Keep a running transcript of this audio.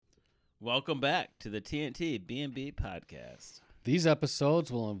Welcome back to the TNT B&B podcast. These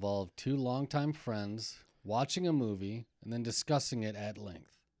episodes will involve two longtime friends watching a movie and then discussing it at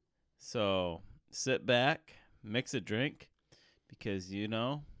length. So sit back, mix a drink, because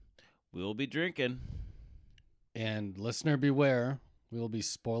we'll be drinking. And listener beware, we will be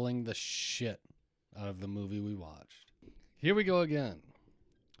spoiling the shit out of the movie we watched. Here we go again.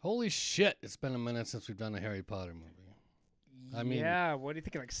 Holy shit, it's been a minute since we've done a Harry Potter movie. I mean, yeah, what do you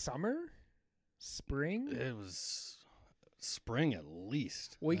think? Like summer? Spring? It was spring at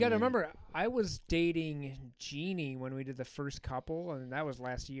least. Well, you got to remember, I was dating Jeannie when we did the first couple, and that was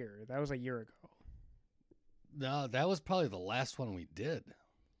last year. That was a year ago. No, that was probably the last one we did.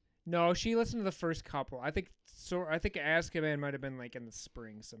 No, she listened to the first couple. I think Azkaban might have been like in the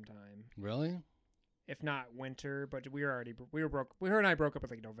spring sometime. Really? If not winter, but her and I broke up in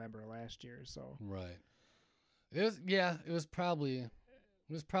like November last year, so. Right. It was probably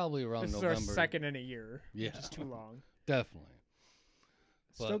around this November. This is our second in a year. Yeah. Which is too long. Definitely.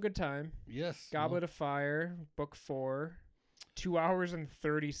 Still good time. Yes. Goblet of Fire, book 4. 2 hours and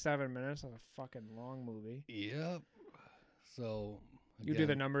 37 minutes. That's a fucking long movie. Yep. So you do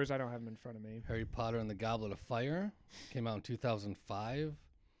the numbers. I don't have them in front of me. Harry Potter and the Goblet of Fire came out in 2005.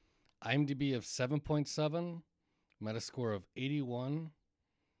 IMDb of 7.7. Metascore of 81.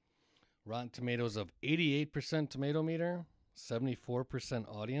 Rotten Tomatoes of 88% tomato meter. 74%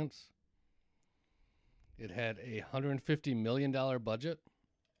 audience. It had a $150 million budget.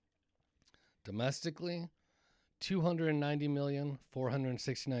 Domestically,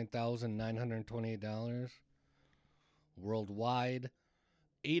 $290,469,928. Worldwide,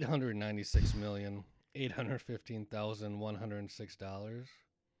 $896,815,106.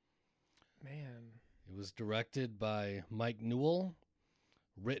 Man. It was directed by Mike Newell,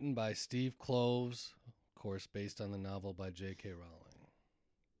 written by Steve Kloves, of course, based on the novel by J.K. Rowling.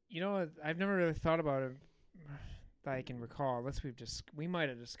 You know, I've never really thought about it that I can recall, unless we might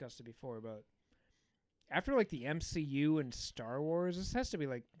have discussed it before, but after like the MCU and Star Wars, this has to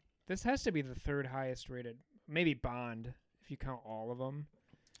be the third highest rated, maybe Bond, if you count all of them.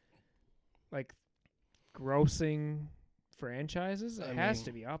 Like grossing franchises, it has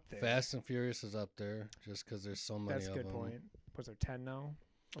to be up there. Fast and Furious is up there just because there's so many of them. That's a good point. Was there 10 now?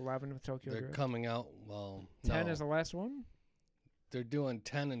 11 with Tokyo They're Drift? coming out, 10 no. is the last one? They're doing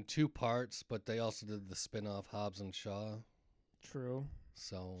 10 in 2 parts, but they also did the spin-off Hobbs and Shaw. True.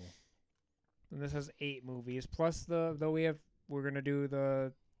 So. And this has 8 movies. Plus we're going to do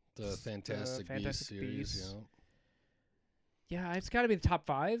the Fantastic Beasts series, yeah. Yeah, it's got to be the top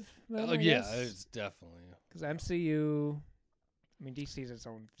 5. Then, Oh, yeah, it's definitely. Because MCU, I mean, DC's its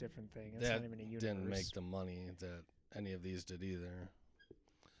own different thing. It's not even a universe. Didn't make the money that any of these did either.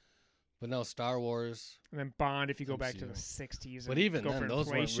 But no, Star Wars. And then Bond, if you go MCU. back to the 60s. But even then, those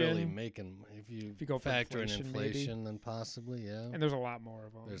weren't really making. If you go factor in inflation, then possibly, yeah. And there's a lot more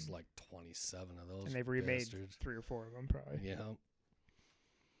of them. There's like 27 of those. And they've remade bastards. 3 or 4 of them, probably. Yeah.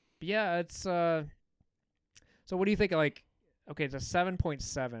 But yeah, it's. So what do you think? Like, okay, it's a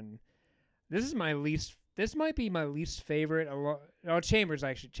 7.7. This might be my least favorite. Chambers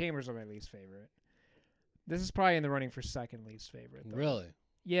are my least favorite. This is probably in the running for second least favorite, though. Really?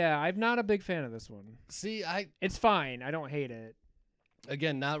 Yeah, I'm not a big fan of this one. See, it's fine. I don't hate it.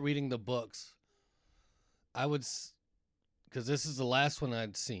 Again, not reading the books. Because this is the last one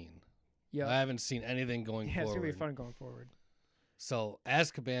I'd seen. Yeah. I haven't seen anything going forward. Yeah, it's going to be fun going forward. So,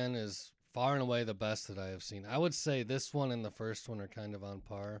 Azkaban is far and away the best that I have seen. I would say this one and the first one are kind of on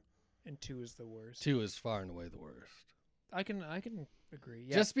par. And 2 is the worst. 2 is far and away the worst. I can agree.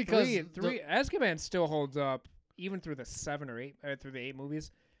 Yeah, just because 3 Azkaban still holds up even through the 7 or 8 through the 8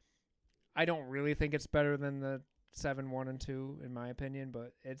 movies. I don't really think it's better than the 7, 1, and 2 in my opinion,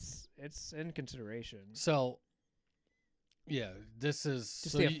 but it's in consideration. So, yeah, this is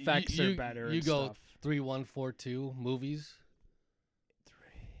just the effects are better. You go 3, 1, 4, 2 movies. 3,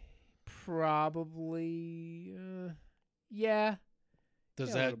 probably. Yeah.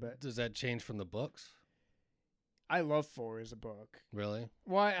 Does that change from the books? I love 4 as a book. Really?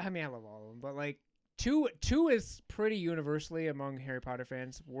 Well, I mean, I love all of them, but like 2 is pretty universally among Harry Potter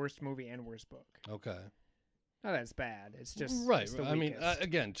fans worst movie and worst book. Okay. Not that it's bad. It's just right. It's the I mean, weakest.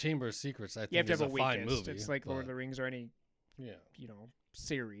 Again, Chamber of Secrets. I think you have to have is a fine movie. It's like Lord of the Rings or any, yeah,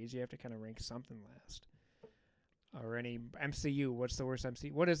 series. You have to kind of rank something last. Or any MCU. What's the worst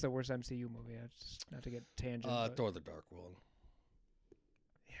MCU? What is the worst MCU movie? Just not to get tangent. Thor: The Dark World.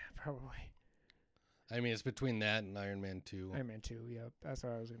 Yeah, probably. I mean, it's between that and Iron Man 2. Iron Man 2, yep. That's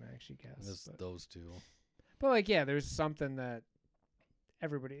what I was going to actually guess. Those two. But, like, yeah, there's something that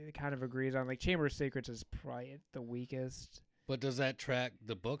everybody kind of agrees on. Like, Chamber of Secrets is probably the weakest. But does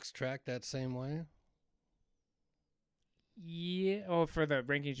the books track that same way? Yeah. Oh, for the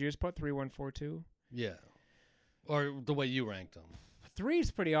rankings you just put 3, 1, 4, 2. Yeah. Or the way you ranked them. 3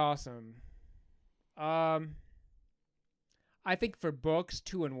 is pretty awesome. I think for books,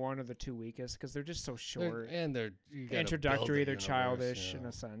 2 and 1 are the 2 weakest because they're just so short. They're you gotta Introductory, build the they're universe, childish yeah. in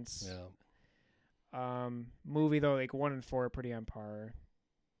a sense. Yeah. Movie though, like 1 and 4 are pretty on par.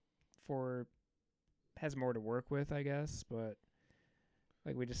 4 has more to work with, I guess, but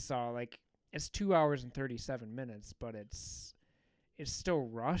like we just saw, like it's 2 hours and 37 minutes, but it's still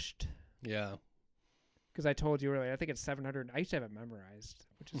rushed. Yeah. Because I told you earlier, I think it's 700. I used to have it memorized,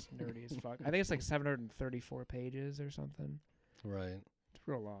 which is nerdy as fuck. I think it's like 734 pages or something. Right. It's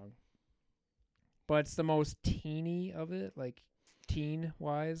real long. But it's the most teeny of it, like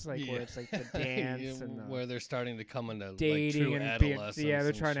teen-wise, like where it's like the dance and the where they're starting to come into dating like true and being, adolescence. yeah, they're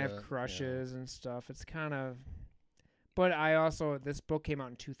and trying to shit. have crushes and stuff. It's kind of. But I also, this book came out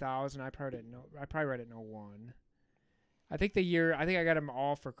in 2000. I probably read it in 01. I think I got them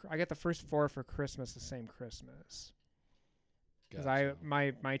all I got the first 4 for Christmas the same Christmas. Because Gotcha.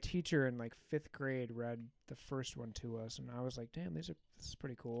 my teacher in like 5th grade read the first one to us, and I was like, damn, this is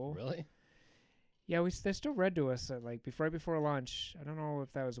pretty cool. Really? Yeah, they still read to us at like right before lunch. I don't know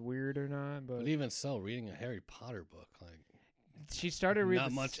if that was weird or not, but But even so, reading a Harry Potter book, like she started reading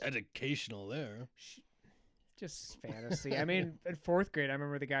not much educational there. Just fantasy. I mean, in 4th grade, I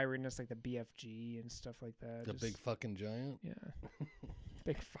remember the guy reading us like the BFG and stuff like that. The big fucking giant. Yeah,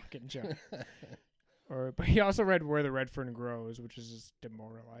 big fucking giant. But he also read Where the Red Fern Grows, which is just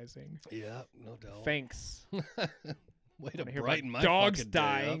demoralizing. Yeah, no doubt. Thanks. Way to I hear brighten about my dogs fucking day up.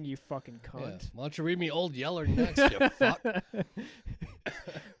 dying, you fucking Yeah. cunt. Why don't you read me Old Yeller next, you fuck?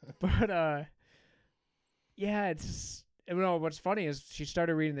 But yeah, it's just, what's funny is she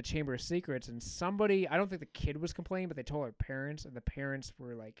started reading The Chamber of Secrets, and somebody, I don't think the kid was complaining, but they told her parents, and the parents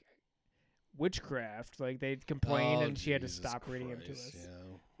were like, witchcraft. Like, they'd complain, Oh, and she had to Jesus stop reading them to Christ, us.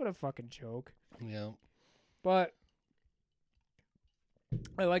 Yeah. What a fucking joke. Yeah. But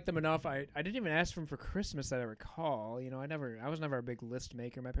I liked them enough. I didn't even ask for them for Christmas that I recall. You know, I was never a big list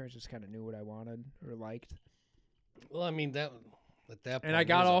maker. My parents just kind of knew what I wanted or liked. Well, I mean, at that point, And I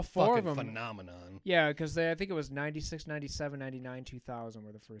got it was all a 4 of fucking them. phenomenon. Yeah, because I think it was 96, 97, 99, 2000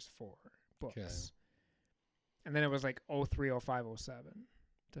 were the first 4 books. Okay. And then it was like 03, 05, 07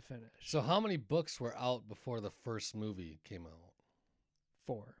 to finish. So how many books were out before the first movie came out?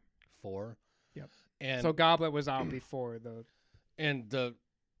 4. 4? Yep. And So Goblet was out before the... And the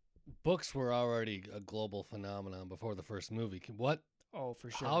books were already a global phenomenon before the first movie. Oh, for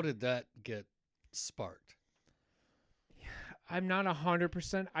sure. How did that get sparked? I'm not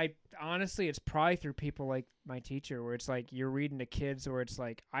 100%. Honestly, it's probably through people like my teacher, where it's like you're reading to kids, where it's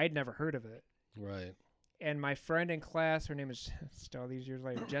like I'd never heard of it. Right. And my friend in class, her name is still these years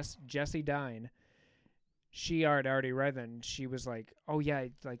later, Jessie Dine. She had already read it, and she was like, "Oh yeah,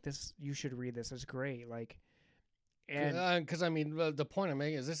 like this, you should read this. It's great." Like, and Because I mean, the point I'm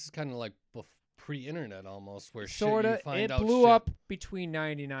making is this is kind of like pre-internet almost, where sort shit of you find it out blew shit. up between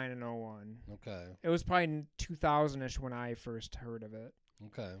 99 and 01. Okay. It was probably 2000ish when I first heard of it.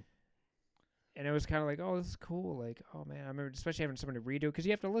 Okay. And it was kind of like, oh, this is cool. Like, oh, man. I remember especially having someone to read it because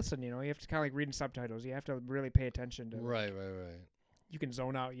you have to listen, you know. You have to kind of like reading subtitles. You have to really pay attention to it. Right. You can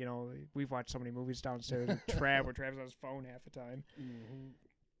zone out, you know. We've watched so many movies downstairs with Trav, where Trav's on his phone half the time. Mm-hmm.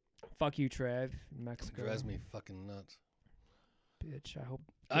 Fuck you, Trav, in Mexico. It drives me fucking nuts. Bitch, I hope.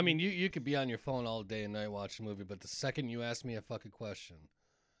 I mean, you could be on your phone all day and night watching a movie, but the second you ask me a fucking question,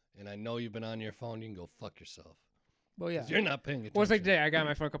 and I know you've been on your phone, you can go fuck yourself. Well, yeah. 'Cause you're not paying attention. Well, it's like today. I got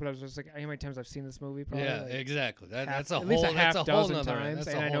my phone a couple times. It's like, how many times I've seen this movie? Probably, Yeah, like exactly. That's a at whole. least a half That's a whole dozen nother. times.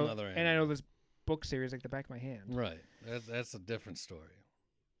 That's and a I whole know, nother. and I know this book series like the back of my hand. Right. That's a different story.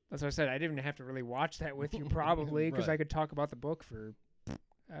 That's what I said. I didn't even have to really watch that with you, probably, because I Right. could talk about the book for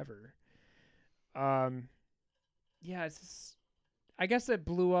ever. Yeah, it's just, I guess it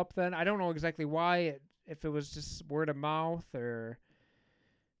blew up then. I don't know exactly why. If it was just word of mouth or,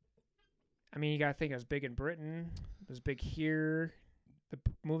 I mean, you gotta think it was big in Britain. It was big here. The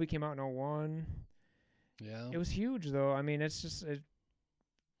movie came out in 01. Yeah. It was huge, though. I mean, it's just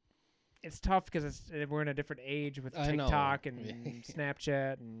it's tough because we're in a different age with I know. TikTok and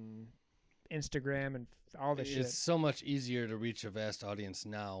Snapchat and Instagram and all this It's shit. so much easier to reach a vast audience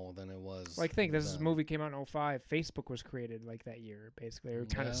now than it was. Like, think this then. movie came out in 05. Facebook was created like that year, basically. It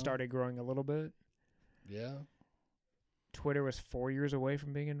kind Yeah. of started growing a little bit. Yeah. Twitter was 4 years away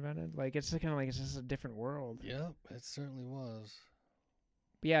from being invented. Like, it's kind of like it's just a different world. Yeah, it certainly was.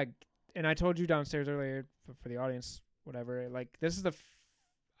 But yeah, and I told you downstairs earlier for the audience, whatever. Like, this is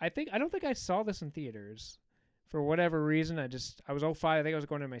I don't think I saw this in theaters for whatever reason, I was 05. I think I was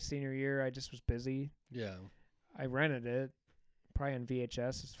going to my senior year. I just was busy. Yeah. I rented it, probably on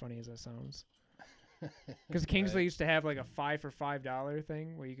VHS, as funny as that sounds. Because Kingsley Right. used to have like a 5 for $5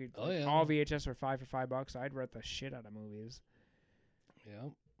 thing where you could Oh, like, yeah. all VHS for $5 for $5. I'd rent the shit out of movies Yeah.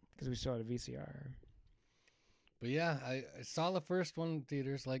 because we still had a VCR. But yeah, I saw the first one in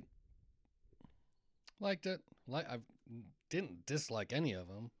theaters. Liked it. I didn't dislike any of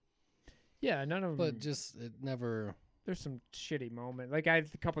them, Yeah, none of them. but just it never. There's some shitty moment. Like a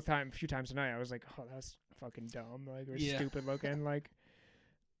few times tonight, I was like, "Oh, that's fucking dumb," like or Yeah. stupid looking. Like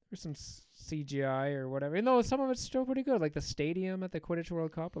there's some CGI or whatever. You know, some of it's still pretty good. Like the stadium at the Quidditch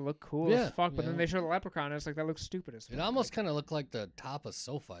World Cup, it looked cool Yeah, as fuck. But yeah. then they show the Leprechaun, and it's like that looks stupid as fuck. It almost Like, kind of looked like the top of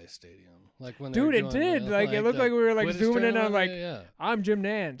SoFi Stadium, like when they dude, were it doing did. Like it looked the like we were like Quidditch zooming in on tournament. like Yeah. I'm Jim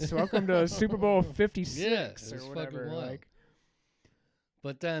Nance. Welcome to Super Bowl 56 Yeah, it was or fucking whatever. wild. Like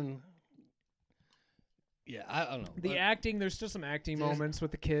But then, yeah, I don't know. the But acting, there's still some acting There's- moments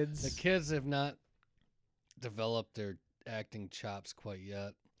with the kids. the kids have not developed their acting chops quite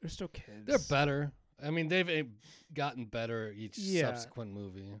yet. They're still kids. They're better. I mean, they've gotten better each Yeah. subsequent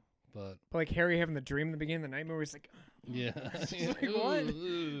movie, but Like Harry having the dream in the beginning of the nightmare. He's like, yeah. It's like, what?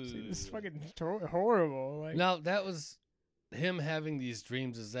 this is fucking horrible. Like, Now that was him having these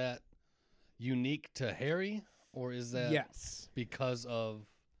dreams. Is that unique to Harry, or is that yes, because of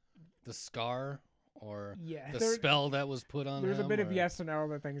the scar or yeah. the there- spell that was put on there's him? a bit of or- yes and no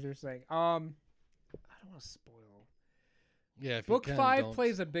the things you're saying. I don't want to spoil. Yeah, if you Book can, 5 don't-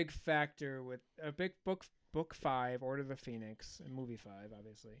 plays a big factor with a big book. Book 5, Order of the Phoenix, and movie 5,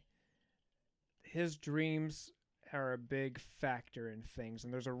 obviously. His dreams are a big factor in things,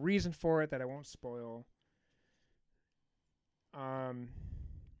 and there's a reason for it that I won't spoil.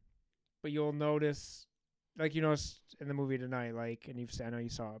 But you'll notice, like you noticed in the movie tonight, like, and I know you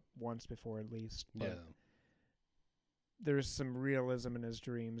saw it once before at least. But Yeah. there's some realism in his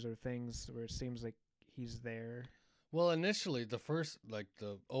dreams, or things where it seems like he's there. Well, initially, the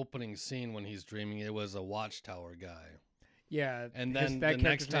opening scene when he's dreaming, it was a watchtower guy. Yeah, And his- then that the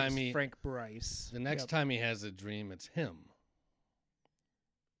next character's name's time he- Frank Bryce. The next Yep. time he has a dream, it's him.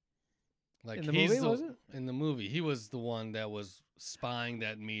 Like In the he's movie, the, was it? In the movie, he was the one that was spying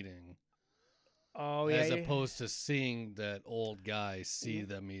that meeting, Oh yeah, as yeah. opposed to seeing that old guy see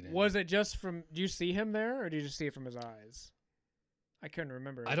the meeting. Was it just from? Do you see him there, or do you just see it from his eyes? I couldn't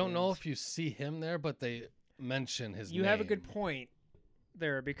remember. I don't know if you see him there, but they mention his you name. have a good point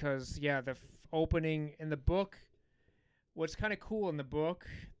there, because the opening in the book. What's kind of cool in the book?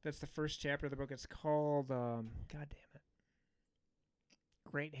 That's the first chapter of the book. It's called God damn it,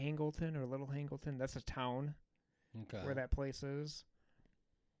 Great Hangleton or Little Hangleton. That's a town Okay. where that place is.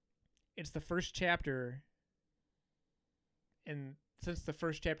 It's the first chapter, and since the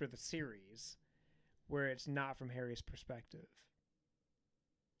first chapter of the series, where it's not from Harry's perspective.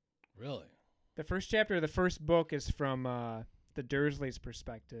 Really? The first chapter of the first book is from the Dursleys'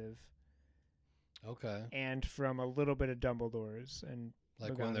 perspective, Okay. and from a little bit of Dumbledore's. And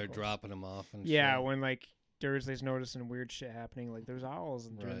Like when they're McGonagall's. dropping him off and yeah, shit. when like Dursley's noticing weird shit happening, like there's owls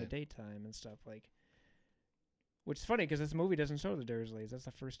during the Right. daytime and stuff, like. Which is funny because this movie doesn't show the Dursleys. That's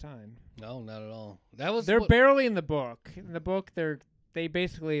the first time. No, not at all. That was They're what- barely in the book. In the book, they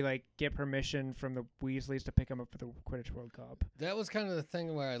basically like get permission from the Weasleys to pick them up for the Quidditch World Cup. that was kind of the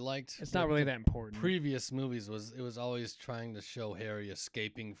thing where I liked. It's not with really the that important. Previous movies it was always trying to show Harry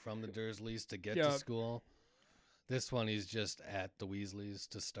escaping from the Dursleys to get Yeah. to school. This one he's just at the Weasleys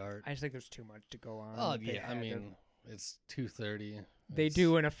to start. I just think there's too much to go on. Oh They yeah, I had to- mean it's 2:30. they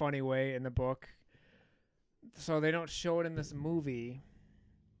do in a funny way in the book. So they don't show it in this movie,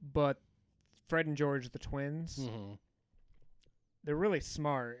 but Fred and George, the twins, Hmm. they're really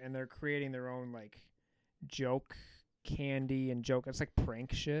smart, and they're creating their own like joke candy and joke. It's like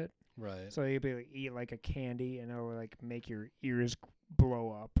prank shit. Right. So you'll be like, eat like a candy, and it'll like make your ears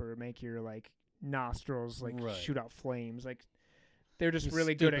blow up, or make your like nostrils like Right. shoot out flames. Like they're just Just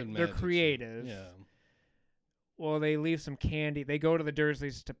really good stupid at. They're magic shit. creative. Yeah. Well, they leave some candy. They go to the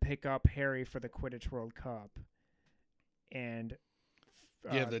Dursleys to pick up Harry for the Quidditch World Cup, and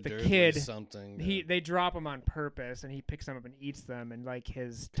Give the the Dursleys kid something. they drop him on purpose, and he picks them up and eats them, and like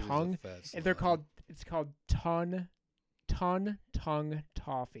his 'cause he's a tongue. fat And they're slob. it's called tongue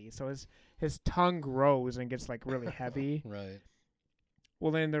toffee. So his tongue grows and gets like really heavy. Right.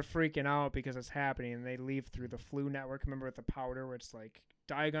 Well, then they're freaking out because it's happening, and they leave through the Flu Network. Remember with the powder where it's like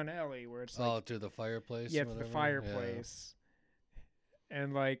Diagon Alley, where it's like Oh, to the fireplace. yeah, or to the whatever? fireplace.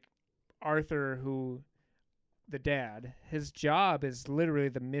 And like Arthur, who the dad, his job is literally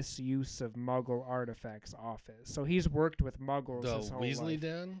the misuse of Muggle artifacts office. So he's worked with Muggles The his whole Weasley life.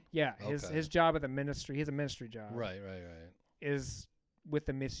 dad? Yeah, Okay. his job at the ministry, he has a ministry job. Right. Is with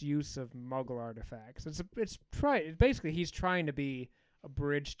the misuse of Muggle artifacts. Basically he's trying to be a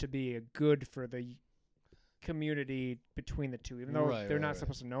bridge to be a good for the community between the two, even though Right, they're right, not right.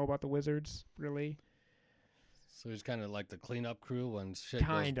 supposed to know about the wizards, really. So he's kind of like the cleanup crew when shit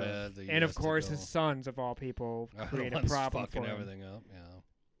Kind goes of. bad. And of course his sons, of all people, are the create a ones problem for fucking him. everything up. Yeah.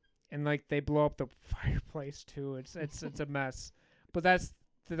 And like they blow up the fireplace too. It's a mess. But that's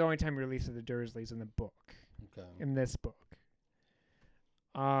the only time release of the Dursleys in the book. Okay. In this book.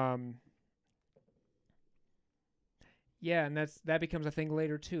 Yeah, and that becomes a thing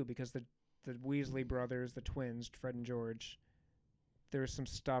later too, because the Weasley brothers, the twins, Fred and George, there's some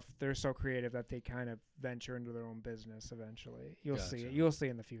stuff, they're so creative that they kind of venture into their own business eventually. You'll see it. Gotcha. You'll see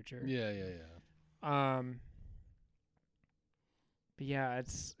in the future. Yeah. But yeah,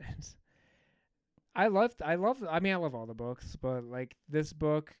 it's I love all the books, but like this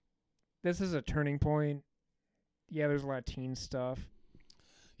book, this is a turning point. Yeah, there's a lot of teen stuff.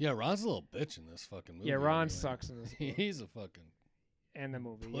 Yeah, Ron's a little bitch in this fucking movie. Yeah, Ron anyway. sucks in this book. He's a fucking And the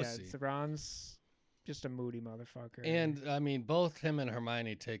movie. pussy. Yeah, it's Ron's just a moody motherfucker. And I mean, both him and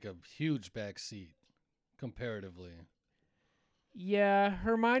Hermione take a huge back seat comparatively. yeah,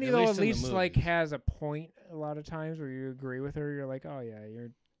 Hermione At though least at in the least like movies. has a point a lot of times where you agree with her. You're like, oh yeah, you're.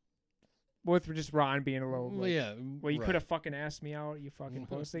 With just Ron being a little. Well, Like, yeah. well, you right. could have fucking asked me out, you fucking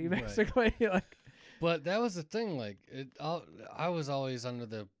pussy, Right. basically. Like, But that was the thing. Like, I was always under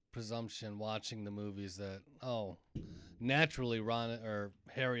the presumption watching the movies that naturally Ron or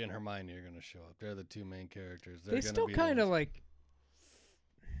Harry and Hermione are going to show up. They're the two main characters. They're they gonna still be the kind of ones- like.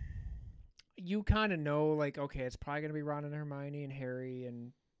 You kind of know, like, okay, it's probably gonna be Ron and Hermione and Harry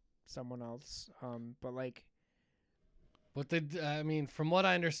and someone else. But like, But I mean, from what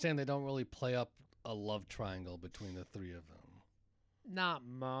I understand, they don't really play up a love triangle between the three of them. not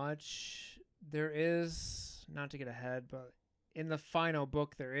much. There is, not to get ahead, but in the final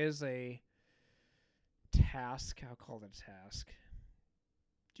book, there is a task. I'll call it a task.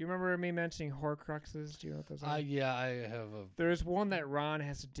 Do you remember me mentioning Horcruxes? Do you know what those are? Yeah, I have a. There's one that Ron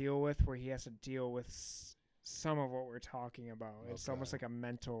has to deal with where he has to deal with some of what we're talking about. It's Okay. almost like a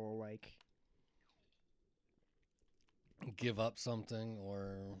mental, like, Give up something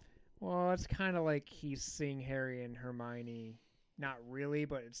or well, it's kind of like he's seeing Harry and Hermione. Not really,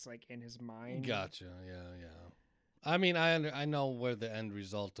 but it's like in his mind. gotcha. Yeah. I mean, I know where the end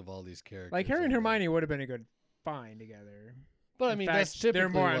result of all these characters. Like Harry and end up. Hermione would have been a good find together. But I In mean, fact, that's typically they're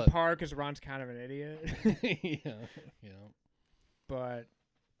more on what- par because Ron's kind of an idiot. yeah. But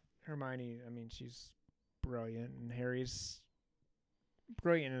Hermione, I mean, she's brilliant, and Harry's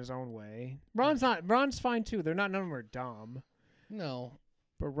brilliant in his own way. Ron's fine too. None of them are dumb, No.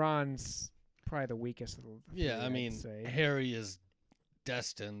 but Ron's probably the weakest of the three, Yeah, I I'd mean, say. Harry is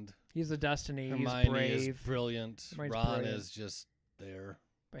destined. He's the destiny. Hermione he's brave. is brilliant. Hermione's Ron brilliant. is just there.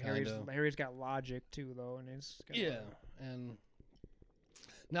 But kinda. Harry's got logic too, though, and he's got And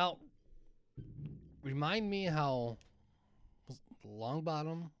now, remind me how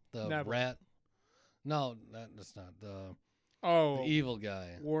Longbottom, the Neville. rat. No, that's not the Oh, evil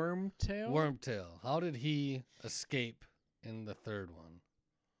guy. Wormtail Wormtail. How did he escape in the third one?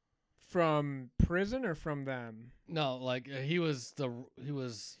 from prison or from them? No, like he was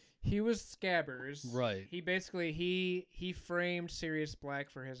He was Scabbers. right. He basically he framed Sirius Black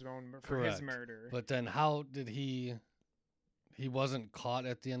for his own his Correct. murder. But then how did he wasn't caught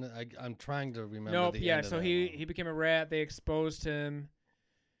at the end of, I'm trying to remember Nope. the Yeah. end of So that he one. became a rat. They exposed him.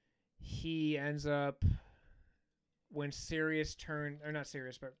 He ends up when Sirius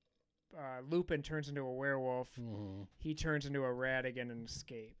Lupin turns into a werewolf. Mhm. He turns into a rat again and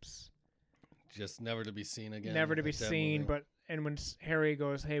escapes. Just never to be seen again. Never to be like that seen. movie. But and when Harry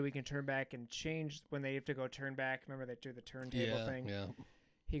goes, hey, we can turn back and change. When they have to go turn back, remember they do the turntable thing. Yeah.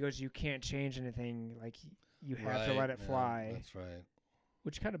 He goes, you can't change anything. Like you have to Right, let it yeah, fly. That's right.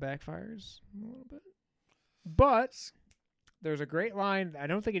 Which kind of backfires a little bit. But there's a great line. I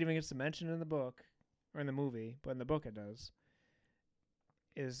don't think it even gets to mention in the book or in the movie, but in the book it does.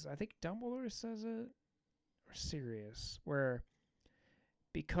 Is I think Dumbledore says it or Sirius, where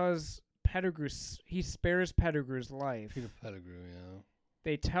because he spares Pettigrew's life. Peter Pettigrew, yeah.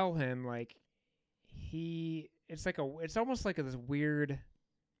 They tell him like it's almost like this weird,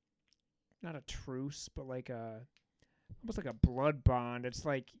 not a truce, but like almost like a blood bond. It's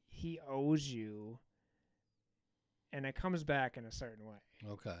like he owes you, and it comes back in a certain way.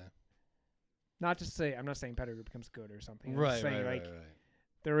 Okay. Not to say I'm not saying Pettigrew becomes good or something. I'm Right, just saying right, like right.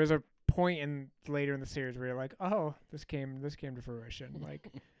 there is a point in later in the series where you're like, oh, this came to fruition. Like,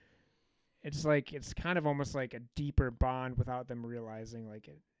 it's kind of almost like a deeper bond without them realizing like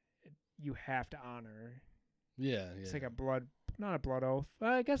it you have to honor. Yeah. It's like not a blood oath.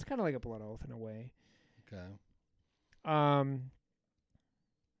 I guess kind of like a blood oath in a way. Okay.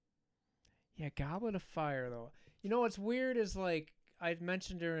 Yeah, Goblet of Fire though. You know what's weird is like I've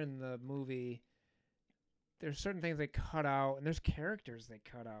mentioned during the movie. There's certain things they cut out, and there's characters they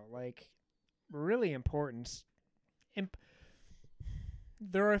cut out, like really important.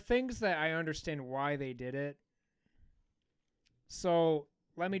 There are things that I understand why they did it. So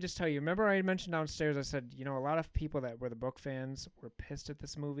let me just tell you. Remember I mentioned downstairs, I said, a lot of people that were the book fans were pissed at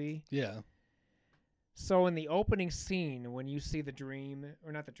this movie. Yeah. So in the opening scene, when you see the dream,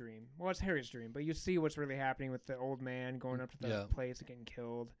 or not the dream, well, it's Harry's dream, but you see what's really happening with the old man going up to the place and getting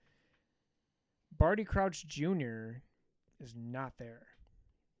killed. Barty Crouch Jr. is not there.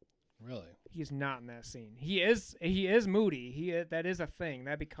 Really? He's not in that scene. He is moody. That is a thing.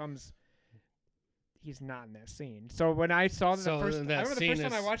 That becomes he's not in that scene. So when I saw that I remember the first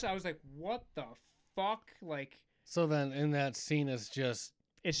time I watched it, I was like, what the fuck? Like so then in that scene it's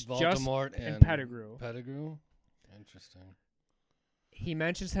Voldemort and Pettigrew. Pettigrew? Interesting. He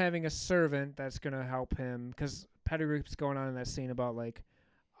mentions having a servant that's going to help him cuz Pettigrew's going on in that scene about like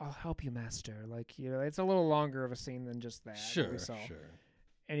I'll help you, master. Like, it's a little longer of a scene than just that. Sure.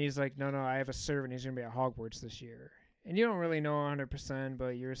 And he's like, no, I have a servant. He's going to be at Hogwarts this year. And you don't really know 100%,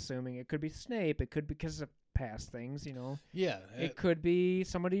 but you're assuming it could be Snape. It could be because of past things, Yeah. It could be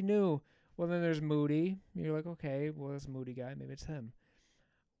somebody new. Well, then there's Moody. You're like, okay, well, this Moody guy, maybe it's him.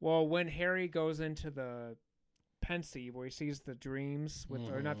 Well, when Harry goes into the Pensieve where he sees the dreams,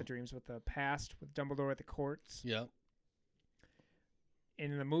 or not the dreams, with the past with Dumbledore at the courts. Yeah.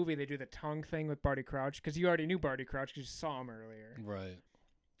 In the movie, they do the tongue thing with Barty Crouch because you already knew Barty Crouch because you saw him earlier. Right.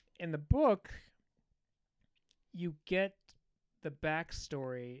 In the book, you get the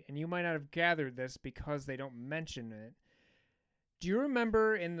backstory, and you might not have gathered this because they don't mention it. Do you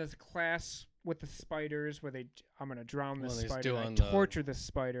remember in the class with the spiders where I'm going to drown this spider, and I torture this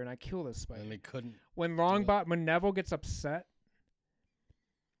spider, and I kill this spider? And they couldn't. When Neville gets upset,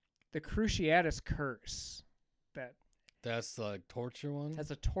 the Cruciatus Curse, that's the torture one?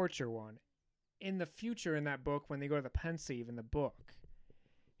 That's a torture one. In the future, in that book, when they go to the Pensieve in the book,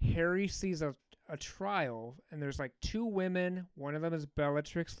 Harry sees a trial, and there's like two women. One of them is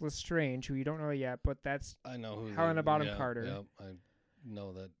Bellatrix Lestrange, who you don't know yet, but that's I know who Helena Bonham Carter. Yeah, I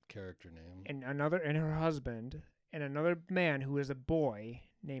know that character name. And her husband, and another man who is a boy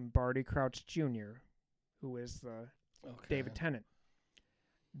named Barty Crouch Jr., who is the David Tennant.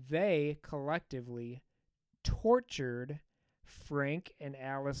 They collectively tortured Frank and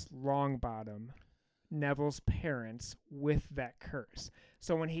Alice Longbottom, Neville's parents, with that curse.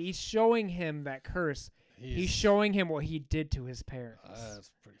 So when he's showing him that curse, he's showing him what he did to his parents.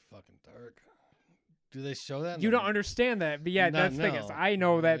 That's pretty fucking dark. Do they show that? You don't understand that, but yeah, that's the thing is I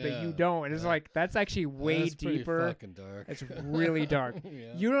know that, but you don't. And it's like that's actually way deeper. That's pretty fucking dark. It's really dark.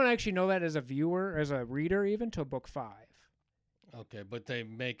 Yeah. You don't actually know that as a viewer, as a reader, even till book 5. Okay, but they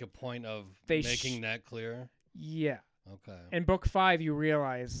make a point of making that clear? Yeah. Okay. In book 5, you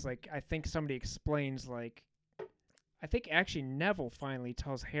realize, like, I think somebody explains, like, I think actually Neville finally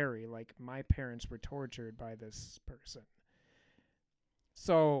tells Harry, like, my parents were tortured by this person.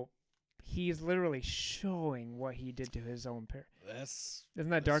 So he's literally showing what he did to his own parents. Isn't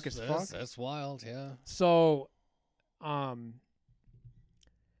that dark as fuck? That's wild, yeah. So,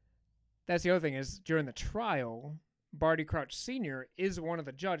 that's the other thing is during the trial, Barty Crouch Sr. is one of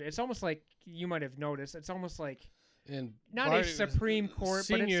the judges. It's almost like you might have noticed. It's almost like not a Supreme Court,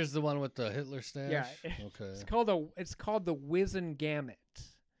 but Senior's the one with the Hitler stash. Yeah, okay. It's called the Wizengamot.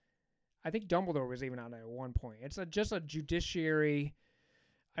 I think Dumbledore was even on it at one point. It's just a judiciary.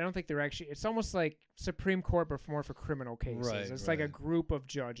 I don't think they're actually. It's almost like Supreme Court, but more for criminal cases. Right, it's like a group of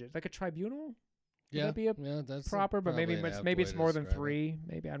judges, like a tribunal. Would that be that's proper, but maybe it's more than 3.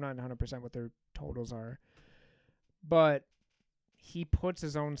 Maybe I'm not 100% what their totals are. But he puts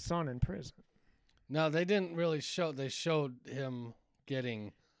his own son in prison. No, they didn't really show. They showed him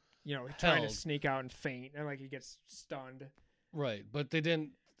getting, trying to sneak out and faint, and like he gets stunned. Right, but they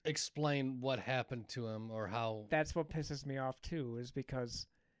didn't explain what happened to him or how. That's what pisses me off too, is because.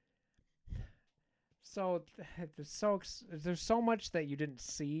 There's so much that you didn't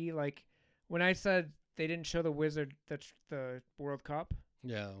see. Like when I said they didn't show the Wizard the World Cup.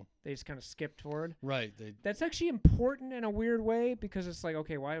 Yeah. They just kind of skipped forward. Right. That's actually important in a weird way because it's like,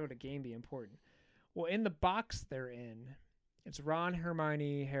 okay, why would a game be important? Well, in the box they're in, it's Ron,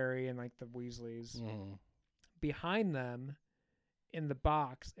 Hermione, Harry, and like the Weasleys. Mm-hmm. Behind them in the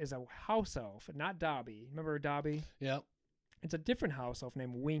box is a house elf, not Dobby. Remember Dobby? Yep. It's a different house elf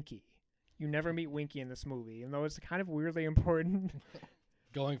named Winky. You never meet Winky in this movie, even though it's kind of weirdly important.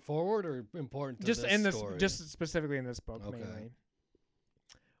 Going forward or important to Just this in this, story? just specifically in this book, Okay. mainly.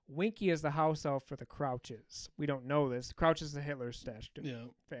 Winky is the house elf for the Crouches. We don't know this. Crouch is the Hitler stash Yeah.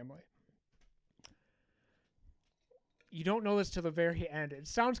 family. You don't know this till the very end. It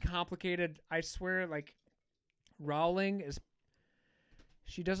sounds complicated. I swear, like, Rowling is.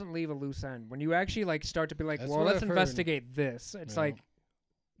 She doesn't leave a loose end. When you actually like start to be like, That's well, what let's I've heard. investigate this. It's Yeah. like,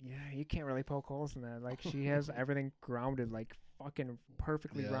 yeah, you can't really poke holes in that. Like, she has everything grounded, like fucking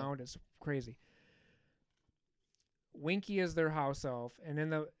perfectly Yeah. round. It's crazy. Winky is their house elf,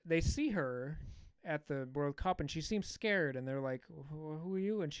 and they see her at the World Cup, and she seems scared, and they're like, "Who are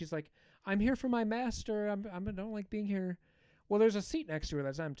you?" And she's like, "I'm here for my master. I don't like being here." Well, there's a seat next to her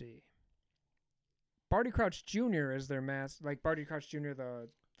that's empty. Barty Crouch Jr. is their like Barty Crouch Jr. the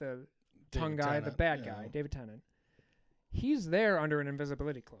tongue guy, the Tennant, bad guy, David Tennant. He's there under an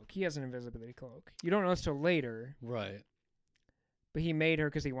invisibility cloak. He has an invisibility cloak. You don't know this till later, Right. but he made her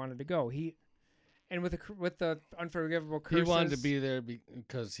because he wanted to go. And with the unforgivable curses, He wanted to be there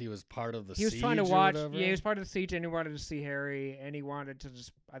because he was part of the he was siege trying to or watch. whatever? Yeah, he was part of the siege, and he wanted to see Harry, and he wanted to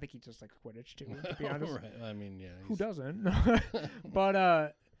just. I think he just liked Quidditch too. To be honest, Right. I mean, yeah. who he's- doesn't?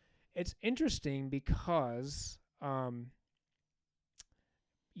 But it's interesting because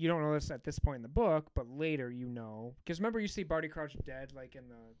you don't know this at this point in the book, but later you know. Because remember, you see Barty Crouch dead, like in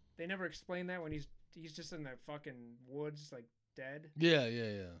the. They never explain that when he's just in the fucking woods, like dead. Yeah, yeah,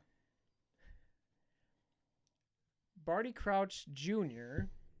 yeah. Barty Crouch Jr.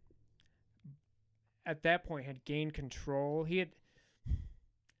 at that point had gained control. He had.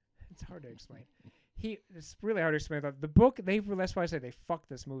 It's hard to explain. It's really hard to explain. The book, that's why I say they fucked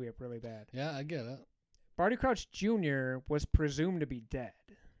this movie up really bad. Yeah, I get it. Barty Crouch Jr. was presumed to be dead.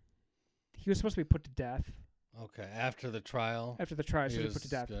 He was supposed to be put to death Okay, after the trial, after the trial. he He was was put to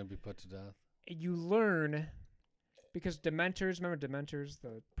death. going to be put to death. And you learn because Dementors, remember Dementors,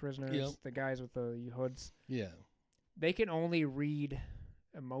 the prisoners, Yep. the guys with the hoods. Yeah. They can only read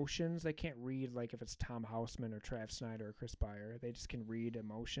emotions. They can't read like if it's Tom Houseman or Trav Snyder or Chris Beyer. They just can read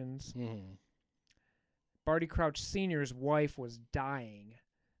emotions. Mm-hmm. Barty Crouch Sr.'s wife was dying,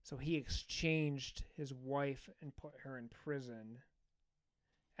 so he exchanged his wife and put her in prison.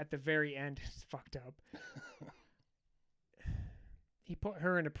 At the very end, it's fucked up. He put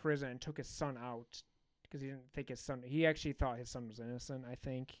her into prison and took his son out because he didn't think his son. He actually thought his son was innocent. I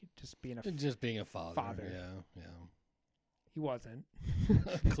think just being a Just being a father. father. Yeah, he wasn't.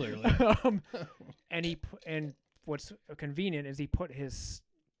 yeah. Clearly. And what's convenient is he put his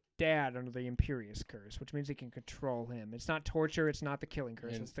dad under the Imperious curse, which means he can control him. It's not torture. It's not the killing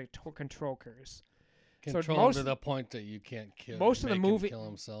curse. And- It's the control curse. Control most- to the point that you can't kill. most of the make him movie- kill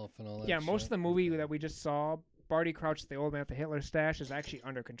himself and all that. Yeah, most of shit. the movie that we just saw, Barty Crouch, the old man with the Hitler stash, is actually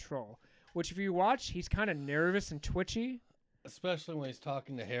under control. Which, if you watch, he's kind of nervous and twitchy. Especially when he's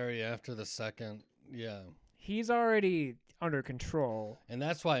talking to Harry after the second. Yeah. He's already under control. And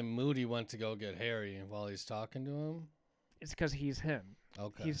that's why Moody went to go get Harry while he's talking to him. It's because he's him.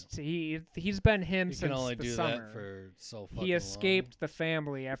 Okay. He's been him you since can only the do summer. that for so fucking He escaped the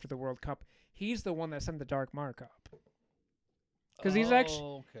family after the World Cup. He's the one that sent the Dark Mark up. Because he's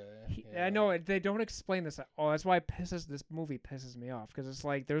actually. Okay. I know they don't explain this at all. That's why this movie pisses me off. Because it's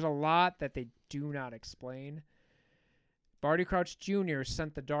like there's a lot that they do not explain. Barty Crouch Jr.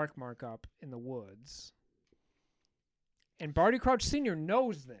 sent the Dark Mark up in the woods. And Barty Crouch Sr.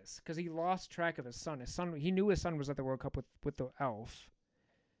 knows this because he lost track of his son. He knew his son was at the World Cup with the elf.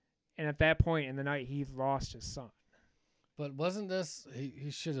 And at that point in the night, he lost his son. But wasn't this he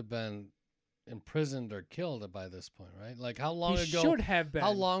should have been imprisoned or killed by this point, right? Like how long He ago should have been.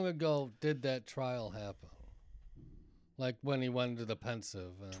 How long ago did that trial happen? Like when he went to the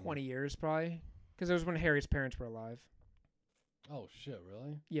pensive. 20 years probably. Because it was when Harry's parents were alive. Oh shit,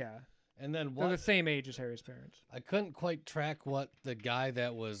 really? Yeah. And then They're what? the same age as Harry's parents. I couldn't quite track what the guy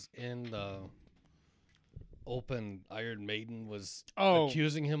that was in the open Iron Maiden was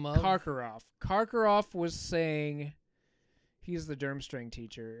accusing him of. Karkaroff. Karkaroff was saying he's the Durmstrang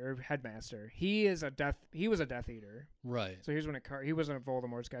teacher or headmaster. He was a Death Eater. Right. So here's when he wasn't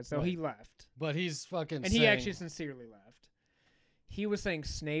Voldemort's guy. So he left. But he's fucking And saying, he actually sincerely left. He was saying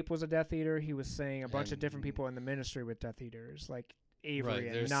Snape was a Death Eater. He was saying a bunch of different people in the ministry with Death Eaters, like Avery right,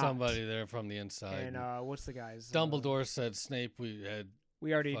 and there's Nott. somebody there from the inside. And what's the guy's? Dumbledore said Snape we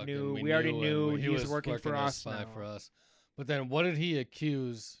We already fucking- knew. we We already and knew he was working for as us spy now. for us. But then what did he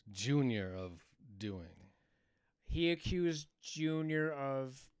accuse Junior of doing? He accused Junior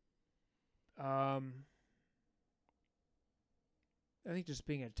of I think just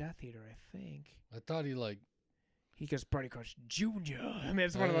being a Death Eater. I think I thought he he goes Barty Crouch Jr. I mean,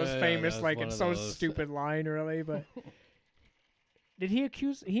 it's one of those Yeah, famous, that's like, one it's of so those. stupid line, really. But did he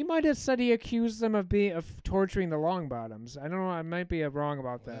accuse? He might have said he accused them of torturing the Longbottoms. I don't know. I might be wrong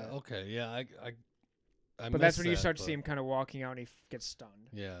about that. okay, yeah, I But that's missed when you that, start to see but- him kind of walking out and he gets stunned.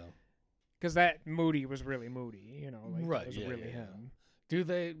 Yeah. Because that Moody was really Moody, you know, like Right, that was yeah, really yeah, yeah. him. Do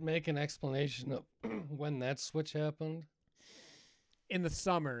they make an explanation of when that switch happened? In the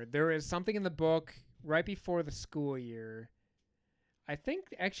summer, there is something in the book right before the school year. I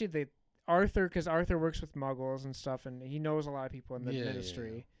think actually because Arthur works with Muggles and stuff, and he knows a lot of people in the Yeah, yeah,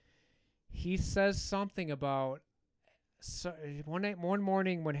 ministry. He says something about one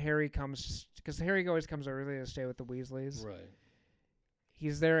morning when Harry comes, because Harry always comes early to stay with the Weasleys. Right.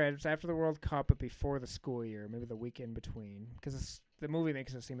 He's there it's after the World Cup, but before the school year, maybe the week in between, because the movie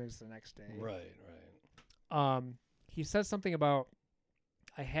makes it seem like it's the next day. Right, right. He says something about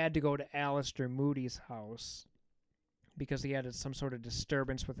I had to go to Alistair Moody's house because he had some sort of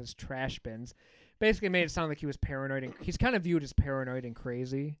disturbance with his trash bins. Basically made it sound like he was paranoid, and he's kind of viewed as paranoid and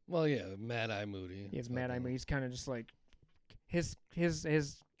crazy. Well, yeah, Mad Eye Moody. He has Mad Eye Moody. He's kind of just like his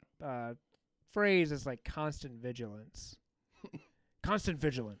phrase is like constant vigilance. Constant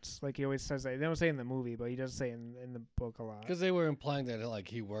vigilance. Like he always says that. They don't say it in the movie, but he does say in the book a lot. Because they were implying that like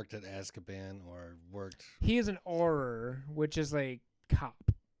he worked at Azkaban or worked. He is an Auror, which is a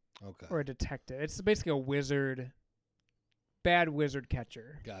cop Okay. or a detective. It's basically a wizard, bad wizard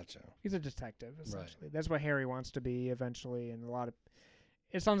catcher. Gotcha. He's a detective, essentially. That's what Harry wants to be eventually, and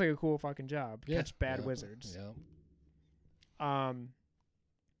it sounds like a cool fucking job. Yeah, Catch bad yeah, wizards. Yeah.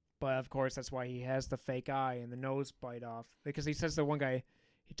 But of course that's why he has the fake eye and the nose bite off. Because he says to one guy,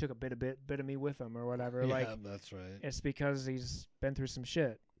 he took a bit of me with him or whatever. Yeah, Like that's right. it's because he's been through some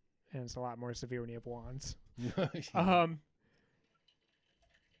shit. And it's a lot more severe when you have wands. Yeah.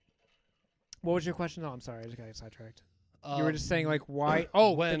 What was your question? Oh, I'm sorry, I just got sidetracked. You Um, were just saying like why?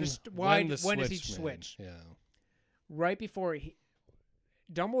 Oh, when when the does he switch switch? made, Yeah. Right before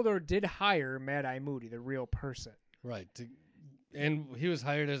Dumbledore did hire Mad Eye Moody, the real person, Right. And he was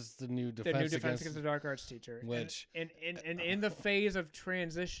hired as the new defense, the new Defense against Against the Dark Arts teacher. which and in the phase of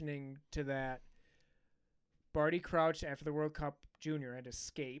transitioning to that, Barty Crouch after the World Cup Junior had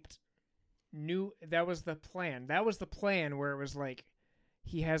escaped. Knew that was the plan. That was the plan where it was like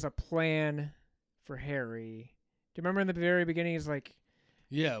he has a plan for Harry. Do you remember in the very beginning? He's like,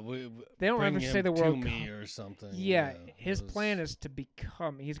 yeah, they don't bring ever say him the word to me or something. Yeah, his it was- plan is to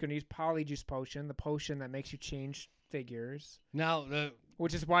become. He's going to use Polyjuice Potion, the potion that makes you change figures, Now,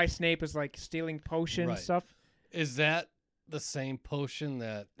 which is why Snape is like stealing potion Right. stuff. is that the same potion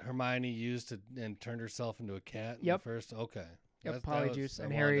that Hermione used and turned herself into a cat? In Yep. the first, okay. Yep, That was- Polyjuice I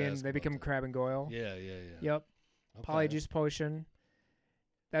and wanted Harry to and ask they about become that. Crab and Goyle. Yeah, yeah, yeah. Yep, Okay. Polyjuice Potion.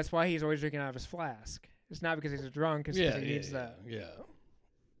 That's why he's always drinking out of his flask. It's not because he's a drunk, it's because Yeah, he yeah, needs yeah, that, yeah.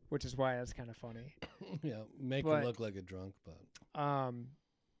 which is why that's kind of funny. Yeah, make But- him look like a drunk, but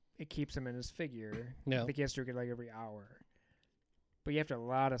It keeps him in his figure. Yeah. I think he has to drink it like every hour. But you have to have a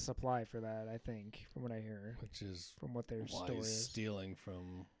lot of supply for that, I think, from what I hear, which is from what their why story he's is. stealing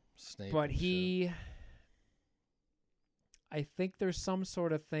from Snape. But and shit. I think there's some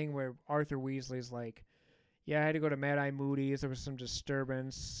sort of thing where Arthur Weasley's like, yeah, I had to go to Mad Eye Moody's. There was some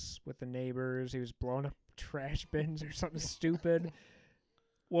disturbance with the neighbors. He was blowing up trash bins or something stupid.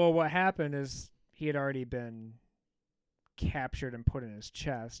 Well, what happened is he had already been captured and put in his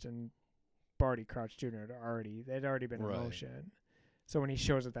chest, and Barty Crouch Jr. they'd already been Right. in motion. So when he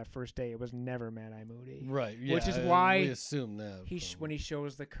shows up that first day, it was never Mad Eye Moody. Right, yeah, Which is why we assume that. When he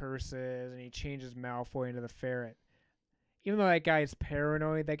shows the curses and he changes Malfoy into the ferret, even though that guy is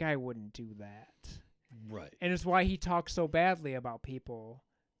paranoid, that guy wouldn't do that. right, And it's why he talks so badly about people,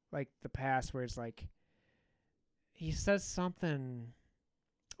 like the past, where it's like he says something.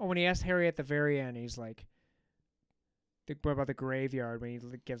 Oh, when he asked Harry at the very end, he's like, what about the graveyard when he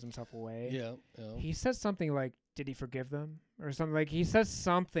gives himself away? yeah, yeah. He says something like, "Did he forgive them?" or something like. He says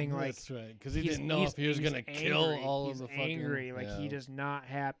something like. That's right, because he He's- didn't know he's- if he was he's gonna kill angry. all He's of the fucking. angry. Like he yeah. does not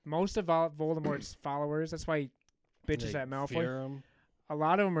have most of Voldemort's followers. That's why he bitches They at Malfoy. fear him. A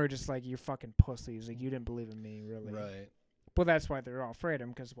lot of them are just like, "You fucking pussies! Like you didn't believe in me, really." Right. But that's why they're all afraid of him.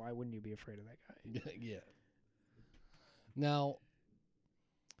 Because why wouldn't you be afraid of that guy? Yeah. Now,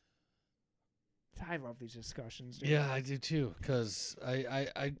 I love these discussions. Dude. yeah, I do too, because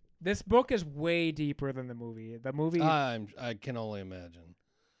I This book is way deeper than the movie. The movie, I can only imagine.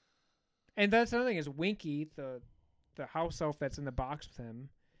 and that's another thing is Winky, the house elf that's in the box with him.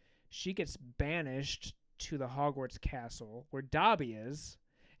 She gets banished to the Hogwarts castle where Dobby is,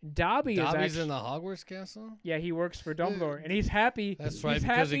 Dobby is Dobby's actually in the Hogwarts castle? yeah, he works for Dumbledore, and he's happy. That's right, he's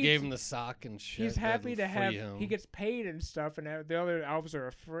because he happy gave to- him the sock and shit. He's happy to that'll have. free him. He gets paid and stuff, and the other elves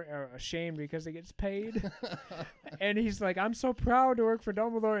are ashamed because he gets paid. And he's like, "I'm so proud to work for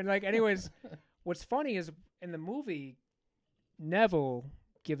Dumbledore." And like, anyways, what's funny is in the movie, Neville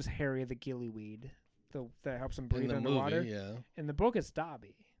gives Harry the gillyweed, that helps him breathe in the underwater. movie, yeah. In the book, it's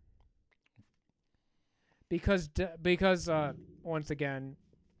Dobby. Because once again,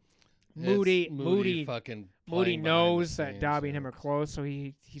 Moody fucking Moody playing behind the knows that scenes, Dobby and yeah. him are close, so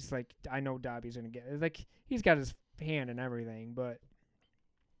he's like, I know Dobby's gonna get it. Like he's got his hand and everything, but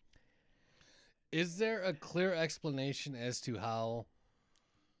Is there a clear explanation as to how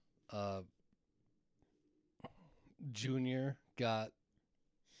Junior got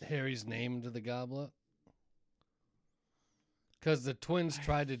Harry's name into the goblet? Because the twins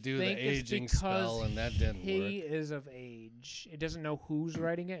tried to do the think it's aging because spell and that didn't he work. is of age. It doesn't know who's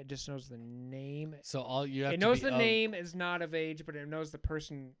writing it. It just knows the name. So all you have It to knows be the of- name is not of age, but it knows the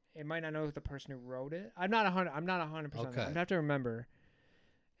person. It might not know the person who wrote it. I'm not 100%. Okay. I'd have to remember.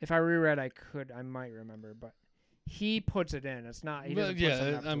 If I reread, I might remember, but he puts it in. It's not. He But doesn't put something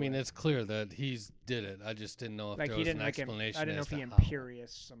yeah, up I to mean, it. it's clear that he's did it. I just didn't know if Like there he was didn't an like explanation. I didn't know as if he to how.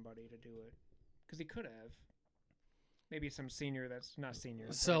 imperious somebody to do it, because he could have. Maybe some senior that's not senior.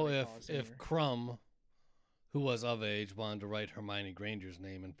 that's So what they if call a senior. Crumb, who was of age, wanted to write Hermione Granger's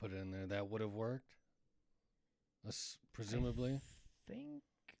name and put it in there, that would have worked. Presumably. think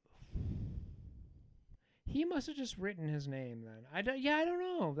he must have just written his name then. I don't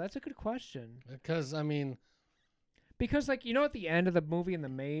know. That's a good question. Because I mean, Because like at the end of the movie in the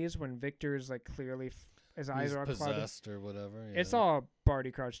maze when Victor is like clearly his eyes he's are all clouded. possessed or whatever. Yeah. It's all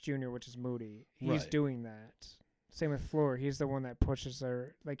Barty Crouch Jr., which is Moody. He's Right. doing that. Same with Fleur. He's the one that pushes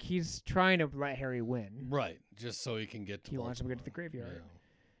her. Like he's trying to let Harry win right, just so he can get to. He wants him to get to the Baltimore. graveyard. Yeah.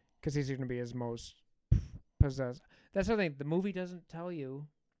 because he's going to be his most possessed. That's the thing. The movie doesn't tell you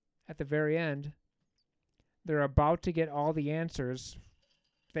at the very end. They're about to get all the answers.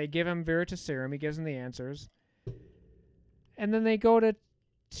 They give him Veritaserum. He gives them the answers. And then they go to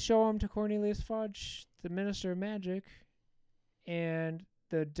show him to Cornelius Fudge, the Minister of Magic. And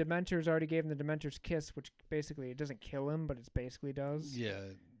the Dementors already gave him the Dementor's Kiss, which basically, it doesn't kill him, but it basically does. Yeah.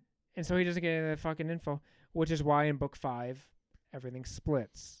 And so he doesn't get any of that fucking info, which is why in book 5, everything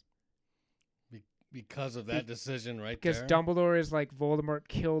splits. Because of that decision right Because there. Dumbledore is like, Voldemort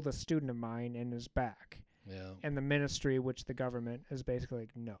killed a student of mine and is back. Yeah. And the Ministry, which the government, is basically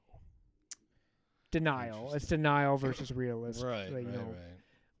like, no. Denial. It's denial versus realist. Right, like, right, you know, right.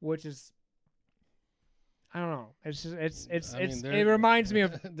 Which is, I don't know. It's just, I mean, it there- reminds me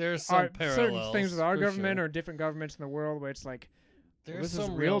of there's some parallels, certain things with our for government sure. or different governments in the world where it's like, There's this is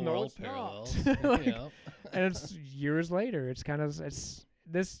some real, real no, world it's not. parallels. Like, Yeah. and it's years later. It's kind of this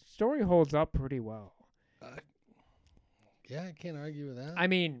story holds up pretty well. Yeah, I can't argue with that. I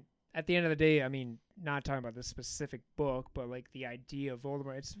mean, at the end of the day, I mean, not talking about this specific book, but like the idea of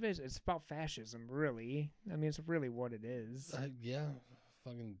Voldemort. It's about fascism, really. I mean, it's really what it is. Yeah,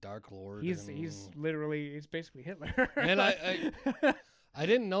 fucking Dark Lord. He's basically Hitler. And I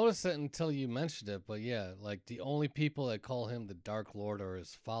didn't notice it until you mentioned it, but yeah, like the only people that call him the Dark Lord are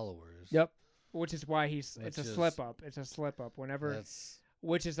his followers. Yep. Which is why it's Which a is- slip up. It's a slip up whenever. That's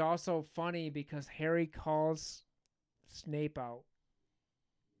Which is also funny because Harry calls Snape out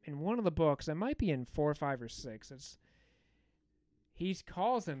in one of the books. It might be in 4, 5, or 6. He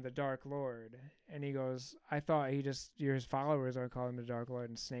calls him the Dark Lord, and he goes, "I thought his followers are calling him the Dark Lord,"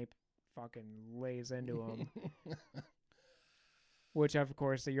 and Snape fucking lays into him. Which, of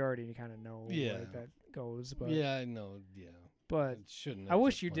course, you already kind of know Yeah. where that goes. But yeah, I know. Yeah, but it shouldn't. I at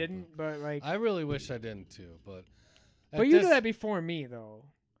wish this you point, didn't. But like, I really wish I didn't too, but. but you did that before me, though.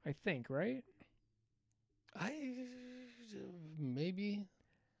 I think, right? Maybe.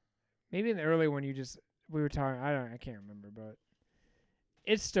 Maybe in the early one we were talking. I can't remember, but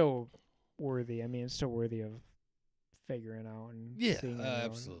it's still worthy. I mean, it's still worthy of figuring out and Yeah, seeing it out.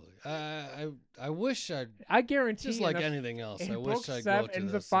 absolutely. I wish I I guarantee just in like the- anything else. in I book wish I go 7, to in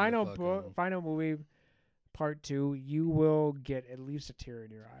the this final fucking- book, final movie, part 2, you will get at least a tear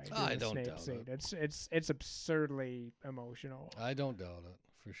in your eye. I during the don't Snape doubt scene. it. It's absurdly emotional. I don't doubt it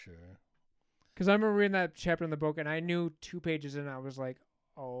for sure. Because I remember reading that chapter in the book, and I knew 2 pages in, I was like,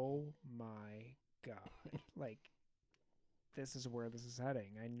 "Oh my god!" Like, this is where this is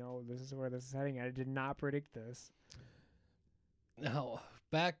heading. I know this is where this is heading. I did not predict this. Now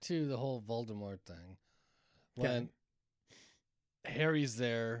back to the whole Voldemort thing. Okay. When Harry's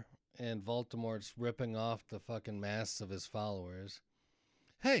there and Voldemort's ripping off the fucking masks of his followers.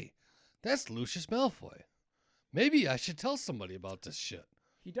 Hey, that's Lucius Malfoy. Maybe I should tell somebody about this shit.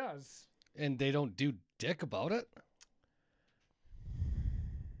 He does. And they don't do dick about it?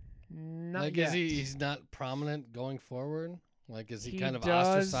 Not like, yet. is he's not prominent going forward? Like, is he kind of does-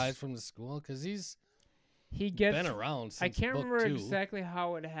 ostracized from the school? Because he's He gets. been around since I can't book remember 2. exactly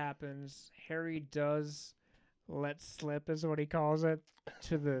how it happens. Harry does let slip, is what he calls it,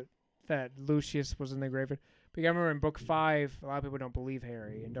 to that Lucius was in the graveyard. But I remember in book 5, a lot of people don't believe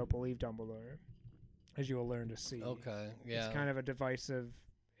Harry and don't believe Dumbledore, as you will learn to see. Okay, yeah. It's kind of a divisive.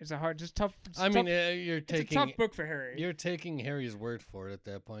 It's a hard, just tough. It's I mean, tough, you're it's taking a tough book for Harry. you're taking Harry's word for it at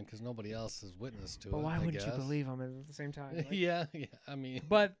that point because nobody else has witness to it. But why I wouldn't you guess. believe him at the same time? Like, yeah. I mean,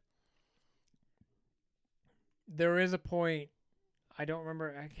 But there is a point. I don't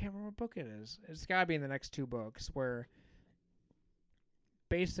remember. I can't remember what book it is. It's got to be in the next 2 books where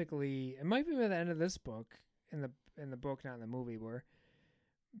basically it might be by the end of this book in the book, not in the movie, where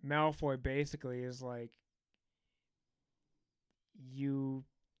Malfoy basically is like, "You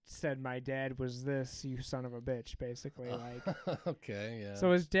said my dad was this, you son of a bitch," basically. Like, okay, yeah.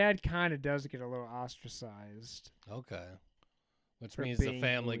 so his dad kind of does get a little ostracized. okay, which for means the being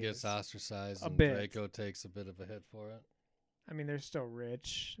family who he gets is. ostracized, A and bit. Draco takes a bit of a hit for it. I mean, they're still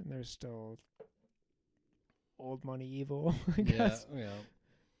rich and they're still old money evil, I Yeah, guess. yeah.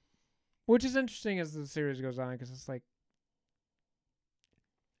 Which is interesting as the series goes on because it's like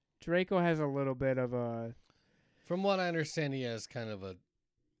Draco has a little bit of a. From what I understand, he has kind of a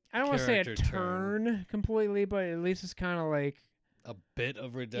I don't want to say a character turn. turn completely, but at least it's kind of like bit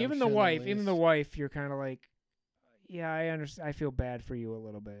of redemption. even the at wife, least. you're kind of like, yeah, I understand. I feel bad for you a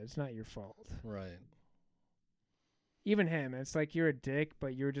little bit. It's not your fault. Right. Even him, it's like you're a dick,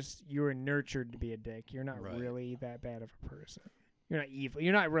 but you were nurtured to be a dick. You're not Right. really that bad of a person. You're not evil.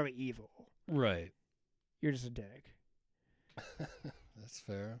 You're not really evil. Right. You're just a dick. That's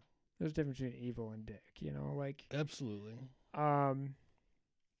fair. There's a difference between evil and dick, like Absolutely. let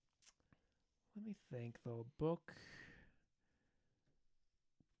me think though. Book.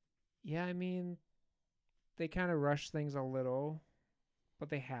 Yeah, I mean they kind of rush things a little, but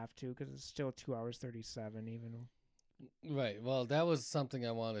they have to because it's still 2 hours 37 even. Right. Well, that was something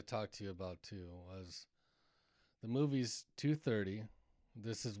I wanted to talk to you about too. Was the movie's 2:30.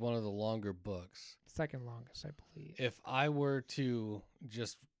 This is one of the longer books. Second longest, I believe. If I were to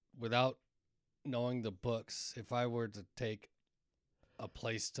just without knowing the books, if I were to take a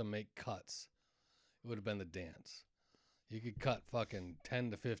place to make cuts, it would have been the dance. You could cut fucking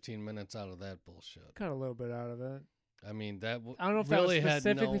 10 to 15 minutes out of that bullshit. Cut a little bit out of it. I mean, that I don't know if really that was had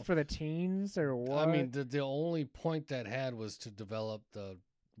specifically no. for the teens or what. I mean, the only point that had was to develop the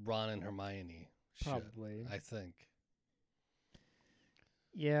Ron and Hermione shit. probably. I think.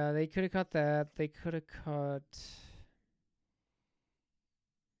 Yeah, they could have cut that. They could have cut.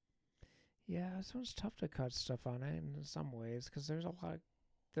 Yeah, this one's tough to cut stuff on it in some ways because there's a lot.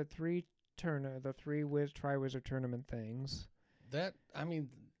 The three Triwizard Tournament things. That I mean,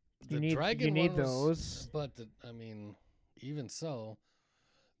 the You need dragon you need one was, those. but I mean, even so,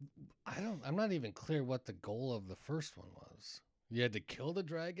 I'm not even clear what the goal of the first one was. You had to kill the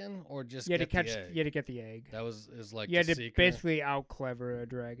dragon, or just You had to get catch. the egg? You had to get the egg. That is like You had the to seeker? basically out clever a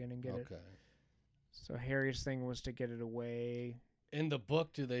dragon and get it. Okay. So Harry's thing was to get it away. In the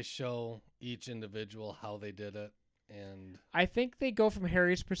book, do they show each individual how they did it? And I think they go from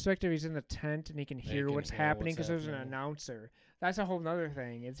Harry's perspective. He's in the tent and he can hear can what's hear happening what's because there's an happening. announcer. That's a whole nother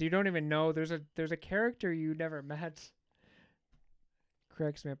thing. It's you don't even know there's a character you never met.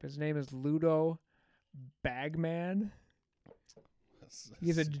 Corrects me up. His name is Ludo Bagman.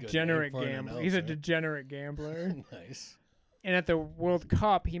 He's a that's good name degenerate for an gambler. He's a announcer. degenerate gambler. Nice. And at the World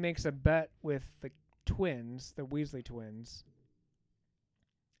Cup, he makes a bet with the twins, the Weasley twins.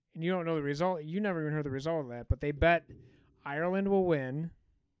 And you don't know the result. You never even heard the result of that. But they bet Ireland will win,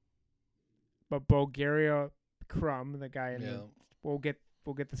 but Bulgaria Crumb, the guy in Yeah. will get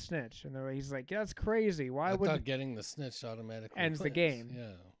the snitch. And he's like, yeah, that's crazy. Why I would thought getting the snitch automatically ends the wins. game.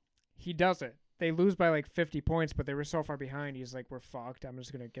 Yeah. he does it? They lose by like 50 points, but they were so far behind. He's like, we're fucked. I'm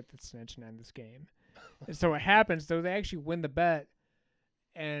just gonna get the snitch and end this game. And so it happens. So they actually win the bet,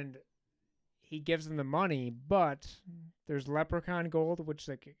 and he gives them the money, but there's leprechaun gold, which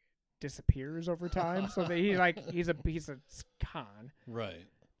like disappears over time. So that he's a con. Right.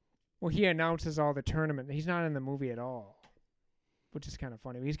 Well, he announces all the tournament. He's not in the movie at all, which is kind of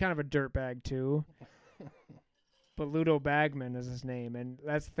funny. He's kind of a dirtbag too. But Ludo Bagman is his name, and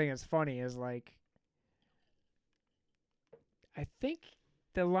that's the thing that's funny is like, I think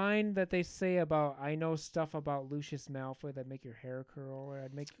the line that they say about I know stuff about Lucius Malfoy that make your hair curl, or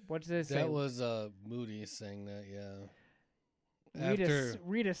I'd make what did they say? That was Moody saying that, yeah. After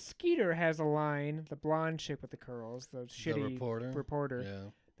Rita Skeeter has a line, the blonde chick with the curls, the the shitty reporter, yeah.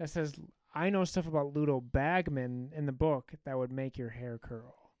 that says, I know stuff about Ludo Bagman in the book that would make your hair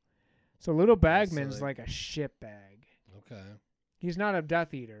curl. So Ludo Bagman's like- like a shitbag. Okay. He's not a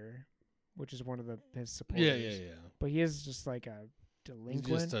Death Eater, which is one of his supporters. Yeah. But he is just like a He's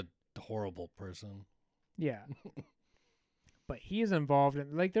delinquent. just a horrible person. Yeah. But he is involved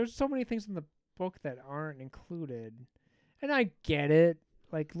in, like, there's so many things in the book that aren't included. And I get it.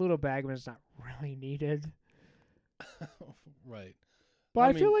 Like, Ludo Bagman's not really needed. Right. But I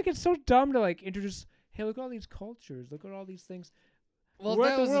I feel mean- like it's so dumb to, like, introduce, hey, look at all these cultures. Look at all these things. Well, We're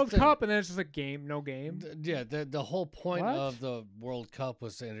that at the was World thing. Cup, and then it's just a game, no game. Yeah, the whole point What? of the World Cup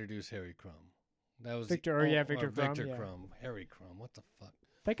was to introduce Harry Crumb. That was Victor- the, or yeah, or Victor Crumb, Victor yeah. Crumb, Harry Crumb. What the fuck?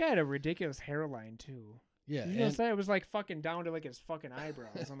 That guy had a ridiculous hairline, too. Yeah, You notice that? It was, like, fucking down to, like, his fucking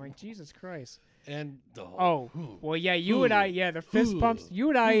eyebrows. I'm like, Jesus Christ. and the Oh, well, yeah, you and I, yeah, the fist pumps. You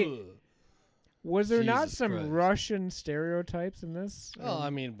and I, was there not Jesus some Christ. Russian stereotypes in this? Oh, Or- I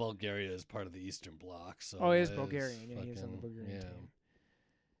mean, Bulgaria is part of the Eastern Bloc, so Oh, he is it's Bulgarian. Yeah, he is on the fucking- Bulgarian yeah. team.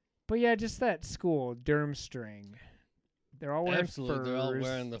 But yeah, just that school, Durmstrang. They're all wearing Absolutely, furs. they're all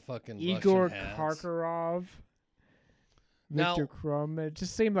wearing the fucking Igor Russian hats. Karkarov. Now- Victor Crumb. It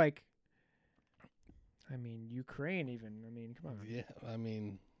just seemed like, I mean, Ukraine even. I mean, come on. Yeah, I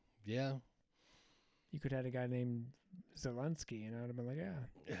mean, yeah. You could have had a guy named Zelensky, and I'd have been like,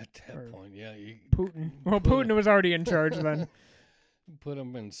 yeah, At that Or point, yeah, you Putin. Well, Putin was already in charge then. put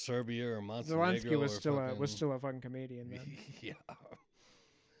them in Serbia or Montenegro. Zelensky was or still fucking, a still a fucking comedian then. yeah.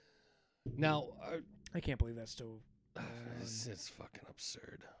 Now, I can't believe that's still it's fucking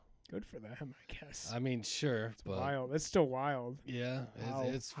absurd. good for them. I guess. I mean, sure, It's but wild. It's still wild. yeah, How?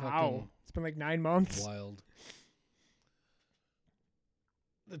 it's fucking How? It's been like 9 months. wild.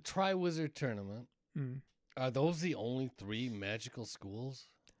 The Triwizard Tournament. Mm. Are those the only 3 magical schools?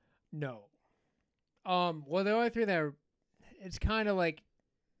 No. Well, the only 3 that are, it's kind of like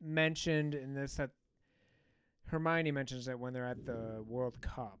mentioned in this that Hermione mentions it when they're at the World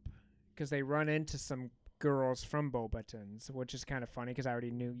Cup because they run into some girls from Beauxbatons, which is kind of funny because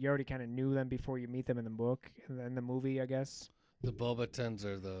you already kind of knew them before you meet them in the book and in the movie, I guess. The Beauxbatons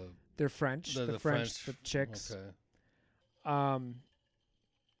are the They're French. the The French, the chicks. Okay.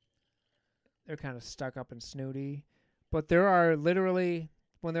 They're kind of stuck up and snooty, but there are literally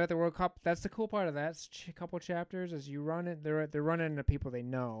when they're at the World Cup. That's the cool part of that couple chapters is you run it. They're running into people they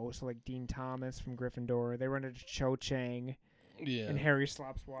know. So like Dean Thomas from Gryffindor. They run into Cho Chang, Yeah. and Harry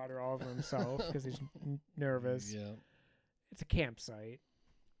slops water all over himself because he's nervous. Yeah. It's a campsite,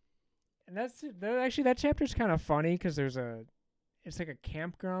 and actually that chapter's kind of funny because it's like a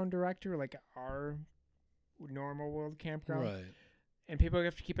campground director, like our normal world campground. Right. And people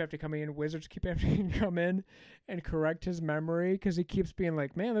have to come in. Wizards keep having to come in and correct his memory because he keeps being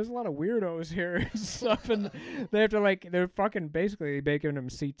like, "Man, there's a lot of weirdos here and stuff." And they have to they're fucking basically giving him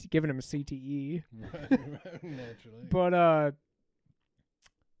CTE. Right. Naturally. But oh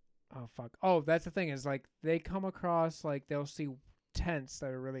fuck. Oh, that's the thing is like they come across like they'll see tents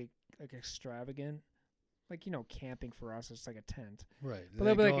that are really like extravagant. Like, camping for us, it's like a tent. Right. But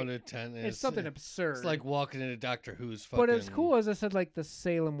They they'll be go like- into a tent. And It's something absurd. It's like walking into Doctor Who's fucking. But it's cool, as I said, like the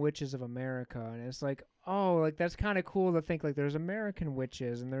Salem witches of America, and it's like, oh, like that's kind of cool to think like there's American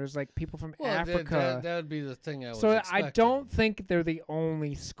witches and there's like people from Well, Africa. that would be the thing I was So I expecting. don't think they're the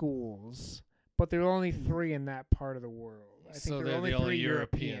only schools, but there are only 3 in that part of the world. I think So there they're are only the 3 only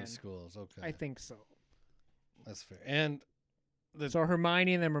European European. schools. Okay. I think so. That's fair. And So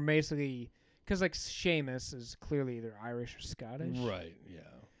Hermione and them are basically because like Seamus is clearly either Irish or Scottish. right, yeah.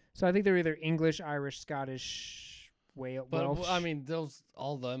 So I think they're either English, Irish, Scottish, But Welsh. I mean,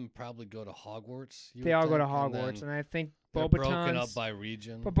 all of them probably go to Hogwarts. you they would all go to think, and Hogwarts, then and I think they're broken Beauxbatons up by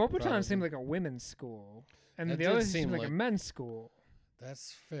region. But Beauxbaton probably. seemed like a women's school, and That the did other seem seemed like a like- men's school.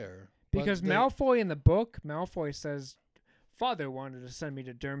 That's fair. But Because they- Malfoy in the book, Malfoy says, "Father wanted to send me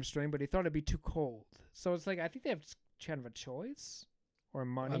to Durmstrang, but he thought it'd be too cold." So it's like I think they have kind of a choice or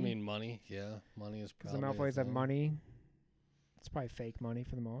money. I mean, money. Yeah, money is because the probably. a Malfoys have thing. money. It's probably fake money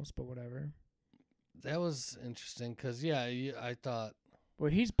for the most, but whatever. That was interesting because I thought Well,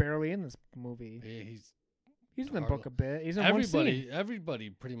 he's barely in this movie. he's He's in the hardly- book a bit. He's in one scene. everybody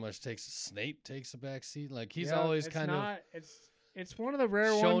pretty much Snape takes a back seat. Like he's Yeah, always it's kind not, It's one of the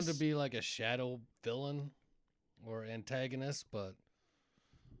rare of shown ones to be like a shadow villain or antagonist, but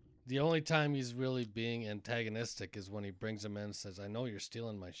the only time he's really being antagonistic is when he brings him in and says, "I know you're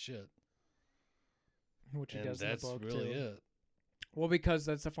stealing my shit," which he and does that's in the book really too. it. Well, because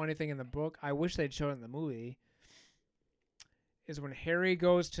that's the funny thing in the book. I wish they'd show it in the movie. Is when Harry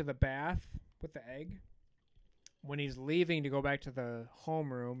goes to the bath with the egg, when he's leaving to go back to the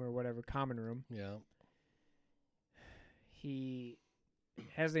homeroom or whatever, common room, Yeah. he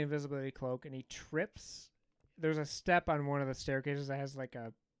has the invisibility cloak and he trips. There's a step on one of the staircases that has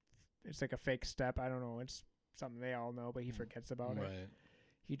it's like a fake step. I don't know. It's something they all know, but he forgets about it. Right.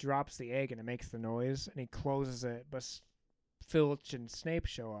 He drops the egg and it makes the noise and he closes it, but Filch and Snape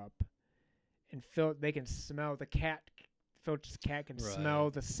show up. And they can smell the cat. Filch's cat can smell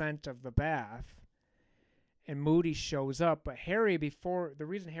the scent of the bath. And Moody shows up, but Harry, the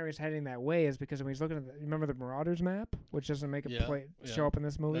reason Harry's heading that way is because when he's looking at remember the Marauders map, which doesn't make a show up in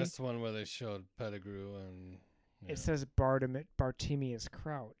this movie? That's the one where they showed Pettigrew and... It says Bartemius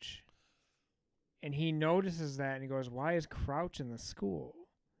Crouch. And he notices that and he goes, why is Crouch in the school?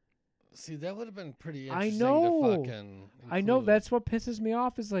 See, that would have been pretty I interesting know. to fucking I know, include. that's what pisses me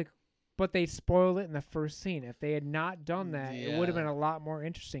off is like, but they spoiled it in the first scene. If they had not done that, it would have been a lot more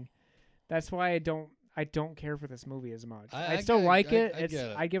interesting. That's why I don't care for this movie as much. I still like it.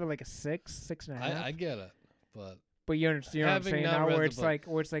 I give it like a 6.5. I get it, but you understand what I'm saying now, where it's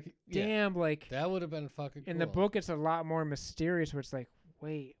like, damn, like that would have been fucking cool. In the book, it's a lot more mysterious. Where it's like,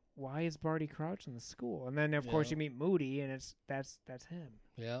 wait, why is Barty Crouch in the school? And then of course you meet Moody, and that's him.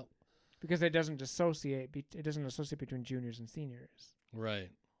 Yeah. Because it doesn't associate. It doesn't associate between juniors and seniors. Right.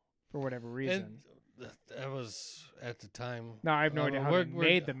 For whatever reason. And that was at the time. No, I have no idea how they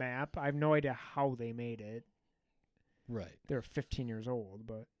made the map. I have no idea how they made it. Right. They're 15 years old,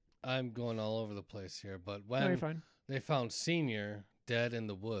 but I'm going all over the place here. But no, you're when fine. they found Senior dead in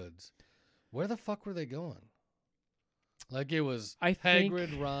the woods, where the fuck were they going? Like it was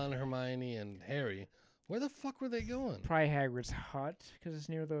Hagrid, Ron, Hermione, and Harry. Where the fuck were they going? Probably Hagrid's hut because it's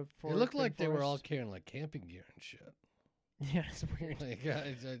near the forest. It looked like they were all carrying like camping gear and shit. Yeah, it's weird. Like,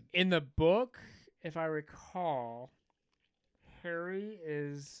 in the book, if I recall, Harry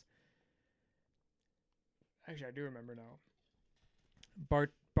is... Actually, I do remember now.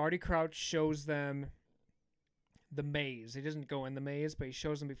 Barty Crouch shows them the maze. He doesn't go in the maze, but he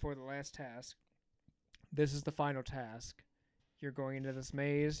shows them before the last task. This is the final task. You're going into this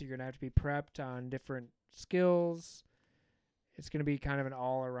maze. You're going to have to be prepped on different skills. It's going to be kind of an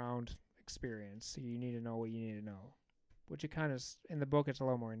all-around experience. So you need to know what you need to know. Which it kind of, in the book, it's a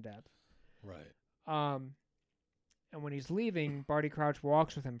little more in-depth. Right. And when he's leaving, Barty Crouch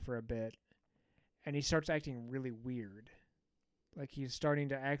walks with him for a bit, and he starts acting really weird. Like he's starting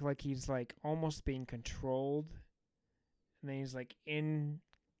to act like he's like almost being controlled, and then he's like in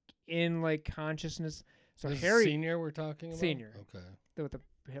like consciousness. So this Harry, Senior, we're talking about. Senior, okay, with the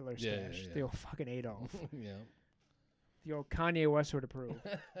Hitler stash, the old fucking Adolf, yeah, the old Kanye West would approve.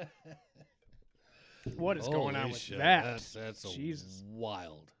 What is going on with shit. that? That's Jesus,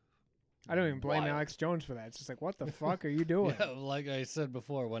 wild. I don't even blame Alex Jones for that. It's just like, what the fuck are you doing? Yeah, like I said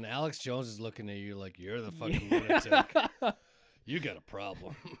before, when Alex Jones is looking at you like you're the fucking lunatic, you got a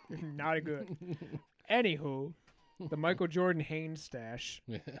problem. Not a good. Anywho, the Michael Jordan Haynes stash.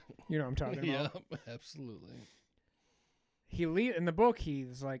 Yeah. You know what I'm talking about. Yeah, absolutely. In the book,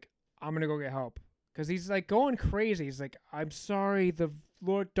 he's like, I'm going to go get help. Because he's like going crazy. He's like, I'm sorry, the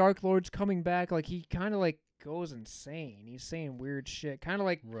Dark Lord's coming back. Like, he kind of like goes insane. He's saying weird shit. Kind of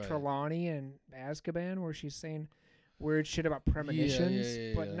like Trelawney in Azkaban, where she's saying weird shit about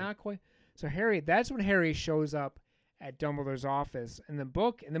premonitions, but not quite. So that's when Harry shows up at Dumbledore's office. In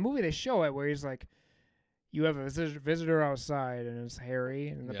the movie, they show it where he's like, you have a visitor outside, and it's Harry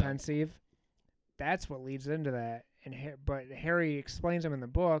and the pensieve. That's what leads into that. But Harry explains him in the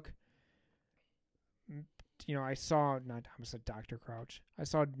book. You know, I almost said Dr. Crouch. I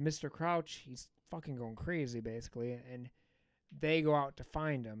saw Mr. Crouch. He's fucking going crazy, basically, and they go out to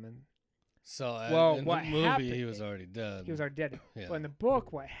find him. And so, in what the movie, happened, he was already dead. He was already dead. Yeah. But in the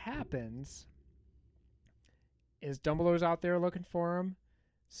book, what happens is Dumbledore's out there looking for him.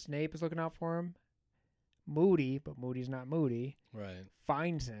 Snape is looking out for him. Moody, but Moody's not Moody, right?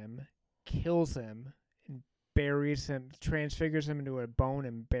 Finds him, kills him, and buries him, transfigures him into a bone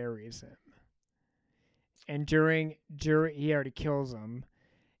and buries him. And during he already kills him,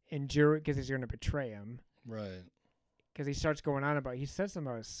 and because he's going to betray him, right? Because he starts going on about, he says something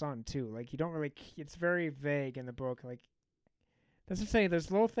about his son too. Like you don't really, it's very vague in the book. Like that's what I'm saying.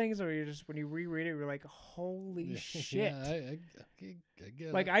 There's little things where you just when you reread it, you're like, holy shit. Yeah, I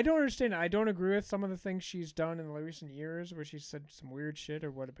get like it. I don't understand. I don't agree with some of the things she's done in the recent years, where she said some weird shit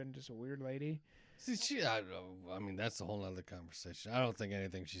or would have been just a weird lady. See, I mean, that's a whole other conversation. I don't think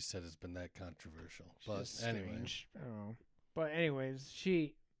anything she said has been that controversial. But anyway, I don't know. But anyways,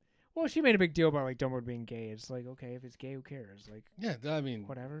 she made a big deal about like Dumbledore being gay. It's like, okay, if it's gay, who cares? Like, yeah, I mean,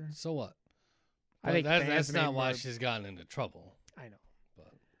 whatever. So what? I think that's not why she's gotten into trouble. I know,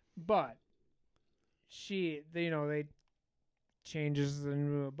 but they changes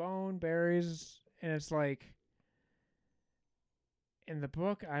into a bone, buries, and it's like in the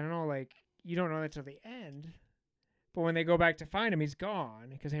book, I don't know, like you don't know that till the end. But when they go back to find him, he's gone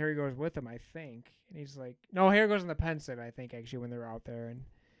because Harry goes with him, I think. And he's like, no, Harry goes in the pensive, I think, actually, when they're out there, and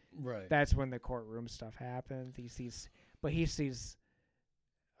Right. that's when the courtroom stuff happens. He sees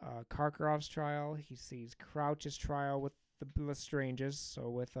Karkaroff's trial. He sees Crouch's trial with the Lestranges, so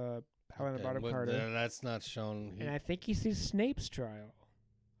with Helena Bonham Carter. That's not shown. And I think he sees Snape's trial.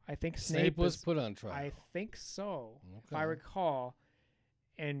 I think Snape was put on trial. I think so, if I Okay. recall.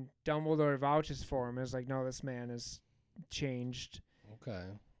 And Dumbledore vouches for him. Is like, no, this man has changed. Okay.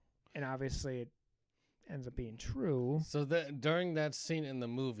 And obviously, it ends up being true. So during that scene in the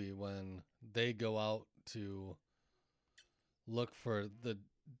movie when they go out to look for the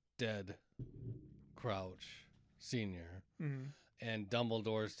dead Crouch Senior, and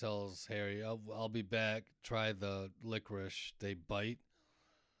Dumbledore tells Harry, I'll be back, try the licorice, they bite.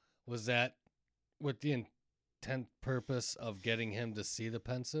 Was that with the intent purpose of getting him to see the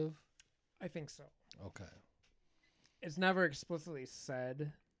pensive? I think so. Okay. It's never explicitly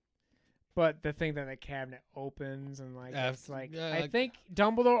said, but the thing that the cabinet opens and like it's like I think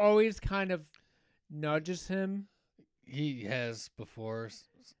Dumbledore always kind of nudges him. He has before,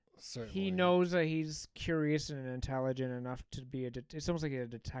 certainly. He knows that he's curious and intelligent enough to be it's almost like a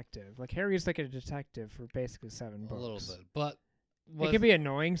detective. Like Harry's like a detective for basically 7 books. A little bit, but it can be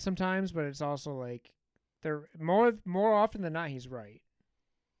annoying sometimes, but it's also like they're more often than not he's right.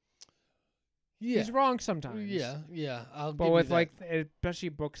 Yeah. He's wrong sometimes. Yeah. But with like especially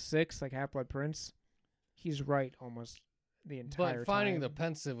book 6, like Half-Blood Prince, he's right almost the entire time. But finding the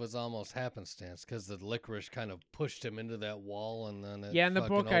pensive was almost happenstance because the licorice kind of pushed him into that wall, and then in the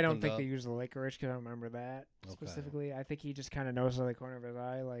book I don't think up. they use the licorice because I don't remember that specifically. I think he just kind of knows out of the corner of his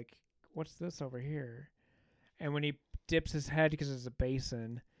eye, like, what's this over here? And when he dips his head because it's a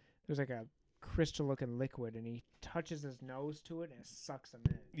basin, there's like a crystal-looking liquid, and he touches his nose to it, and it sucks him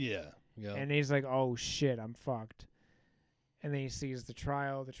in. Yeah. And he's like, "Oh shit, I'm fucked." And then he sees the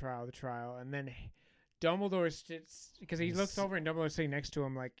trial, and then Dumbledore sits because he looks over and Dumbledore's sitting next to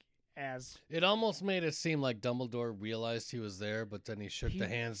him, like as it almost made it seem like Dumbledore realized he was there, but then he shook the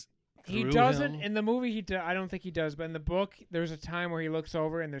hands. He doesn't in the movie. I don't think he does, but in the book, there's a time where he looks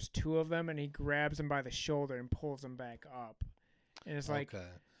over and there's 2 of them, and he grabs him by the shoulder and pulls him back up, and it's like,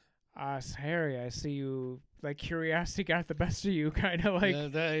 Harry, I see you. Like curiosity got the best of you, kind of like. Yeah,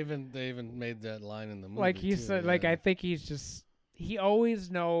 they even made that line in the movie. Like he said, like I think he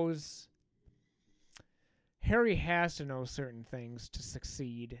always knows. Harry has to know certain things to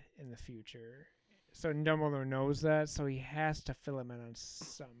succeed in the future, so Dumbledore knows that, so he has to fill him in on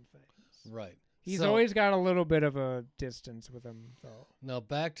some things. Right. He's always got a little bit of a distance with him, though. Now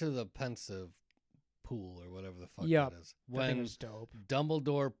back to the pensive pool or whatever the fuck that is. When dope.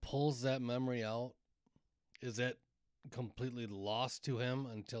 Dumbledore pulls that memory out, is it completely lost to him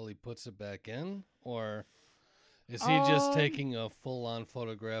until he puts it back in? Or is he just taking a full-on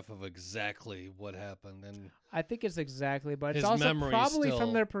photograph of exactly what happened? And I think it's exactly, but it's his also memory probably still-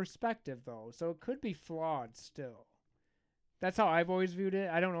 from their perspective, though. So it could be flawed still. That's how I've always viewed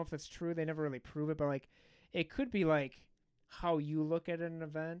it. I don't know if that's true. They never really prove it, but like, it could be like how you look at an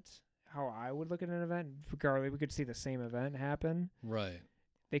event, how I would look at an event. Regardless, we could see the same event happen. right.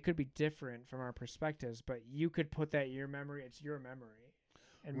 They could be different from our perspectives, but you could put that in your memory. It's your memory,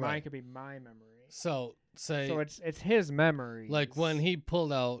 and mine Right. could be my memory. So it's his memory. like when he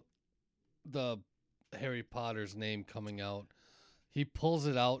pulled out the Harry Potter's name coming out, he pulls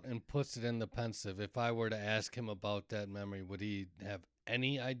it out and puts it in the pensive. If I were to ask him about that memory, would he have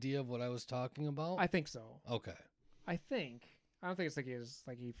any idea of what I was talking about? I think so. Okay. I don't think it's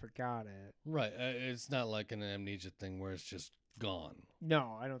like he forgot it. Right. It's not like an amnesia thing where it's just gone.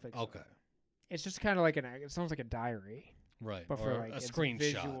 No, I don't think so. Okay. It's just kind of like it sounds like a diary, Right. but or for like a it's screenshot,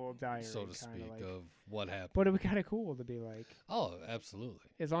 visual diary, so to kinda speak, like, of what happened. But it would be kind of cool to be like, Oh, absolutely.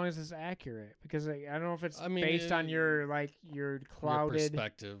 as long as it's accurate, because like, I don't know if it's I mean, based on your clouded your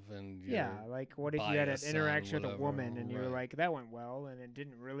perspective and your like what if you had an bias on interaction with a whatever, woman and you're right. like that went well and it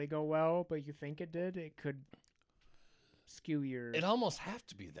didn't really go well, but you think it did? It could skew your. It almost have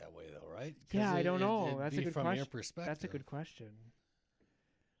to be that way, though, right? 'Cause Yeah, I don't know. it'd That's a be good from question. your perspective. That's a good question.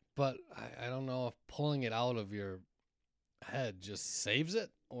 But I don't know if pulling it out of your head just saves it,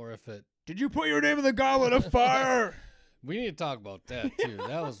 or if it. Did you put your name in the goblet of fire? We need to talk about that too.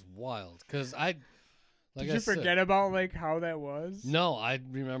 That was wild. Because Did you forget about like how that was? No, I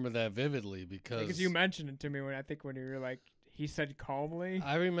remember that vividly because you mentioned it to me when you were like, he said calmly.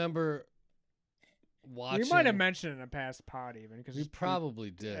 I remember watching. We might have mentioned it in a past pod even because We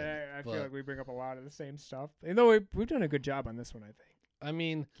probably did. I feel but, like we bring up a lot of the same stuff. And though we've done a good job on this one, I think. I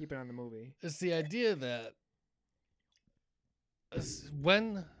mean, Keep it on the movie. it's the idea that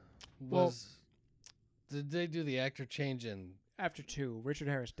when was did they do the actor change in After 2, Richard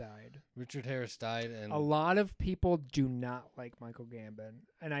Harris died. Richard Harris died and A lot of people do not like Michael Gambon,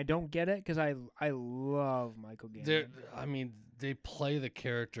 and I don't get it because I love Michael Gambon. I mean, they play the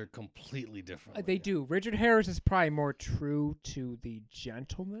character completely differently. They do. Richard Harris is probably more true to the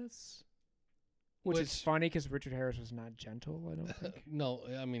gentleness, which is funny because Richard Harris was not gentle. I don't think. No,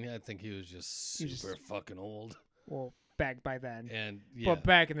 I mean, I think he was just He was super fucking old. Well, back by then. And yeah. But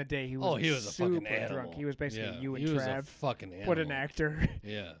back in the day, he was Oh, he was a fucking super animal. drunk. He was basically you and he was Trav. a fucking animal. What an actor.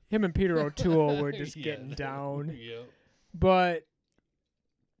 Yeah. Him and Peter O'Toole were just Yeah. getting down. Yep. But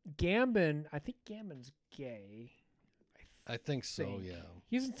Gambon, I think Gambon's gay. I think so, think. yeah.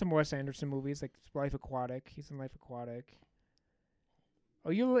 He's in some Wes Anderson movies like Life Aquatic. He's in Life Aquatic.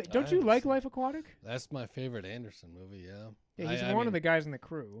 Oh, don't you like Life Aquatic? That's my favorite Anderson movie, yeah. Yeah, he's I one mean, of the guys in the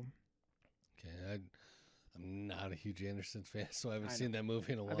crew. Okay, I'm not a huge Anderson fan, so I haven't I seen that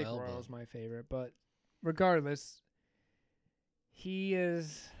movie in a I while. think but Royal's my favorite, but regardless,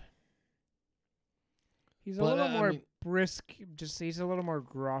 he's a But, little I more mean- brisk. He's a little more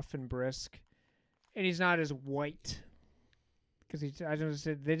gruff and brisk, and he's not as white. Because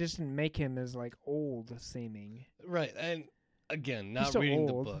they just didn't make him as like old seeming. Right, and again, not still reading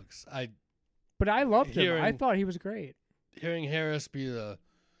old. the books. But I loved him. I Hearing- thought he was great. Hearing Harris be the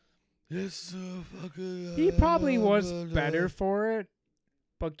it's so fucking He probably was better for it,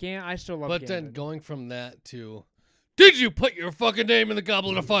 but I still love. But then Gambon. going from that to did you put your fucking name in the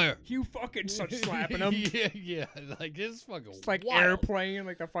goblet of fire? You fucking start slapping him. yeah, like it's fucking It's like wild. airplane,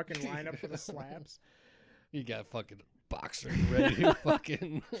 like the fucking lineup for the slaps. You got fucking boxers ready to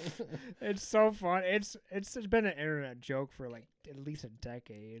fucking. It's so fun. It's been an internet joke for like at least a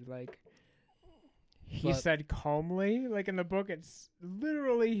decade. Like he But- said calmly, like in the book, it's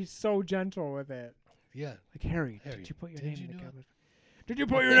literally he's so gentle with it. Yeah, Like Harry, Harry, did you put your did name you in the do it? goblet? Did you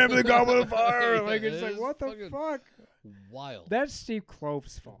put your name in the goblet of fire? Yeah, Like it's like it's what the fucking- fuck? wild. That's Steve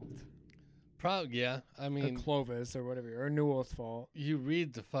Klove's fault. Yeah. I Or mean, Clovis or whatever, or Newell's fault. you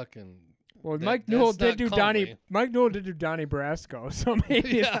read the fucking. Well, That- Mike that's Newell did not do calmly. Donnie. Mike Newell did do Donnie Brasco, so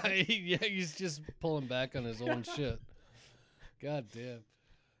maybe. yeah, he's just pulling back on his own shit. God damn.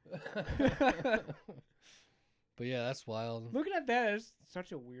 But yeah, that's wild. Looking at that, it's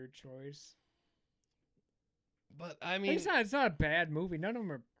such a weird choice. But I mean, It's not a bad movie. None of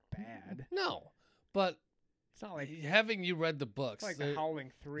them are bad. no. But It's not like having you read the books, it's like The there-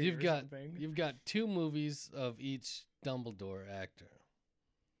 Howling 3 you've or got something. you've got 2 movies of each Dumbledore actor.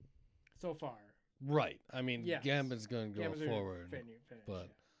 So far. Right. I mean, Yes. Gambon's going to go Gambon's gonna forward. finish, but-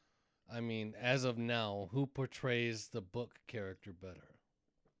 yeah. I mean, as of now, who portrays the book character better?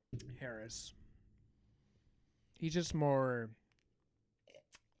 Harris. He's just more.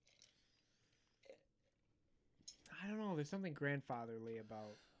 I don't know. There's something grandfatherly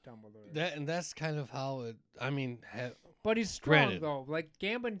about Dumbledore. That's kind of how it. I mean, But he's strong Granted. though. Like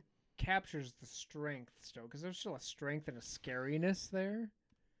Gambon captures the strength still, because there's still a strength and a scariness there.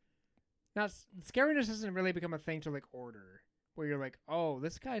 Not scariness doesn't really become a thing till like Order, where you're like, oh,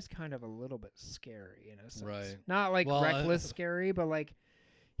 this guy's kind of a little bit scary in a sense. Right. Not like Well, reckless scary, but like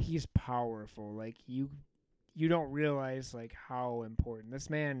he's powerful. Like you don't realize like how important this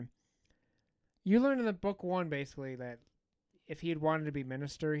man. You learn in the book 1 basically that if he had wanted to be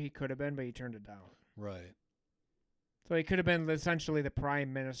minister, he could have been, but he turned it down. right. So he could have been essentially the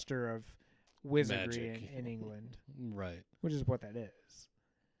prime minister of wizardry Magic. in England, Right. which is what that is.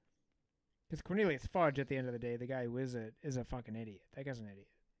 Because Cornelius Fudge, at the end of the day, the guy who is it, is a fucking idiot. That guy's an idiot.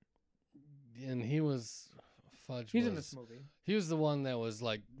 And he was Fudge. He's was, in this movie. He was the one that was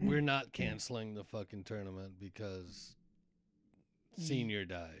like, "We're not canceling the fucking tournament because Senior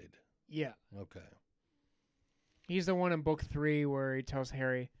died." Yeah. Okay. He's the one in book 3 where he tells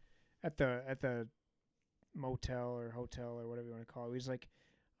Harry at the motel or hotel or whatever you want to call it. He's like,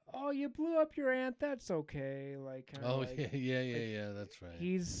 "Oh, you blew up your aunt. That's okay." Like, kinda Oh like, yeah. That's right.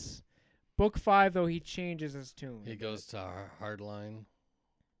 He's book 5 though. He changes his tune. He goes to Hardline.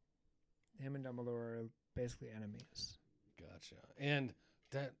 Him and Dumbledore are basically enemies. Gotcha. And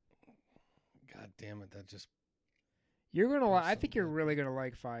that, God damn it, that just You're gonna. That's I think so you're good. really gonna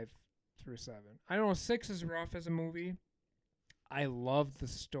like 5 through 7. I know 6 is rough as a movie. I love the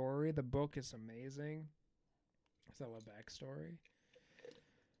story. The book is amazing. It's all a backstory.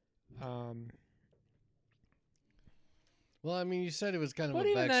 Well, I mean, you said it was kind of But a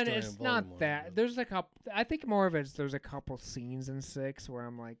even backstory then, it's in not Voldemort, that. but- There's a couple. I think more of it's there's a couple scenes in 6 where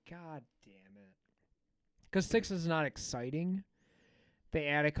I'm like, God damn it. because 6 is not exciting. They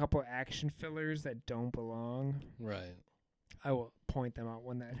add a couple action fillers that don't belong. Right. I will point them out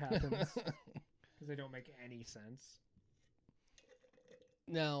when that happens because they don't make any sense.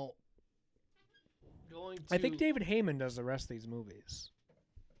 Now, going to... I think David Heyman does the rest of these movies.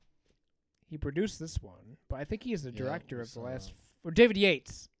 He produced this one, but I think he is the Yeah, director we of the saw last... Or David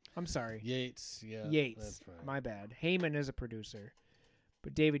Yates. I'm sorry. Yates, yeah. Yates. That's right. My bad. Heyman is a producer.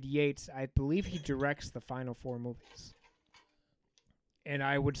 But David Yates, I believe he directs the final 4 movies. And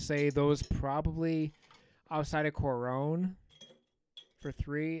I would say those probably, outside of Cuarón, for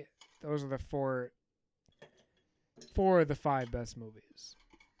 3, those are the 4 of the 5 best movies.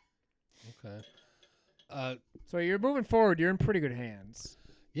 Okay. So you're moving forward. You're in pretty good hands.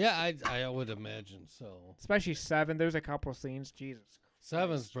 Yeah, I would imagine so. Especially 7. There's a couple scenes. Jesus.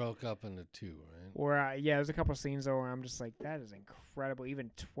 7's broke up into 2, right? Where, there's a couple scenes, though, where I'm just like, that is incredible. Even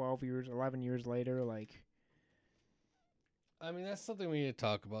 11 years later, like... I mean, that's something we need to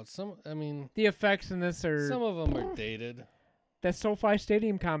talk about. The effects in this are... Some of them are dated. That SoFi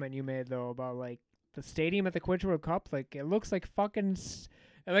Stadium comment you made, though, about, like, the stadium at the Quidditch World Cup, like, it looks like fucking...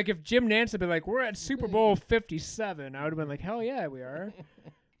 Like, if Jim Nantz had been like, we're at Super Bowl 57, I would have been like, hell yeah, we are.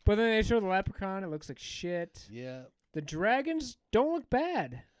 But then they show the leprechaun, it looks like shit. Yeah. The dragons don't look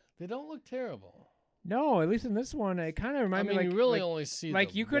bad. They don't look terrible. No, at least in this one, it kind of reminded me, like... you really like, only see like,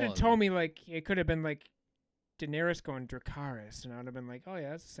 the you could have one. told me, like, it could have been, like, Daenerys going Dracarys, and I would have been like, oh,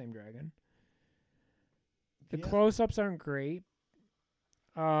 yeah, it's the same dragon. The Yeah. close-ups aren't great.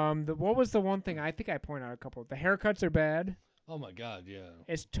 What was the one thing I think I pointed out a couple? The haircuts are bad. Oh my God, yeah.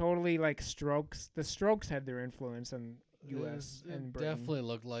 It's totally like Strokes. The Strokes had their influence in U.S. It and Britain. definitely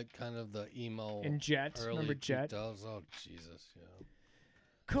looked like kind of the emo And Jet. early Remember Jet? 2000s. Oh Jesus, yeah.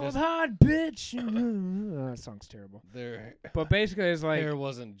 Cold Just- hard bitch. That song's terrible. Their But basically, it's like, hair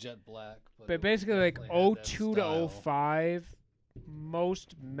wasn't jet black, but but it basically like definitely had that 02 to style. 05,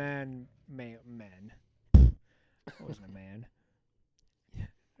 most men. I wasn't a man.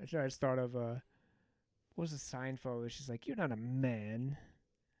 I just thought of what was the Seinfeld? She's like, "You're not a man."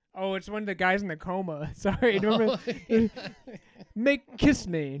 Oh, it's one of the guys in the coma. Sorry, remember? Kiss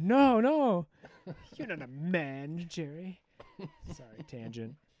me. No. You're not a man, Jerry. Sorry,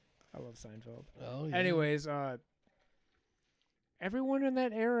 tangent. I love Seinfeld. Oh, yeah. Anyways, everyone in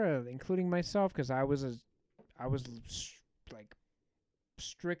that era, including myself, because I was like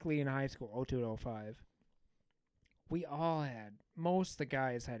strictly in high school, 02 to 05. We all had, most of the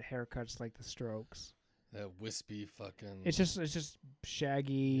guys had haircuts like the Strokes. That wispy fucking. It's just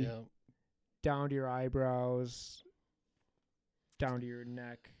shaggy, Yeah. down to your eyebrows, down to your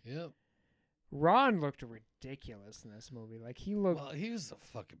neck. Yep. Ron looked ridiculous in this movie. Like he looked. Well, he was a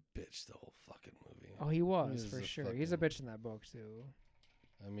fucking bitch the whole fucking movie. Oh, he was was for a sure. He's a fucking- bitch in that book too.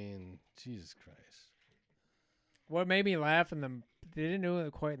 I mean, Jesus Christ. What made me laugh they didn't do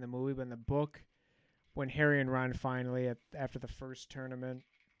it quite in the movie, but in the book, when Harry and Ron finally after the first tournament,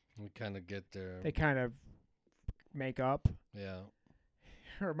 We kind of get there. they kind of make up. Yeah.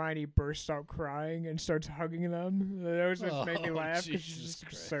 Hermione bursts out crying and starts hugging them. That was just made me Oh, laugh because she's Jesus just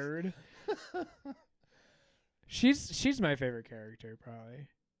Christ. absurd. She's my favorite character, probably.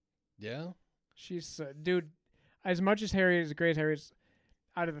 Yeah. She's dude. As much as Harry is great, Harry's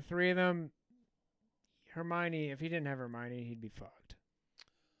out of the 3 of them. Hermione, if he didn't have Hermione, he'd be fucked.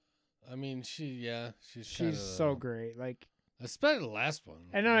 I mean, she's She's kinda, so great. Like, especially the last one.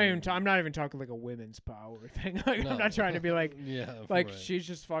 and I'm not even talking like a women's power thing. Like, No. I'm not trying to be like, Yeah. like right. she's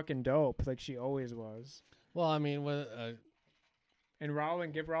just fucking dope. Like she always was. Well, I mean, And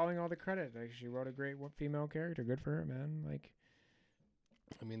Rowling, give Rowling all the credit. Like she wrote a great female character. Good for her, man. Like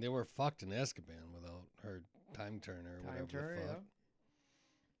they were fucked in Azkaban without her time turner or whatever Turner, the yeah. fuck.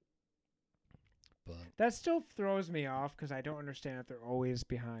 But That still throws me off because I don't understand if they're always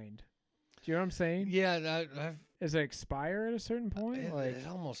behind. Do you know what I'm saying? yeah, I've Does it expire at a certain point? it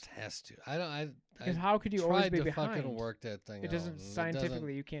almost has to. I Because how could you always tried be to behind? fucking work that thing. It out, doesn't and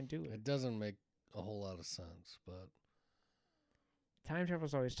scientifically. You can't do it. It doesn't make a whole lot of sense, but Time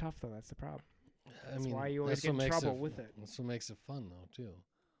travel's always tough, though. That's the problem. I That's mean, why you always that's what get in makes trouble with it. That's what makes it fun, though, too.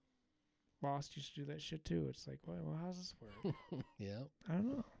 Lost used to do that shit too. It's like, well, how's this work? Yeah. I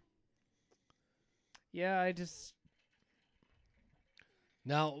don't know. Yeah, I just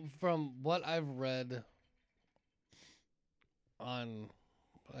Now, from what I've read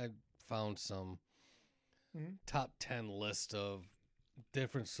I found some Mhm. top 10 list of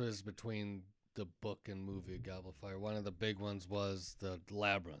differences between the book and movie of Goblet of Fire. One of the big ones was the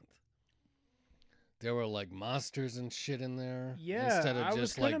labyrinth. There were like monsters and shit in there. yeah. instead of I was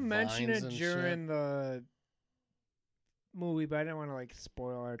just gonna like mention vines it and during shit. movie, but I didn't want to like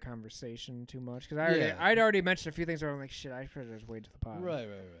spoil our conversation too much because Yeah. I'd already mentioned a few things where I'm like, shit, I should just wait to the pod. Right.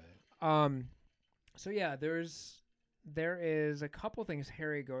 So yeah, there is a couple things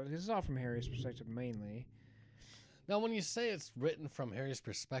Harry goes. This is all from Harry's perspective mainly. Now, when you say it's written from Harry's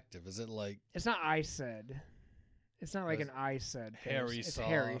perspective, is it like It's not I said. It's not like Does an I said. thing. Harry It's saw?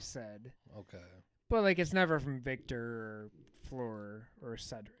 Harry said. okay? But like it's never from Victor or Fleur or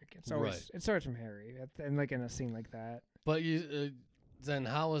Cedric. It's always Right. it starts from Harry, and like in a scene like that. But you then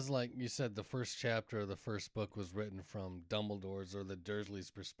how is like you said the first chapter of the first book was written from Dumbledore's or the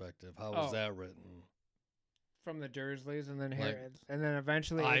Dursleys' perspective? How was Oh. that written? From the Dursleys, and then Like, Harry, and then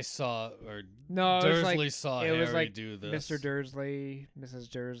eventually I saw or no, it was Dursley like saw it Harry was like do this. Mr. Dursley, Mrs.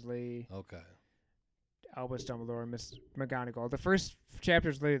 Dursley, Okay. Albus Dumbledore, Miss McGonagall. The first chapter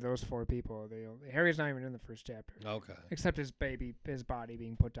is literally those four people. Harry's not even in the first chapter, Okay. except his body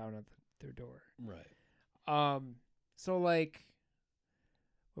being put down at their door. Right. So like,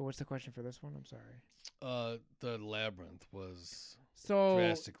 well, what's the question for this one? I'm sorry. The labyrinth was So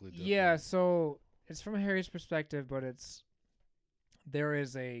drastically different. yeah, so it's from Harry's perspective, but there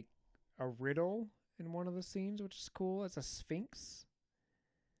is a riddle in one of the scenes, which is cool. It's a sphinx,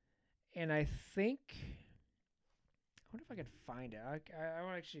 and I think I wonder if I can find it. I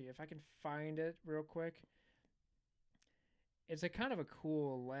want actually, if I can find it real quick. It's a kind of a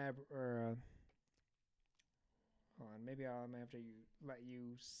cool hold on, maybe I might have to let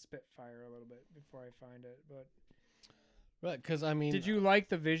you spitfire a little bit before I find it, but. Right, because I mean, Did you like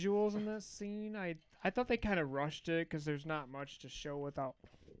the visuals in this scene? I thought they kind of rushed it because there's not much to show without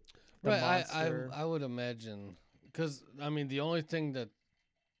the right? monster. I would imagine because I mean the only thing that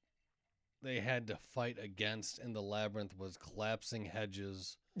they had to fight against in the labyrinth was collapsing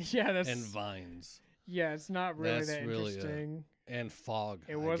hedges yeah, that's and vines yeah. It's not really That's that really interesting. and fog.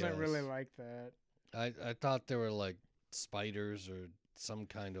 It I wasn't guess. really like that. I thought there were like spiders or some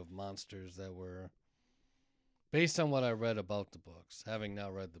kind of monsters that were based on what I read about the books, having now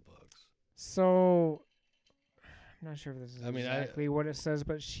read the books. So I'm not sure if this is I mean, exactly what it says,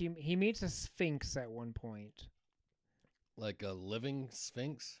 but he meets a sphinx at one point. Like a living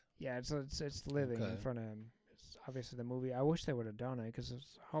sphinx? Yeah, it's living in Okay. front of him. It's obviously the movie. I wish they would have done it because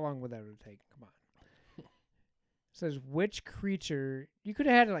how long would that have taken? Come on. It says which creature you could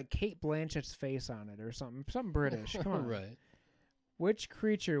have had like Kate Blanchett's face on it or something British. Come on. Right. Which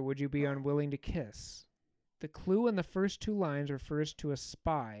creature would you be unwilling to kiss? The clue in the first two lines refers to a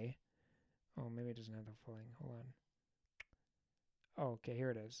spy. Oh, maybe it doesn't have the full thing. Hold on. Oh, okay, here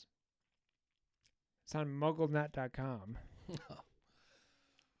it is. It's on mugglenet.com.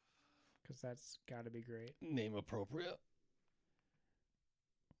 Because that's got to be great. Name appropriate.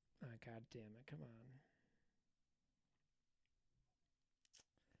 Oh, God damn it. Come on.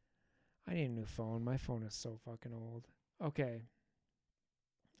 I need a new phone. My phone is so fucking old. Okay.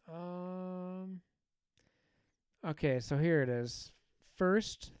 Okay, so here it is.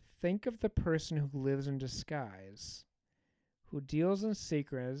 First, think of the person who lives in disguise, who deals in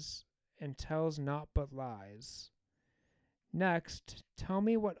secrets and tells naught but lies. Next, tell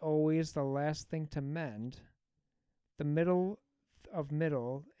me what always the last thing to mend, the middle of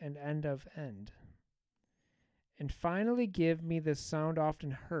middle and end of end. And finally give me the sound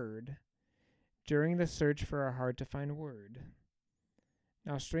often heard during the search for a hard-to-find word.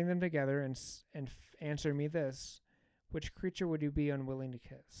 Now string them together and answer me this. Which creature would you be unwilling to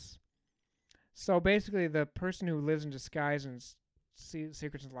kiss? So basically, the person who lives in disguise and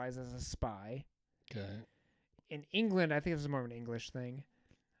secrets and lies is a spy. Okay. In England, I think this is more of an English thing.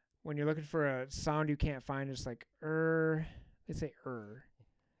 When you're looking for a sound you can't find, it's like they say Okay.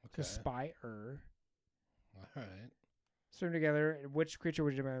 to spy All right. String together, which creature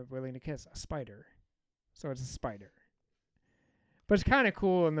would you be willing to kiss? A spider. So it's a spider. But it's kind of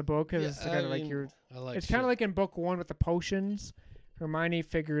cool in the book because it's kind of like you're. I like It's kind of like in book one with the potions. Hermione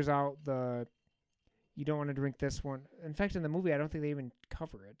figures out you don't want to drink this one. In fact, in the movie, I don't think they even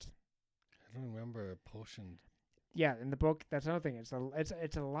cover it. I don't remember a potion. Yeah, in the book, that's another thing. It's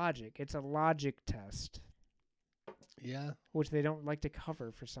a logic test, Yeah. which they don't like to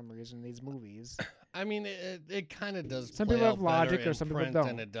cover for some reason in these movies. I mean, it kind of does. Some play people out have logic better or in some people print don't.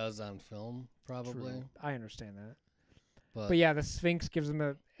 than it does on film, probably. True. I understand that. But, But yeah, the Sphinx gives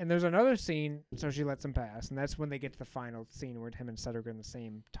them and there's another scene, so she lets him pass, and that's when they get to the final scene where him and Cedric are in the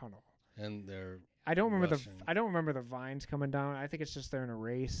same tunnel. and they're I don't remember Rushing. I don't remember the vines coming down. I think it's just they're in a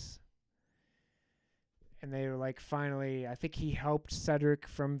race. And they were like, finally, I think he helped Cedric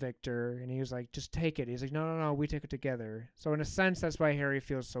from Victor, and he was like, just take it. He's like, no, we took it together. So in a sense, that's why Harry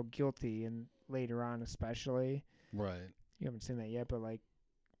feels so guilty, and later on especially. right. You haven't seen that yet, but like,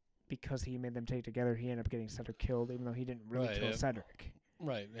 because he made them take together, he ended up getting Cedric killed, even though he didn't really Right, kill yeah. Cedric.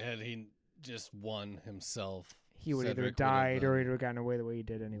 Right. Had he just won himself, He would either Cedric died or been- he'd have gotten away the way he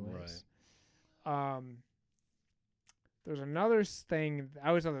did anyways. There's another thing I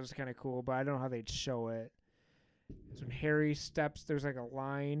always thought that was kind of cool, but I don't know how they'd show it. Is when Harry steps, there's like a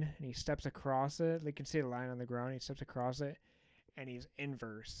line, and he steps across it. They can see the line on the ground. He steps across it, and he's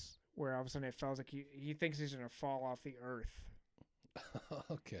inverse, where all of a sudden it feels like he thinks he's gonna fall off the earth,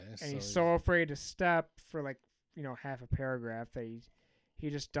 Okay. and he's so afraid to step for like half a paragraph that he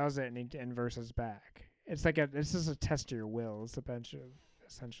just does it and he inverses back. It's like this is a test of your will,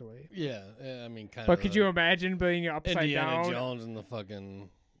 essentially. Yeah, I mean, kind of. But could you imagine being upside Indiana down? Jones in the fucking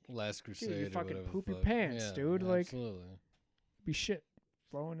Last Crusade? you or fucking whatever the poop your fuck. pants, Yeah, dude, like- absolutely. Be shit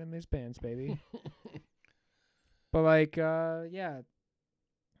flowing in these pants, baby. But like, yeah,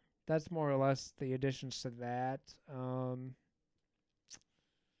 that's more or less the additions to that.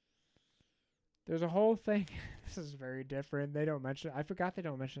 There's a whole thing. This is very different. They don't mention. I forgot they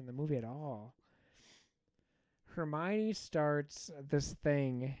don't mention it in the movie at all. Hermione starts this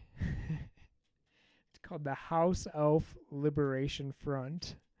thing. It's called the House Elf Liberation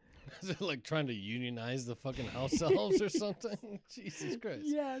Front. Is it like trying to unionize the fucking house elves or something? Jesus Christ.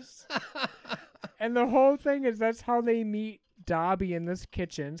 Yes. And the whole thing is that's how they meet Dobby in this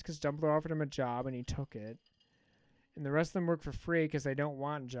kitchen, because Dumbledore offered him a job and he took it. And the rest of them work for free because they don't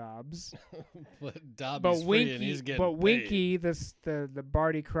want jobs. But Dobby's free and he's getting paid. Winky, the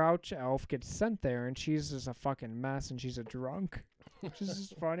Barty Crouch elf, gets sent there, and she's just a fucking mess, and she's a drunk, which is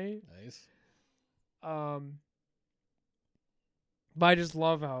just funny. Nice. But I just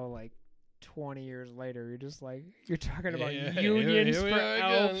love how 20 years later, you're just you're talking about Yeah, unions here we for are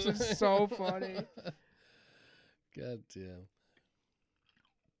elves. again. It's so funny. God damn.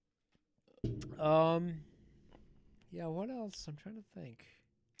 Yeah, what else? I'm trying to think.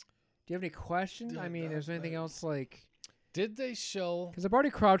 Do you have any questions? I Dude, mean, is there anything else Did they show? because the Barty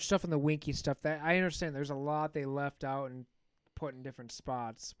Crouch stuff and the Winky stuff, that I understand there's a lot they left out and put in different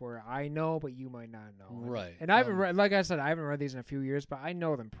spots where I know, but you might not know. Right. And I haven't read, like I said, I haven't read these in a few years, but I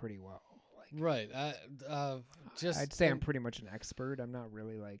know them pretty well. Right. I'd say I'm pretty much an expert. I'm not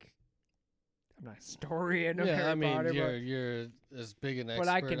really I'm not a historian of Yeah, Harry I mean, Potter, you're as big an expert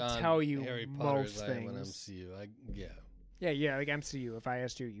but I can on tell you Harry Potter most as I am on things. MCU. Yeah, like MCU. If I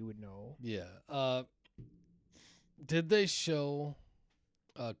asked you, you would know. Yeah. Did they show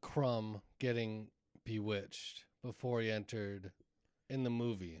Crumb getting bewitched before he entered in the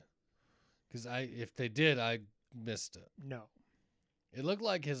movie? Because if they did, I missed it. No. It looked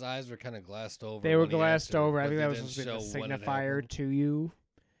like his eyes were kind of glassed over. They were when he glassed entered, over. I but think they that was didn't supposed to be the show when it signifier happened. to you.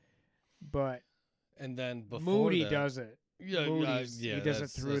 But And then before Moody that, does it. Yeah, Moody's, yeah, he does it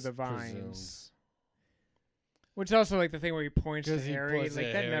that's- through that's the presumed. vines. Which is also the thing where he points to 'Cause he Harry. points That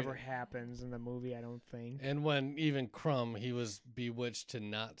at Harry. never happens in the movie, I don't think. And when even Crumb, he was bewitched to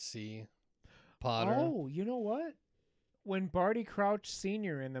not see Potter. Oh, you know what? When Barty Crouch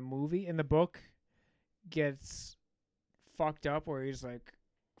Sr. in the book, gets fucked up where he's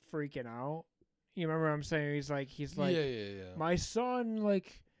freaking out. You remember what I'm saying? He's like, yeah. my son, and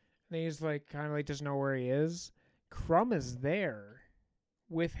he's kind of doesn't know where he is. Crumb is there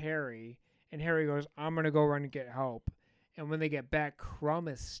with Harry, and Harry goes, I'm going to go run and get help. And when they get back, Crumb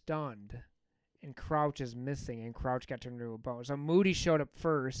is stunned, and Crouch is missing, and Crouch got turned into a bone. So Moody showed up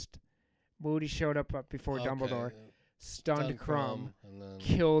first. Moody showed up before Okay, Dumbledore, stunned Crumb, and then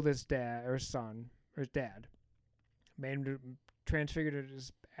killed his dad, or son, or his dad. Made him transfigured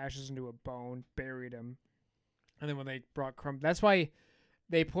his ashes into a bone, buried him. And then when they brought Crumb, that's why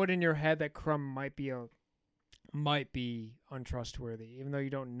they put in your head that Crumb might be untrustworthy, even though you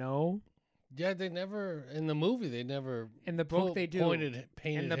don't know. yeah, they never in the movie. They never In the book, they do.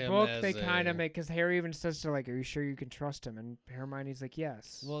 painted In the him book, as they kind a- of make, because Harry even says to "Are you sure you can trust him?" And Hermione's like,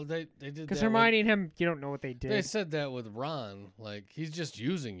 "Yes." Well, they did Because that Hermione and him, you don't know what they With, did. they said that with Ron, he's just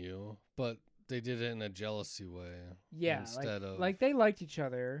using you, but they did it in a jealousy way. yeah, instead of they liked each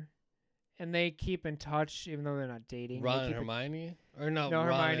other, and they keep in touch even though they're not dating. They Ron and keep in- Hermione, or no, No,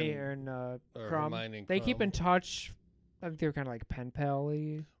 Ron Hermione and, and or Crumb. Hermione and They keep in Crumb. touch. I think they're kind of pen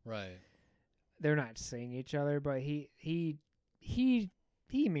pal-y. Right. They're not seeing each other, but he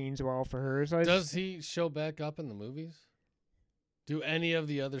means well for her. So Does he show back up in the movies? Do any of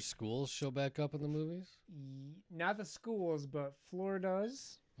the other schools show back up in the movies? not the schools, but Fleur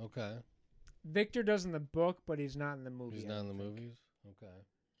does. Okay. Victor does in the book, but he's not in the movie. He's I not in the don't think. movies? Okay.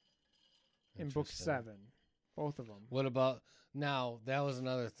 In book Interesting. 7, both of them. What about now? That was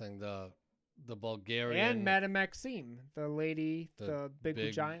another thing. The Bulgarian And Madame Maxime, the lady, The the big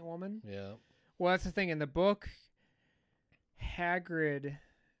big- giant woman. Yeah. Well, that's the thing. In the book, Hagrid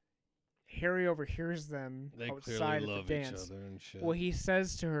Harry overhears them They outside clearly at love the each dance. other and shit. Well, he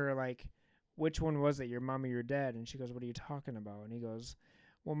says to her, like, which one was it, your mom or your dad? And she goes, what are you talking about? And he goes,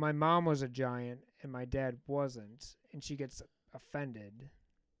 well, my mom was a giant and my dad wasn't. And she gets offended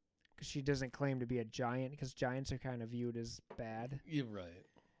because she doesn't claim to be a giant because giants are kind of viewed as bad. You're right.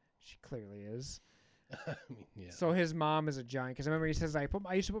 She clearly is. I mean, yeah. So his mom is a giant because I remember he says, I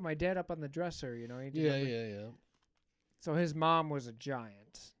used to put my dad up on the dresser, you know. He did Yeah, every- yeah. So his mom was a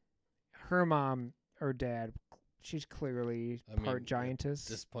giant. Her mom or dad, she's clearly I mean, part at giantess.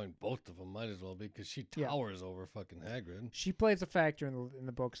 At this point, both of them might as well be because she Yeah. towers over fucking Hagrid. She plays a factor in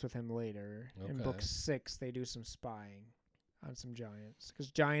the books with him later. In Okay. book 6, they do some spying on some giants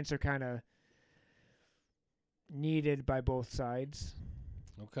because giants are kind of needed by both sides.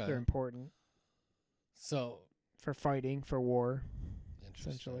 Okay. They're important So, for fighting, for war,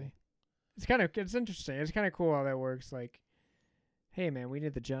 interesting. essentially. It's interesting. It's kind of cool how that works. Like, hey man, we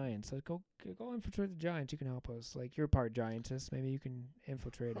need the giants. Like, go infiltrate the giants. You can help us. Like, you're part giantess. Maybe you can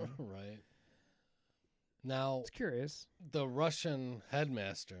infiltrate them. Right. Now, It's curious. the Russian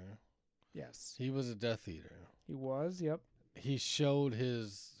headmaster, Yes, he was a Death Eater. he was. Yep. He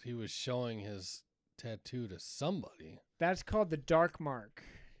was showing his tattoo to somebody. That's called the Dark Mark.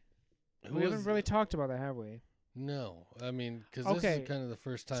 Who We haven't was- really talked about that, have we? No. I mean, because this Okay. is kind of the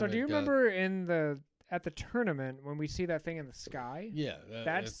first time So do you it got- remember at the tournament when we see that thing in the sky? Yeah.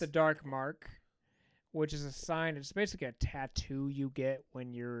 That's the Dark Mark, which is a sign. It's basically a tattoo you get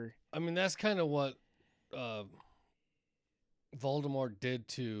when you're. I mean, that's kind of what Voldemort did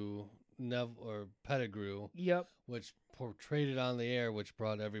to Pettigrew, Yep. which portrayed it on the air, which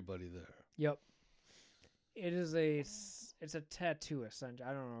brought everybody there. Yep. It's a tattoo essentially.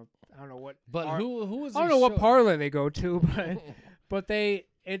 I don't know what. But Ar- who was? I don't he know what showing? parlor they go to, but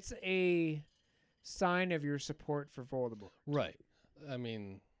it's a sign of your support for Voldemort. Right. I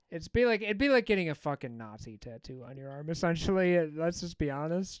mean, It'd be like getting a fucking Nazi tattoo on your arm. Essentially, let's just be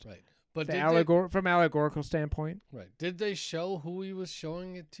honest. right. But The did they, from allegorical standpoint. right? Did they show who he was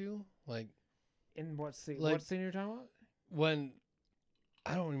showing it to? Like In what scene? Like- What scene you're talking about? when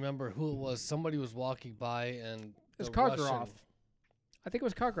I don't remember who it was. Somebody was walking by and It was the Karkaroff. Russian- I think it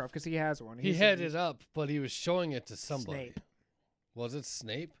was Karkaroff because he has one. He said had he's- it up, but he was showing it to somebody. Snape. Was it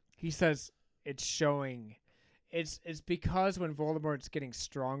Snape? He says it's showing. It's because when Voldemort's getting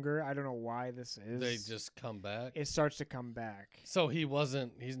stronger, I don't know why this is. They just come back. It starts to come back. So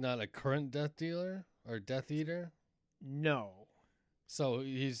he's not a current Death Dealer or Death Eater. No. So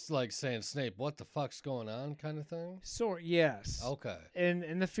he's like saying, Snape, what the fuck's going on, kind of thing. Yes. Okay.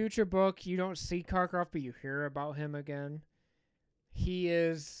 In the future book, you don't see Karkaroff, but you hear about him again. He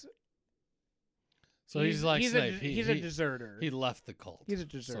is. So he's like he's Snape. he's a deserter. He left the cult. He's a so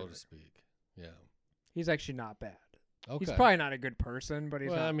deserter. to speak. Yeah. He's actually not bad. Okay. He's probably not a good person, but he's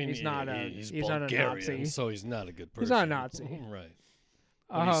well, not. I mean, he's not a. he's not a Bulgarian, Nazi. so he's not a good person. He's not a Nazi. right.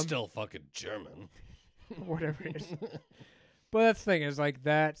 But he's Um, still fucking German. whatever it is. But that's the thing is like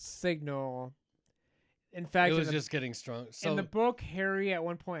that signal. In fact, it in was the, just getting strong. So in the book, Harry at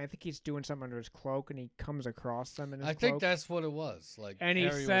one point, I think he's doing something under his cloak, and he comes across them in his I cloak. think that's what it was. Like, And he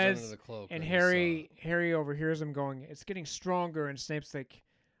Harry says- was under the cloak, and he saw Harry overhears him going, "It's getting stronger," and Snape's like,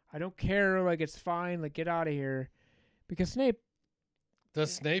 "I don't care. Like it's fine. Like get out of here," because Snape, it.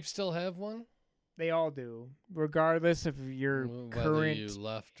 Does Snape still have one? they all do, regardless of your Whether current. you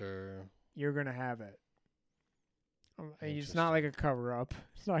left or You're gonna have it. It's not like a cover up.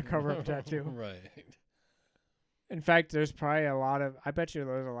 It's not a cover up tattoo. right. In fact, there's probably I bet you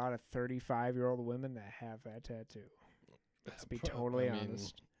there's a lot of 35-year-old women that have that tattoo. Let's be totally I mean,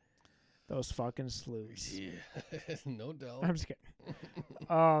 honest. Those fucking sleuths. Yeah, no doubt. I'm just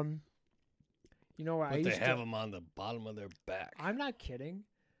kidding. You know what? But I they used have to, them on the bottom of their back. I'm not kidding.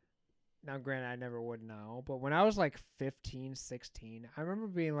 Now, granted, I never would now, but when I was like 15, 16, I remember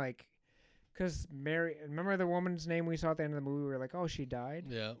being like, because remember the woman's name we saw at the end of the movie? We were like, oh, she died?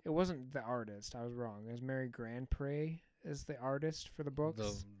 Yeah. It wasn't the artist. I was wrong. It was Mary Grandpré is the artist for the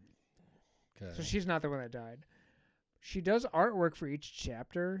books. Okay. So she's not the one that died. She does artwork for each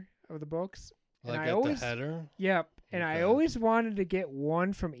chapter of the books. like and I at always, the header. Yep. And I Okay. always wanted to get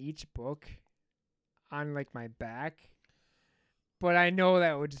one from each book on like my back. But I know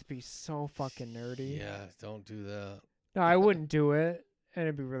that would just be so fucking nerdy. Yeah, don't do that. No, I wouldn't do it. And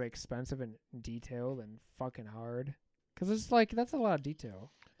it'd be really expensive and detailed and fucking hard. Because it's like, that's a lot of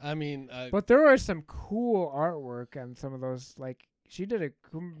detail. I mean, But there are some cool artwork on some of those. Like, she did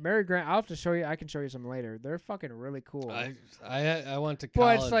Mary Grant. I'll have to show you. I can show you some later. They're fucking really cool. I went to But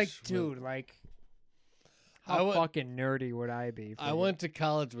college. it's like, with- dude, like, I how went- fucking nerdy would I be? I went to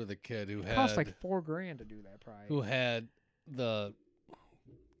college with a kid who It had cost like $4,000 to do that, probably. who had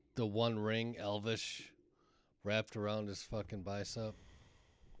the one ring Elvish wrapped around his fucking bicep.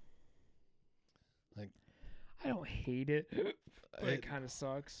 I don't hate it, but it kind of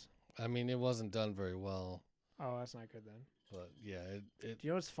sucks. I mean, it wasn't done very well, Oh, that's not good then. but yeah, it Do you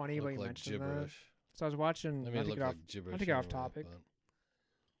know what's funny about looked you like mentioned that? gibberish. So I was watching. I mean, not it to looked get off, like gibberish. not to get off anyway, topic. but-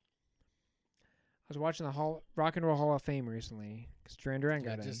 I was watching the Rock and Roll Hall of Fame recently because Duran Duran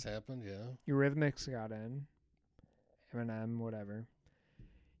got That in. just happened, yeah. Eurythmics got in. Eminem, whatever.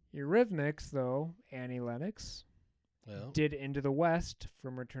 Eurythmics, though, Annie Lennox, Yeah. did Into the West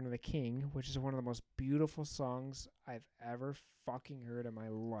from Return of the King, which is one of the most beautiful songs I've ever fucking heard in my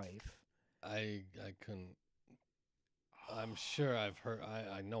life. I couldn't. I'm sure I've heard.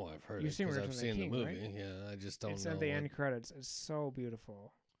 I know I've heard You've it seen because Return I've of the seen King, the right? movie. Yeah, I just don't It's know. at the what- end credits. It's so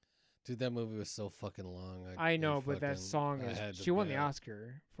beautiful. Dude, that movie was so fucking long. I know, but that song I had is. to She won the pay.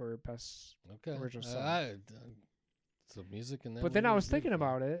 Oscar for best. Okay. original song. The music in that. But then I movie was is thinking beautiful.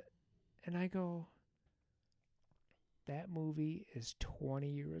 about it, and I go, that movie is 20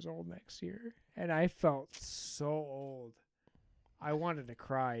 years old next year. And I felt so old. I wanted to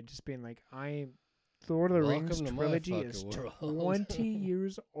cry, just being like, Lord of the Welcome Rings to my trilogy is fucking world. 20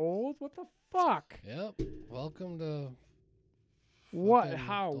 years old? What the fuck? Yep. Welcome to. What? fucking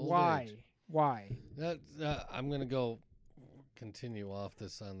How? old Why? age. Why? That I'm gonna go continue off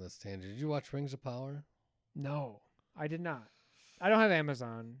on this tangent. Did you watch Rings of Power? No, I did not. I don't have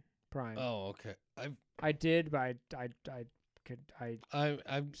Amazon Prime. Oh, okay. I did, but I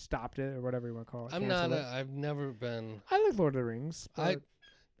I'm stopped it or whatever you want to call it. I'm canceled not. it. I've never been. I like Lord of the Rings. I But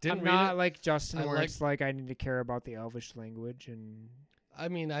didn't I'm read not it. like Justin, I where like- it's like I need to care about the Elvish language, and I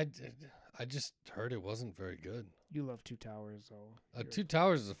mean, I just heard it wasn't very good. you love Two Towers, though. You're- Two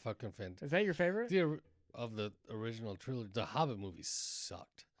Towers is a fucking fantastic. Is that your favorite? Of the original trilogy, the Hobbit movies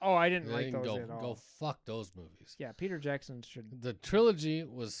sucked. Oh, I didn't They like can those go at all. go fuck those movies. Yeah, Peter Jackson should. The trilogy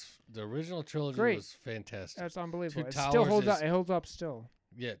was the original trilogy Great. was fantastic. That's unbelievable. Two It still Towers holds up. is- It holds up still.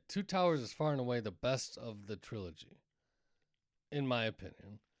 Yeah, Two Towers is far and away the best of the trilogy, in my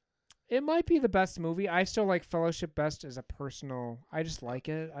opinion. It might be the best movie. I still like Fellowship best as a personal. I just like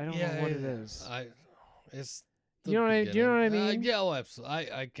it. I don't know what it is. It's. You know what I- do you know what I beginning. mean? Yeah, oh,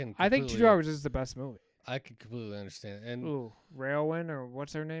 absolutely. I can. I think Two completely- Towers is the best movie. I can completely understand. And Ooh, Railwyn, or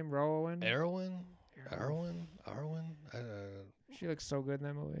what's her name? Rowan? Arwen, Arwen. Arwen. She looks so good in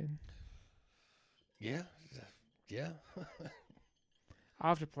that movie. Yeah, yeah. I'll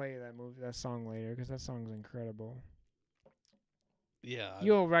have to play that song later because that song's incredible. Yeah,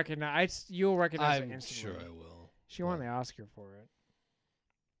 You'll recognize it I'm instantly. sure I will. She won the Oscar for it.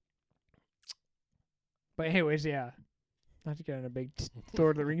 But anyways, yeah. Not to get on a big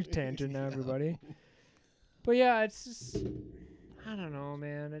Lord of the Rings tangent now, everybody. But yeah, it's just I don't know,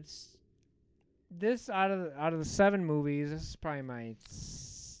 man. It's this out of the 7 movies. This is probably my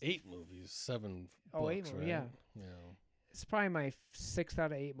 8 movies, 7 Oh, books, 8 movies, right? yeah. Yeah. It's probably my 6th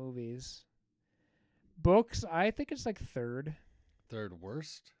out of 8 movies. Books, I think it's like third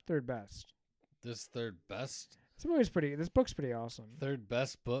Worst. best. This third best. This book's pretty awesome. Third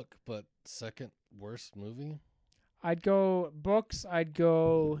best book, but second worst movie. I'd go books. I'd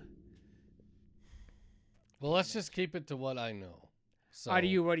go. Well, let's just keep it to what I know. So, What do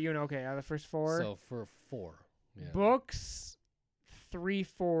you know? Okay, out of the first 4. So for 4, yeah. Books 3,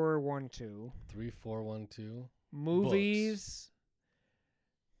 4, 1, 2. 3, 4, 1, 2. Movies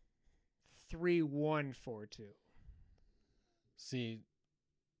 3, 1, 4, 2. See,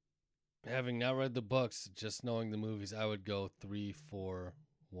 having not read the books, just knowing the movies, I would go 3, 4,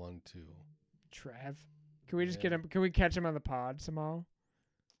 1, 2. Trav, can we just Yeah. get him? Can we catch him on the pod somehow?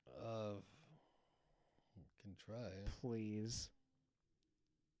 Can try. Please.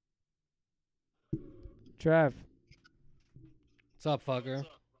 Trav. What's up, fucker?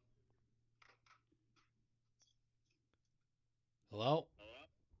 Hello?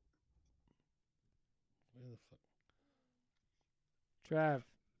 Where the fuck? Trav.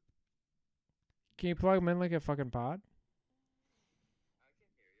 Can you plug him in like a fucking pod?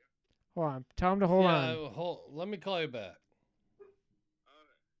 Hold on. Tell him to hold on. Let me call you back.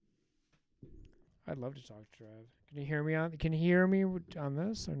 I'd love to talk to Trav. Can you hear me on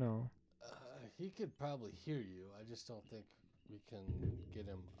this or no? He could probably hear you. I just don't think we can get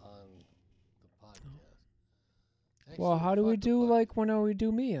him on the podcast. Well, Actually, how do we fuck the do pod- like when we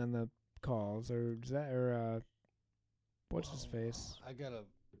do me on the calls or is that or what's his face? I gotta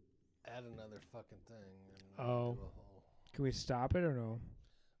add another fucking thing. And Oh. do a whole- Can we stop it or no?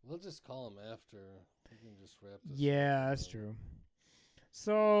 We'll just call him after. We can just wrap this. Yeah, that's true.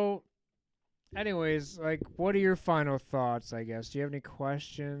 So, anyways, like, what are your final thoughts? I guess. Do you have any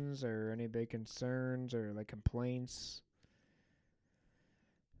questions or any big concerns or like complaints?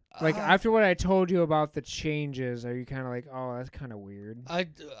 Like after what I told you about the changes, are you kind of like, oh, that's kind of weird?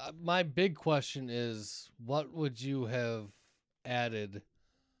 My big question is, what would you have added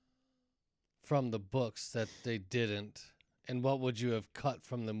from the books that they didn't, and what would you have cut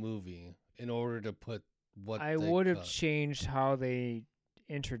from the movie in order to put what I they would have cut? changed how they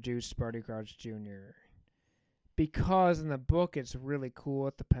introduced Barty Crouch Jr. Because in the book it's really cool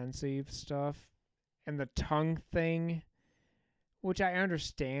with the pensive stuff and the tongue thing, which I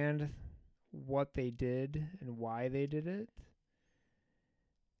understand what they did and why they did it.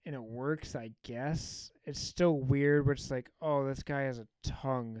 And it works, I guess. It's still weird, but it's like, oh, this guy has a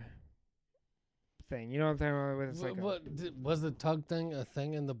tongue thing. You know what I'm talking about? It's like Was the tug thing a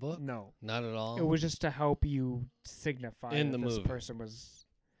thing in the book? no. Not at all. It was just to help you signify In that the this movie. person was...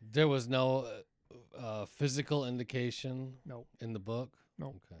 There was no physical indication Nope. in the book?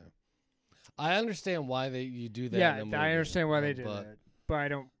 Nope. Okay. I understand why you do that Yeah, in the movie. I understand why they did but it, but I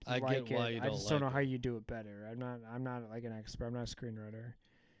don't I like get why it. you I don't just don't know like how it. you do it better. I'm not like an expert. I'm not a screenwriter.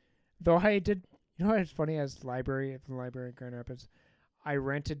 Though I did, you know what's funny? As library from the library in Grand Rapids, I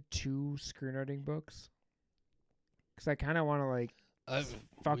rented 2 screenwriting books because I kind of want to like.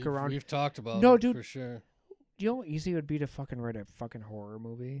 fuck around. We've talked about No, it dude. for sure. Do you know how easy it would be to fucking write a fucking horror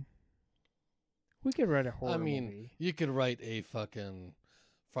movie? We could write a horror movie. You could write a fucking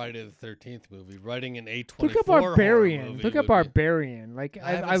Friday the 13th movie. Writing an A24 Look up horror Barbarian. movie Look up would be- Barbarian. Like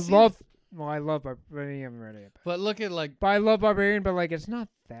I haven't I seen love. Well, I love Barbarian. I haven't read it yet. But look at like But I love Barbarian. But like, it's not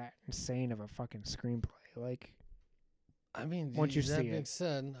that insane of a fucking screenplay. Like, I mean, once you that see being it.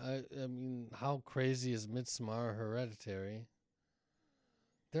 said, I mean, how crazy is Midsommar Hereditary?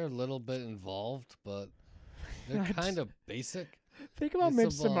 They're a little bit involved, but they're That's- kind of basic. think about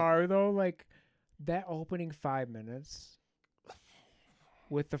It's about- Midsommar though. Like that opening 5 minutes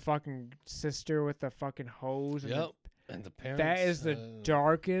with the fucking sister with the fucking hose. And Yep. And the parents. that is the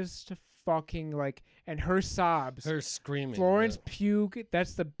darkest fucking like, and her sobs. Her screaming. Florence Pugh.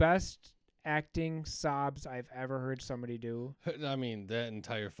 That's the best acting sobs I've ever heard somebody do. I mean, that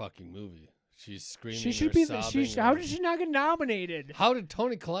entire fucking movie. She's screaming. She should or be. sobbing How or- did she not get nominated? How did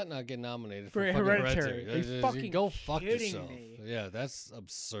Toni Collette not get nominated For for fucking Hereditary? Are you You fucking go fuck kidding yourself. me? Yeah, that's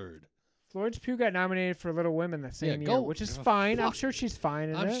absurd. Florence Pugh got nominated for Little Women the same year, go- which is go fine. I'm fuck sure she's fine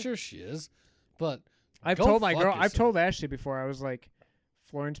in I'm it. sure she is, but I've go told my fuck girl. I've yourself. told Ashley before. I was like,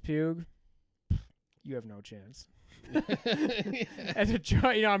 Florence Pugh, you have no chance. As a joke,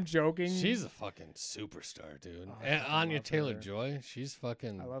 I'm joking. She's a fucking superstar, dude. Oh, I And fucking Anya love Taylor her. Joy, she's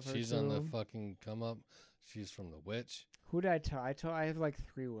fucking. I love her she's on the too. fucking come up. She's from The Witch. Who did I tell? I have like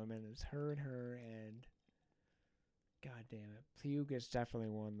 3 women. It's her and God damn it, Pugh is definitely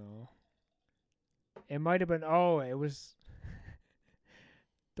one though. It might have been. Oh, it was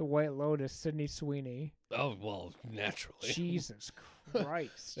the White Lotus, Sydney Sweeney. Oh well, naturally. Jesus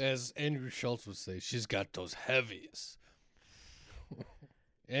Christ. As Andrew Schultz would say, she's got those heavies.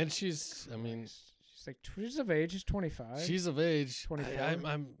 And she's, I mean, She's of age. She's 25. she's of age. 24.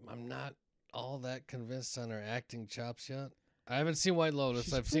 I'm not all that convinced on her acting chops yet. I haven't seen White Lotus.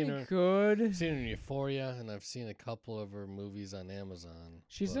 She's I've seen pretty her. good. I've seen her in Euphoria, and I've seen a couple of her movies on Amazon.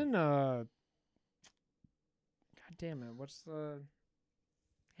 She's but in God damn it, what's the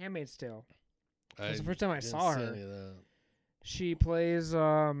Handmaid's Tale? That's the first time I didn't saw see her. any of that. She plays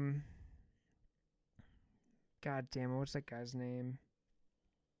God damn it, what's that guy's name?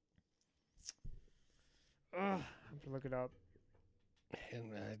 Ugh, I have to look it up.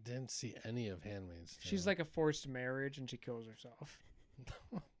 And I didn't see any of Handmaid's Tale. She's like a forced marriage and she kills herself.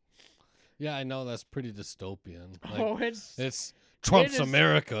 Yeah, I know that's pretty dystopian. Like, Oh, it's Trump's is-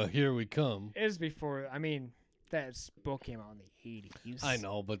 America. Here we come. it is before. I mean, that book came out in the 80s. I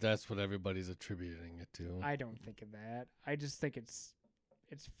know, but that's what everybody's attributing it to. I don't think of that. I just think it's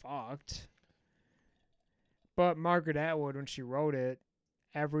fucked. But Margaret Atwood, when she wrote it,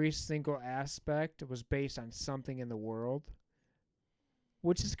 every single aspect was based on something in the world,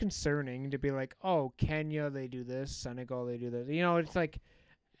 which is concerning to be like, oh, Kenya, they do this, Senegal, they do this. You know, it's like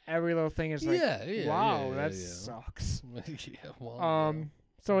every little thing is like, wow, that sucks. Yeah, well,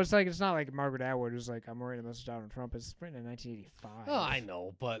 So it's like, it's not like Margaret Atwood was like, I'm writing a message Donald Trump. It's written in 1985. Oh, I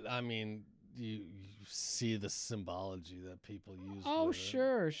know, but I mean, you see the symbology that people use. Oh, with it.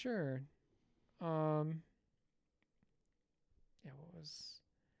 sure. Yeah, what was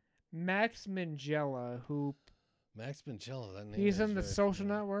Max Minghella, who Max Minghella. That name. he's is in the very Social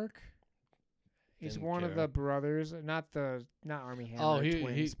familiar. Network. He's Didn't one of care. the brothers, not Army Hammer Oh, he-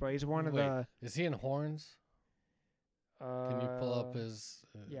 twins, but he's one of wait, the. Is he in Horns? Can you pull up his?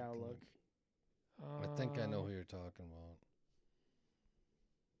 Yeah, I'll can- look. I think I know who you're talking about.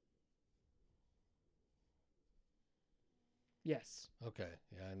 Yes. Okay,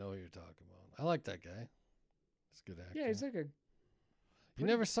 yeah, I know who you're talking about. I like that guy. He's a good actor. Yeah, he's like a you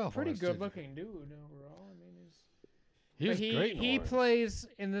never saw pretty Horace, did you? good-looking dude overall. I mean, He was great in He Horace. plays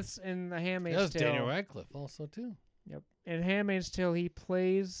in The That Handmaid's was Tale. Daniel Radcliffe also too. Yep. In Handmaid's Tale, he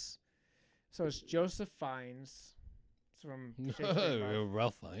plays. So it's Joseph Fiennes. It's from Shakespeare in Love.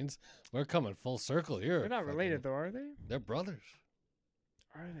 Ralph Fiennes. We're coming full circle here. They're not related, though, are they? They're brothers.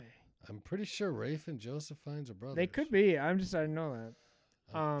 Are they? I'm pretty sure Rafe and Joseph Fiennes are brothers. They could be. I didn't know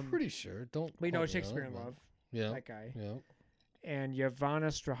that. I'm pretty sure. Don't. We know quote me on Shakespeare it, in but- Love. Yeah. That guy. Yeah. And Yvonne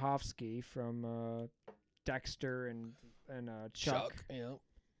Strahovski from Dexter and Chuck. Yeah.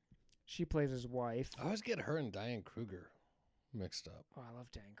 She plays his wife. I always get her and Diane Kruger mixed up. Oh, I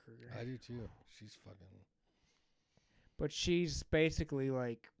love Dan Kruger. I do too. She's fucking. But she's basically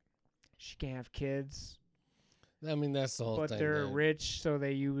like, she can't have kids, I mean, that's the whole but thing. they're that- rich, so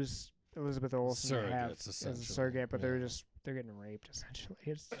they use Elizabeth Olsen to have Surrogates, as a essentially, surrogate. But yeah. they're getting raped essentially.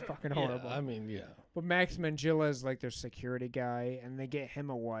 It's fucking Yeah, horrible. I mean, yeah. But Max Mangilla is like their security guy, and they get him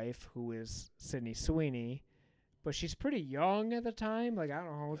a wife who is Sydney Sweeney. But she's pretty young at the time. Like, I don't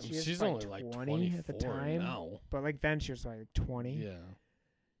know how old she is. She's probably only like 20 at the 24 time. now. But like then she was like 20. Yeah.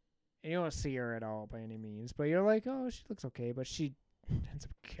 And you don't see her at all by any means. But you're like, oh, she looks okay. But she ends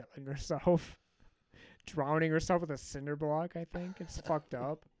up killing herself. Drowning herself with a cinder block, I think. It's fucked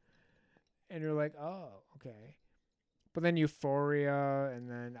up. And you're like, oh, okay. But then Euphoria, and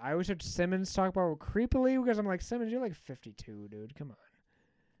then I always heard Simmons talk about it creepily because I'm like, Simmons, you're like 52, dude. Come on.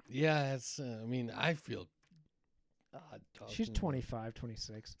 Yeah, it's. I mean, I feel. Odd talking She's about- 25,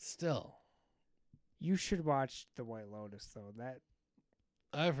 26. Still, You should watch The White Lotus, though. That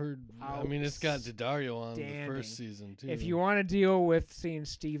I've heard. I mean, it's got Daddario on the Outstanding. first season too. If you want to deal with seeing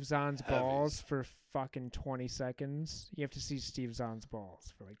Steve Zahn's Heavies. balls for fucking 20 seconds, you have to see Steve Zahn's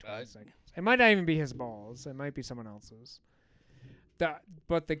balls for like 20 I- seconds. It might not even be his balls. It might be someone else's.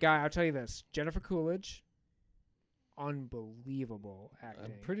 But the guy, I'll tell you this, Jennifer Coolidge, unbelievable acting.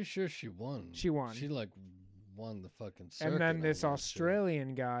 I'm pretty sure she won. She won. She like won the fucking circuit. And then on this that shit.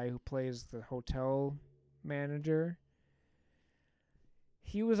 Australian guy who plays the hotel manager.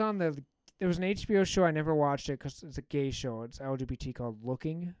 He was on there was an HBO show. I never watched it because it's a gay show. It's LGBT called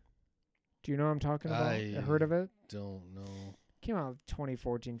Looking. Do you know what I'm talking about? I Heard of it? Don't know. Came out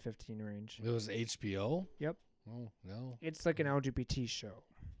 2014-15 range. It was HBO. Yep. Oh no. It's like an LGBT show.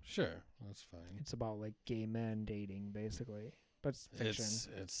 Sure, that's fine. It's about like gay men dating, basically. But it's fiction.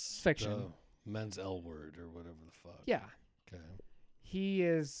 It's fiction. the men's L word or whatever the fuck. Yeah. Okay. He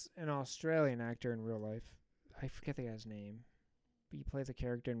is an Australian actor in real life. I forget the guy's name. But he plays a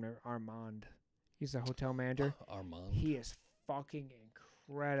character named Armand. He's a hotel manager. Armand. He is fucking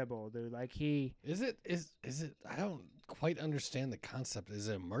incredible, dude. Like Is it? I don't quite understand the concept. Is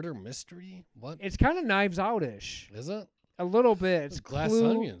it a murder mystery? What it's kind of Knives Out-ish. is it? A little bit. It's It's Glass Clue-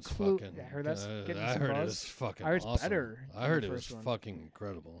 Onions. Clue- Fucking. I heard that's getting I some heard buzz. it was fucking. I heard it's awesome. better I than heard the it was first one. fucking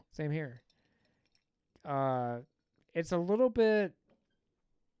incredible. Same here. It's a little bit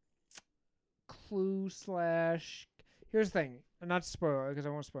Clue / Here's the thing. Not to spoil it because I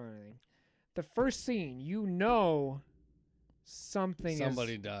won't spoil anything. The first scene, you know,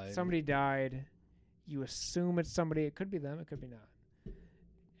 Somebody died. Somebody died. You assume it's somebody. It could be them. It could be not.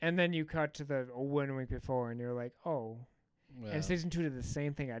 And then you cut to the 1 week before, and you're like, oh. Yeah. And season 2 did the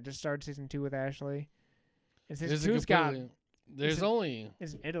same thing. I just started season 2 with Ashley. And Is season it 2's got completely- There's it's only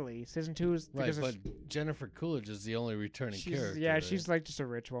it's in Italy. Season 2 is right, because but it's- Jennifer Coolidge is the only returning she's, character. yeah, right? she's like just a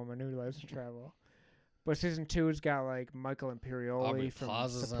rich woman who loves to travel. But season 2's got like Michael Imperioli Aubrey from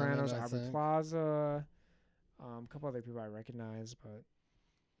Plaza's on it, Sopranos, I Aubrey think. Plaza, a couple other people I recognize, but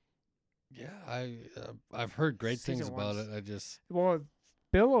Yeah, I've heard great things Season about one's- it. I just well,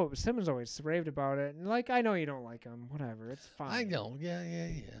 Bill Simmons always raved about it, and like I know you don't like him, whatever, it's fine. I know. Yeah.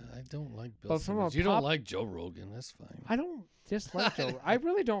 I don't like Bill But from a Simmons. You don't pop- like Joe Rogan. That's fine. I don't dislike Joe. I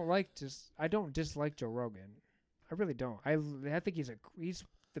really don't like I don't dislike Joe Rogan. I really don't. I think he's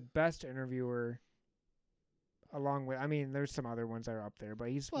the best interviewer. Along with, I mean, there's some other ones that are up there, but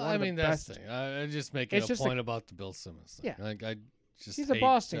he's Well, one I of the mean that's best. the thing. I just make It's it a just a- point about the Bill Simmons thing. Yeah. Like I just He's a hate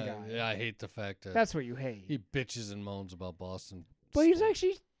Boston that- guy. Yeah, I hate the fact that That's what you hate. he bitches and moans about Boston. But he's sports.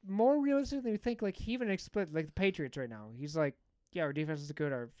 actually more realistic than you think. Like he even split like the Patriots right now. He's like, yeah, our defense is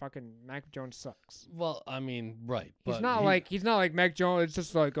good. Our fucking Mac Jones sucks. Well, I mean, right. He's but not like Mac Jones. It's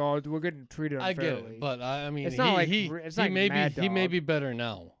just like, oh, we're getting treated I get unfairly. it, but I mean, It's not like he it's he not may Mad be he may Dog. be better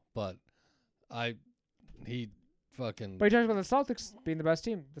now, but he fucking But he talks about the Celtics being the best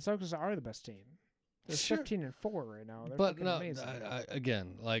team. The Celtics are the best team. They're Sure. 15-4 right now. They're but fucking no, amazing. I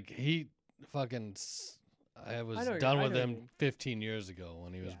again, like he fucking. I was I know done I with know what you him mean. 15 years ago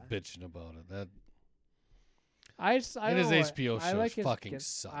when he was Yeah. bitching about it. That I And don't his know, HBO I shows like his fucking skits.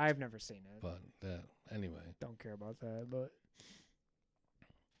 suck. I've never seen it. But anyway, Don't care about that, but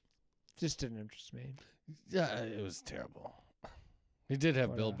just didn't interest me. yeah, it was terrible. He did have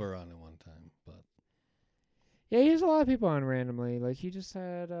But, Bill Burr on at one time, but Yeah, he has a lot of people on randomly. Like he just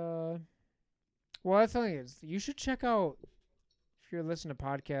had well, that's the thing is you should check out if you're listening to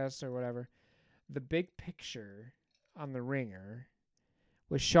podcasts or whatever, The Big Picture on The Ringer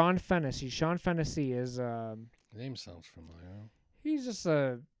with Sean Fennessy. Sean Fennessy is name sounds familiar. he's just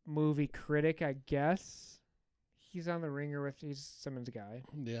a movie critic, I guess. He's on The Ringer with he's Simmons guy.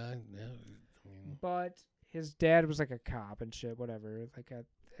 Yeah, I mean, But his dad was like a cop and shit, whatever.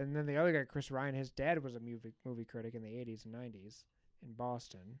 And then the other guy, Chris Ryan, his dad was a movie critic in the 80s and 90s in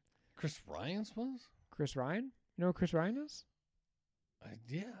Boston. Chris Ryan's was? Chris Ryan? You know who Chris Ryan is?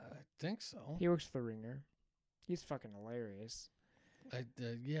 Yeah, I think so. He works for The Ringer. He's fucking hilarious.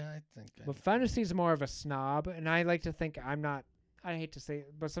 Yeah, I think. But Fantasy's more of a snob, and I like to think I'm not. I hate to say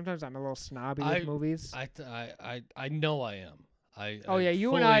it, but sometimes I'm a little snobby with movies. I know I am. Oh yeah,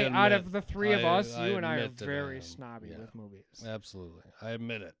 you and fully I, out admit- of the three of us, I you and I are admit that I very am, snobby yeah. with movies. Absolutely, I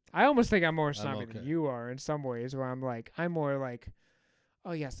admit it. I almost think I'm more snobby than okay. you are in some ways, where I'm more like,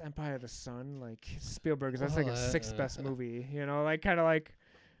 oh yes, Empire of the Sun, like Spielberg, that's like Well, a sixth best movie, like kind of like.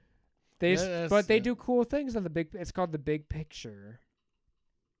 Yeah, But they yeah. do cool things on the big. It's called The Big Picture.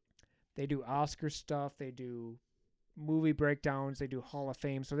 They do Oscar stuff. They do movie breakdowns. They do Hall of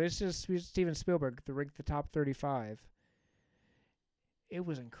Fame. So this is Steven Spielberg, the top 35. It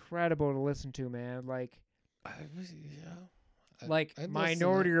was incredible to listen to, man. Like Yeah. like I'd listen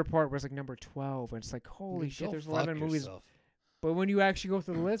Minority to- Report was like number 12, and it's like holy shit. Go There's fuck 11 movies, yourself. but when you actually go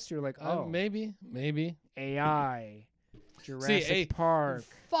through the list, you're like, oh, Maybe. AI, Jurassic A- Park.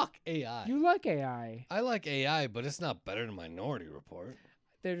 Fuck AI. You like AI? I like AI, but it's not better than Minority Report.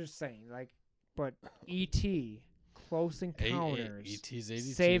 They're just saying like, but E.T., Close Encounters, E.T.'s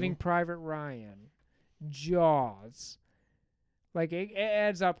 82. Saving Private Ryan, Jaws, like it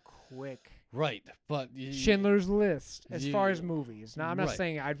adds up quick. Right, but Schindler's List, as far you- as movies. Now I'm not right.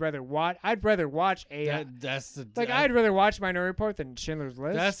 saying I'd rather watch AI. that's the I'd rather watch Minority Report than Schindler's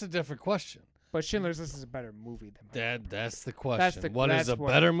List. that's a different question. But Schindler's List is a better movie than Minority Report. That's the question. What is that's a what-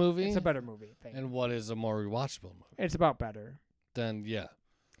 better movie? It's a better movie. Thank you. and what is a more rewatchable movie? It's about better. Then yeah,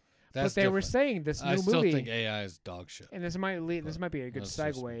 But that's they were different. saying this new I still movie, think AI is dog shit. and this might be a good that's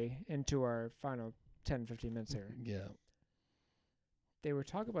just segue into our final 10, 15 minutes here. Yeah, They were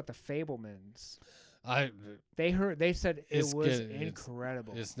talking about the Fablemans. I They said It's it was good.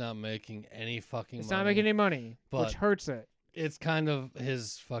 incredible. it's not making any fucking. It's money. not making any money, but which hurts it. It's kind of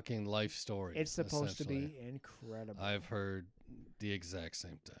his fucking life story. It's supposed to essentially. be incredible. I've heard the exact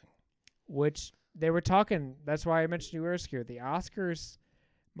same thing. Which they were talking. That's why I mentioned you earlier. The Oscars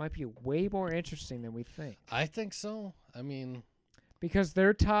might be way more interesting than we think I think so. I mean, because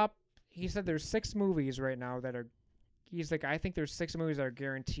their top. He said there's 6 movies right now that are. He's like, I think there's 6 movies that are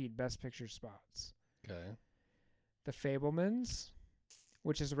guaranteed Best Picture spots. okay, The Fablemans,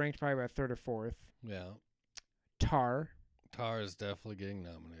 which is ranked probably about 3rd or 4th. yeah, Tar, Tar is definitely getting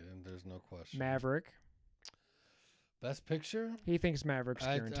nominated. There's no question. Maverick. Best Picture. He thinks Maverick's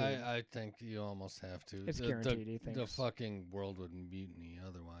I guaranteed. I think you almost have to. It's The- guaranteed, he The thinks. fucking world would mutiny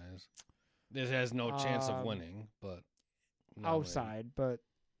otherwise. It has no chance of Um, winning, but Outside, but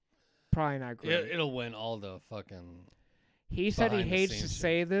probably not great. It'll win all the fucking. He said he behind the hates to scenes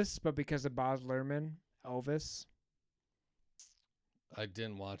say this, but because of Baz Luhrmann, Elvis, I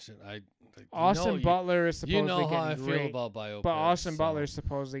didn't watch it. Austin Butler is supposedly You know how I getting feel great, about biopics. but Austin so- Butler is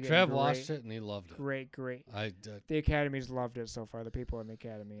supposedly getting Trev great, watched it and he loved it. great. I The Academy's loved it so far. The people in the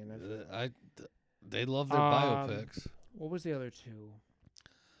Academy and that. they love their Um, biopics. What was the other 2?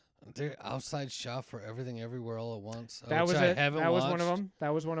 They're outside shop for everything everywhere all at once. That which was I it. haven't That was one of watched. them. That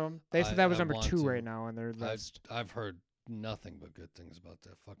was one of them. They said that was I number want 2 to. right now on their list. I've heard nothing but good things about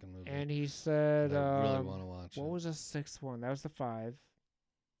that fucking movie. And he said, I really want to watch what it. was the 6th one? That was the 5.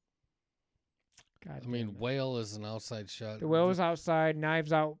 God I mean, damn it. Whale is an outside shot. The Whale was outside.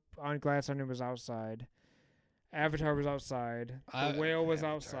 Knives Out on Glass Onion was outside. Avatar was outside. The Whale was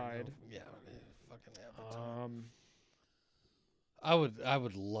Avatar, outside. no. Yeah, fucking Avatar. Um, I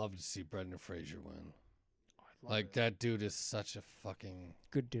would love to see Brendan Fraser win. Like that dude is such a fucking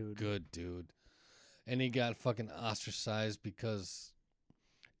good dude. good dude, and he got fucking ostracized because,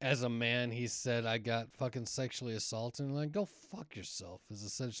 as a man, he said I got fucking sexually assaulted. And like, go fuck yourself is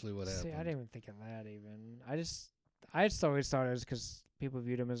essentially what happened. See, I didn't even think of that. Even I just always thought it was because people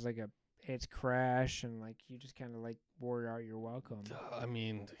viewed him as like it's Crash and like you just kind of like wore out your welcome. I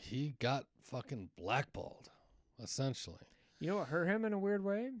mean, he got fucking blackballed, essentially. You know what hurt him in a weird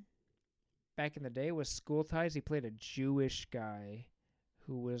way? back in the day was School Ties. He played a Jewish guy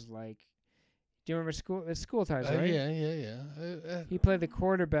who was like, do you remember School Ties, right? Yeah. He played the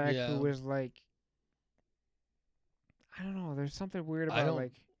quarterback Yeah. who was like, I don't know. There's something weird I about don't-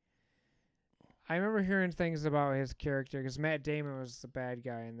 like. I remember hearing things about his character because Matt Damon was the bad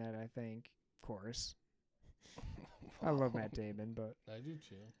guy in that. I think, of course. I love Matt Damon, but I do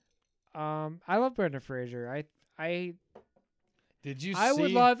too. I love Brendan Fraser. I Did you I see?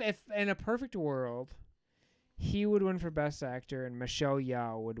 would love if in a perfect world, he would win for Best Actor and Michelle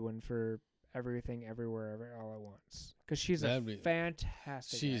Yeoh would win for Everything Everywhere All at Once because she's That'd be- a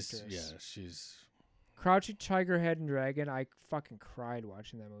fantastic actress. She's. Crouching Tiger, Hidden Dragon. I fucking cried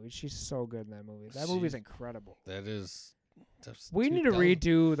watching that movie. She's so good in that movie. That movie's She's- incredible. That is. That's We need to 2000.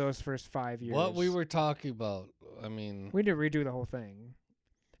 redo those first 5 years. What we were talking about. I mean, We need to redo the whole thing.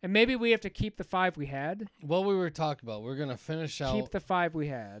 And maybe we have to keep the 5 we had. what we were talking about. We're gonna finish out. Keep the 5 we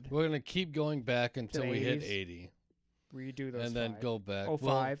had. We're gonna keep going back until the we hit 80s. 80, Redo those and then 5. go back. Oh,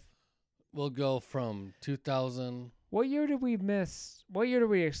 5. We'll go from 2000. What year did we miss? What year did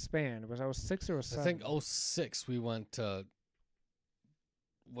we expand? Was I 06 or I 07? think 06 we went to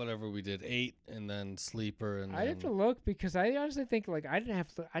whatever we did, 8, and then Sleeper, and I'd have to then look because I honestly think like I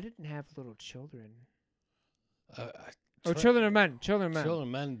didn't have little children. Oh, Children of Men. Children of Men. Children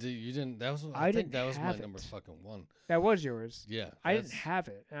of Men. You didn't. That was. I I think didn't that was my have number it. fucking 1. That was yours. Yeah. I didn't that's- have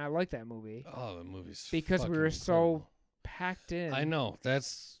it, and I like that movie Oh, the movie's because we fucking were so incredible. packed in. I know.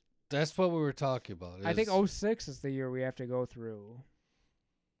 That's what we were talking about. I think is- 06 is the year we have to go through.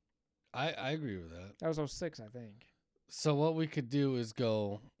 I agree with that. That was 06, I think. So what we could do is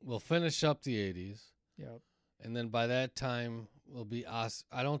we'll finish up the 80s, Yep. and then by that time we'll be us.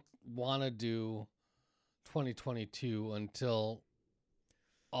 I don't want to do 2022 until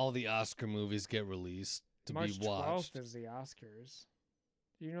all the Oscar movies get released to March be watched. 12th is the Oscars.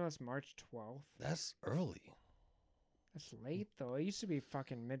 Do you know it's March 12th? That's early. That's late though. It used to be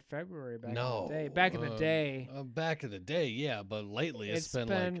fucking mid-February back No, in the day. Back in the day, Back in the day, yeah, but lately it's been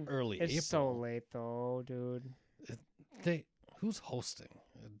like early it's April. so late though, dude. Who's hosting?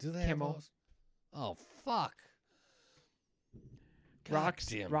 Do they Kimmel. have host? Oh fuck! God Rock's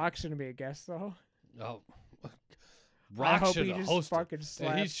damn it. Rock's gonna be a guest though. Oh, I Rock hope should he have just hosted. fucking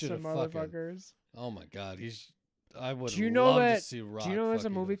Yeah, he slaps should some have fucking. motherfuckers. Oh my god, I would Do you know love that? to see Rock. Do you know there's a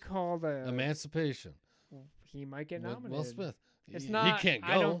fucking movie called Emancipation he might get with nominated? Will Smith? It's He not. can't go.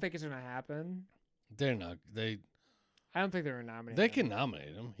 I don't think it's gonna happen. They're not. They I don't think they're gonna nominate. they him. can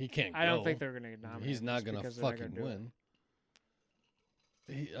nominate him. He can't. I don't go. think they're gonna nominate. He's him not just gonna because they're not fucking do it. win.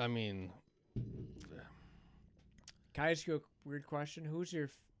 I mean, Can I ask you a weird question? Who's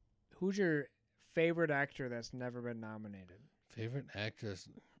your favorite actor that's never been nominated? favorite actress.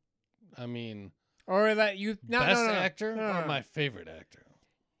 I mean, Or that you best no, actor no, no, or no. my favorite actor.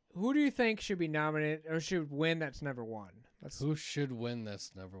 Who do you think should be nominated or should win that's never won? Let's. Who should win?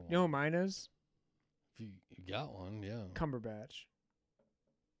 That's never won. You know who mine is? If you got one, yeah. Cumberbatch.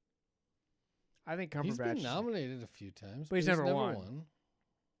 I think Cumberbatch. He's been nominated a few times, But he's never won.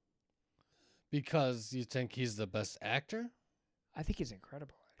 Because you think he's the best actor? I think he's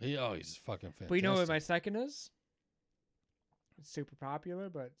incredible. He's fucking fantastic. But you know what my second is? It's super popular,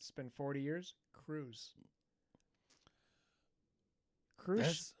 but it's been 40 years. Cruise.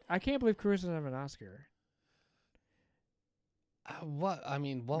 That's- I can't believe Cruise doesn't have an Oscar. What? I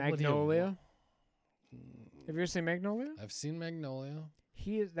mean, what Magnolia. would Have you ever seen Magnolia? I've seen Magnolia.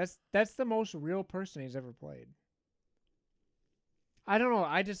 He is. That's the most real person he's ever played. I don't know.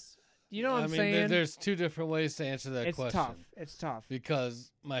 I just. You know what I I'm mean, saying? there's two different ways to answer that it's question. tough. It's tough.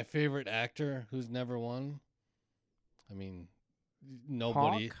 Because my favorite actor who's never won, I mean,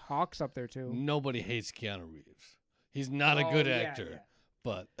 nobody Hawk's up there too. nobody hates Keanu Reeves. He's not a Oh, good yeah, actor, yeah.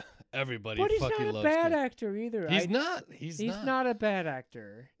 but everybody But he's fucking not a loves bad Keanu. actor either. He's not. He's not a bad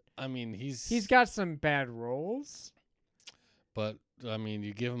actor. I mean, He's got some bad roles. But I mean,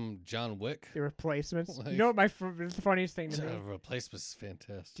 you give him John Wick. The Replacements. Like- You know what it's the funniest thing to me? Replacements is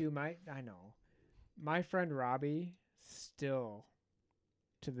fantastic. Dude, I know. My friend Robbie still,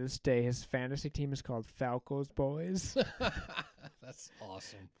 to this day, his fantasy team is called Falco's Boys. That's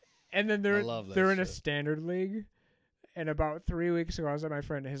awesome. And then I love that they're in a shit. standard league. And about 3 weeks ago, I was at my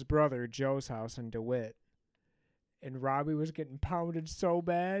friend, his brother, Joe's house in DeWitt. And Robbie was getting pounded so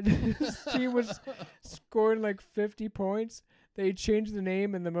bad. His team was scoring like 50 points. They changed the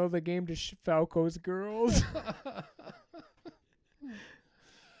name in the middle of the game to Falco's Girls.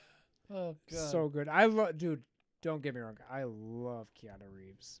 Oh god. So good. Dude, don't get me wrong. I love Keanu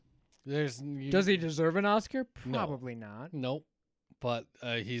Reeves. Does he deserve an Oscar? No. Probably not. Nope. But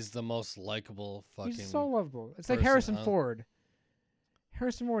he's the most likable fucking. He's so lovable. It's like person, Harrison huh? Ford.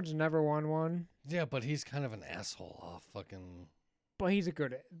 Harrison Ford's never won one, Yeah, but he's kind of an asshole off fucking. but he's a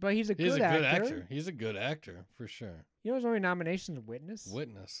good He's a good good actor. actor. He's a good actor for sure. You know his only nominations, Witness.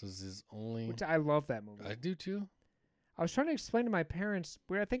 Witness is his only. Which I love that movie. I do too. I was trying to explain to my parents.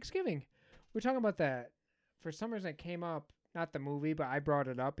 We're at Thanksgiving. We're talking about that. For some reason, it came up. Not the movie, but I brought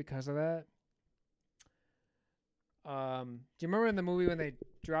it up because of that. Do you remember in the movie when they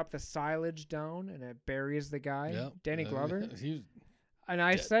drop the silage down and it buries the guy, Yeah, Danny Glover? He's And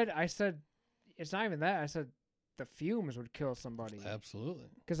I dead. said, it's not even that. I said the fumes would kill somebody. absolutely.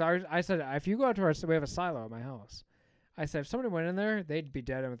 Because I said, if you go out to our, we have a silo at my house. I said, if somebody went in there, they'd be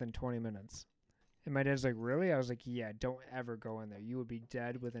dead within 20 minutes. And my dad's like, really? I was like, yeah, don't ever go in there. You would be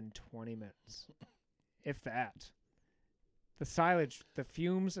dead within 20 minutes. If that. The silage, the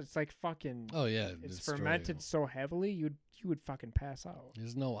fumes, it's like fucking, Oh yeah, it's destroy fermented you. so heavily, you would fucking pass out.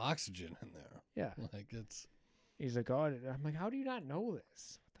 There's no oxygen in there. Yeah. Like it's. He's like, oh, I'm like, how do you not know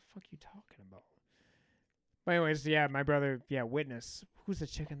this? What the fuck are you talking about? But anyways, yeah, my brother, Witness. Who's the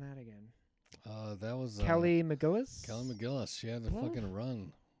chick in that again? That was Kelly McGillis? Kelly McGillis. She had to Well, fucking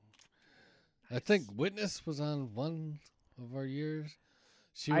run. I think Witness was on one of our years.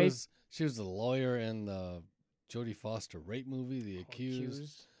 She was the lawyer in the Jodie Foster rape movie, The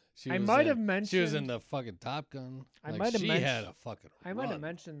Accused. She I was might in- have mentioned. She was in the fucking Top Gun. I Like, might have she mentioned- had a fucking. I might have run.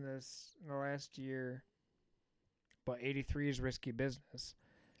 mentioned this in the last year, but 83 is Risky Business.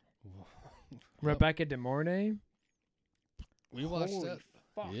 Yep. Rebecca De Mornay. We watched Holy that.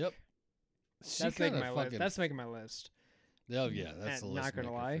 fuck. Yep. She That's making kinda my list. fucking- That's making my list. Oh yeah, that's Eh, a not list gonna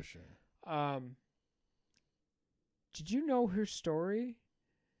maker lie. for sure. Did you know her story?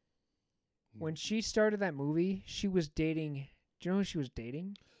 When she started that movie, she was dating. Do you know who she was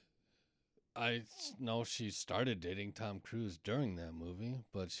dating? I know she started dating Tom Cruise during that movie,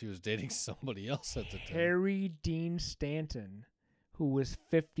 but she was dating somebody else at the time. Harry Dean Stanton, who was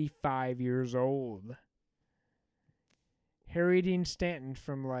 55 years old. Harry Dean Stanton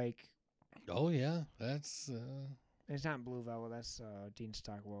from like, Oh yeah, that's it's not Blue Velvet, that's Dean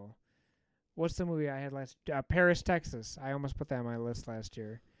Stockwell. What's the movie I had last? Paris, Texas. I almost put that on my list last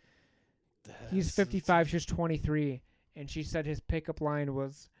year. He's that's- 55, she's 23, and she said his pickup line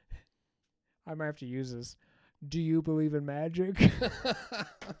was, I might have to use this, do you believe in magic?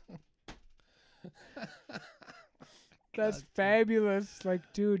 That's God, fabulous. Like,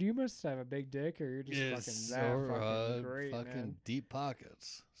 dude, you must have a big dick, or you're just Yes, fucking that or, fucking great, fucking man. deep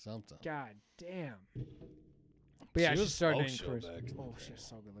pockets, something. God damn. But yeah, She she was started smoke in show Chris. back in the Oh, day. she's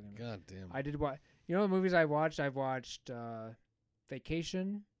so good looking. God damn. I did what? You know the movies I watched? I've watched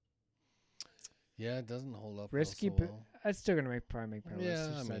Vacation. Yeah, it doesn't hold up Risky so Bu- well. It's still gonna probably make my list. Yeah, it's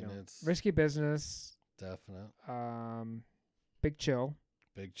I just mean don't. it's Risky Business. definite. Big Chill.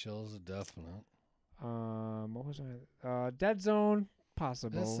 Big Chill's a definite. What was I? Dead Zone.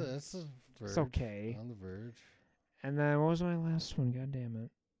 Possible. It's a verge. It's okay. On the verge. And then what was my last one? God damn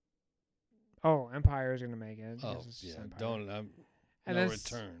it. Oh, Empire's gonna make it. Oh Yes, it's just yeah, Empire. don't. And No then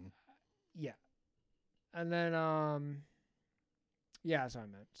return. Yeah. And then yeah, that's what I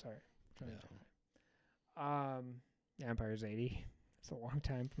meant. Sorry. Yeah. Empire's 80. It's a long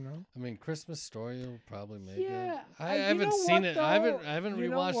time from now. I mean, Christmas Story will probably make Yeah, it. I you haven't know seen what, it. though? I haven't You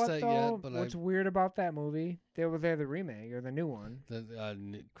know rewatched what, that though? yet. But What's weird about that movie? They're the remake or the new one.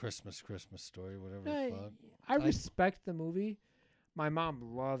 the Christmas Story, whatever I, the fuck. I respect the movie. My mom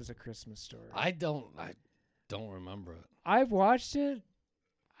loves A Christmas Story. I don't remember it. I've watched it.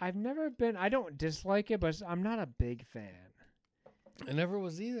 I've never been. I don't dislike it, but I'm not a big fan. I never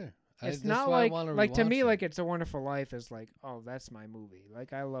was either. It's that's not why I like wanna to rewatch me it. like It's a Wonderful Life is like, oh, that's my movie.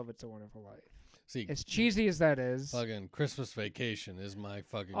 Like I love It's a Wonderful Life. See, As cheesy as that is, fucking Christmas Vacation is my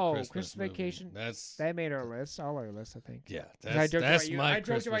fucking Oh, Christmas Christmas movie. Vacation. That's that made our list, all our lists, I think. yeah. 'Cause That's about you. my I joked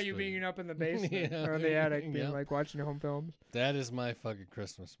Christmas about you movie. being up in the basement Yeah, or the attic, being yeah. like watching your home films. That is my fucking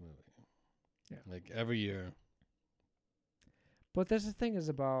Christmas movie. Yeah. Like every year. But this the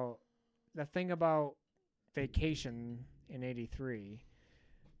thing about Vacation in '83.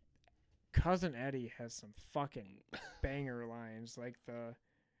 Cousin Eddie has some fucking banger lines. Like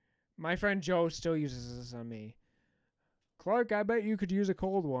my friend Joe still uses this on me. Clark, I bet you could use a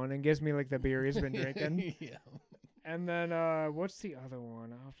cold one, and gives me like the beer he's been drinking. Yeah. And then what's the other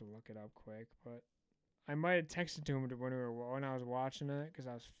one? I'll have to look it up quick, but I might have texted to him when I was watching it because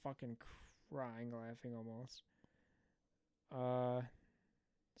I was fucking crying laughing almost.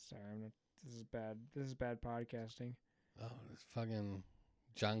 Sorry, this is bad. This is bad podcasting. Oh, it's fucking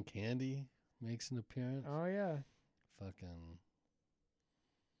John Candy makes an appearance. Oh yeah. Fucking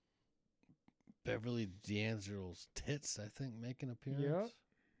Beverly D'Angelo's tits, I think, make an appearance. Yep.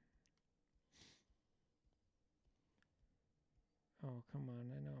 Oh come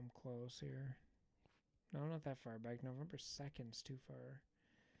close here. No, not that far back. November 2nd's too far.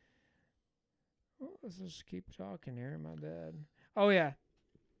 Oh, let's just keep talking here. My bad. Oh, yeah.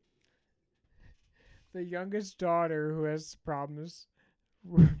 The youngest daughter who has problems.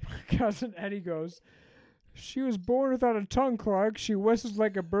 My cousin Eddie goes, she was born without a tongue, Clark. She whistles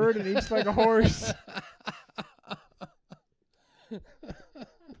like a bird and eats like a horse.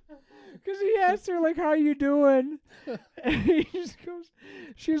 Because he asked her, like, how you doing? And he just goes,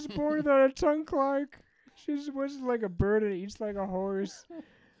 she was born without a tongue, Clark. She just whistles like a bird and eats like a horse.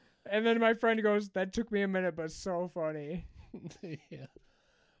 And then my friend goes, that took me a minute, but so funny. Yeah.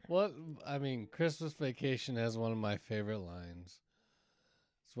 What I mean, Christmas Vacation has one of my favorite lines.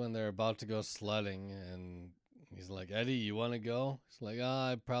 It's when they're about to go sledding, and he's like, Eddie, you want to go? He's like,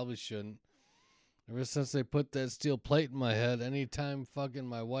 I probably shouldn't. Ever since they put that steel plate in my head, anytime fucking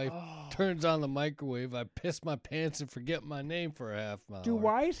my wife turns on the microwave, I piss my pants and forget my name for a half hour. Dude,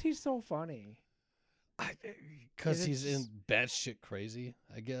 why is he so funny? Because Is it he's in just- batshit crazy,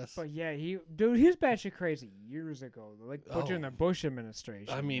 I guess. But yeah, he was batshit crazy years ago. Like during Oh. the Bush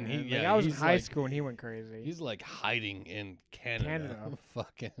administration. I mean, man. he- Like, yeah, I was in he's high like- school when he went crazy. He's like hiding in Canada. Canada.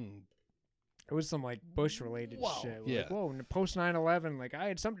 Fucking. It was some like Bush related Wow. shit. Yeah. Like, whoa, post 9/11, like I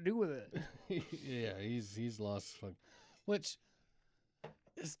had something to do with it. Yeah, he's lost. Which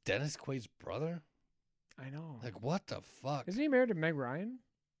is Dennis Quaid's brother? I know. Like, what the fuck? Isn't he married to Meg Ryan?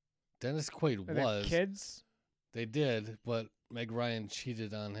 Dennis Quaid Or they have was. kids? They did, but Meg Ryan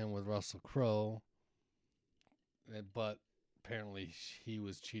cheated on him with Russell Crowe. But apparently he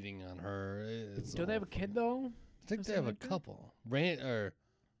was cheating on her. It's Do they have a all kid fun. though? I think they something have a like that? couple. Or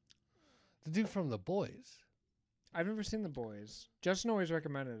the dude from The Boys. I've never seen The Boys. Justin always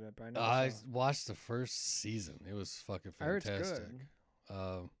recommended it, but I never I saw it. watched the first season. It was fucking I heard fantastic. it's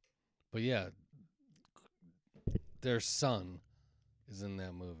good. But yeah, their son is in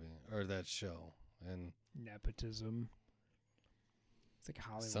that movie or that show, and Nepotism. It's like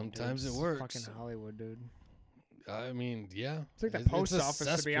Hollywood. Sometimes dude. it It's works. Fucking Hollywood, dude. I mean, yeah, It's like the it's post a office, to be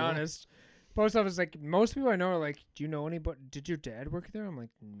cesspool. honest. Post office, like most people I know are like, do you know anybody? Did your dad work there? I'm like,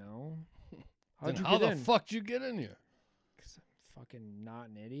 no. How'd Then you how get the in? fuck did you get in here? 'Cause I'm fucking not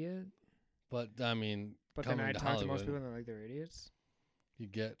an idiot. But I mean, But then coming I to talk to most Hollywood, people and they're like, they're idiots. you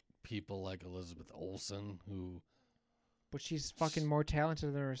get people like Elizabeth Olsen who But she's fucking more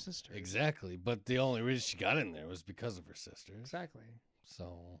talented than her sister. exactly. But the only reason she got in there was because of her sisters. Exactly.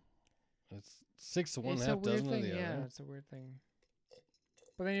 So it's 6 to 1, It's half a weird dozen thing. of the Yeah, other. it's a weird thing.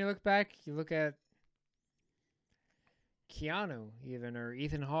 But then you look back, you look at Keanu, even, or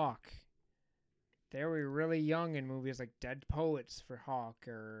Ethan Hawke. They were really young in movies like Dead Poets for Hawke,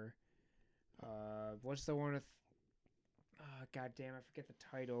 or what's the one with? God damn, I forget the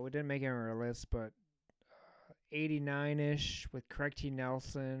title. We didn't make it on our list, but 89-ish with Craig T.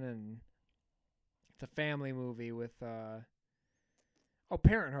 Nelson, and the family movie with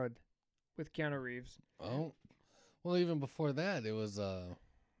Parenthood with Keanu Reeves. Oh, well, even before that, it was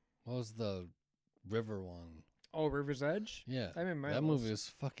what was the river one? Oh, River's Edge. Yeah, I made my that list. movie is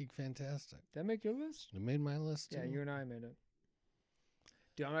fucking fantastic. Did that make your list? It made my list. Yeah, too. you and I made it.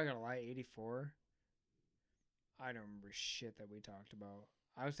 Dude, I'm not gonna lie, 84. I don't remember shit that we talked about.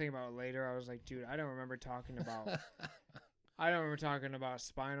 I was thinking about it later. I was like, dude, I don't remember talking about. I don't remember talking about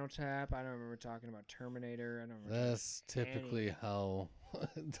Spinal Tap. I don't remember talking about Terminator. I don't remember. That's typically how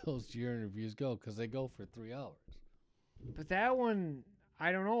those year interviews go because they go for 3 hours. But that one,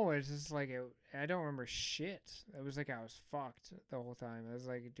 I don't know. It's just like I don't remember shit. It was like I was fucked the whole time. I was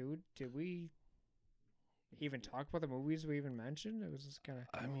like, dude, did we even talk about the movies we even mentioned? It was just kind of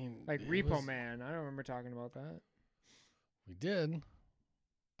I mean, like it Repo was- Man. I don't remember talking about that. We did.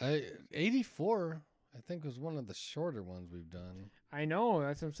 84, I think, was one of the shorter ones we've done. I know.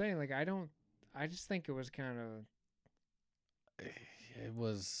 That's what I'm saying. Like, I just think it was kind of It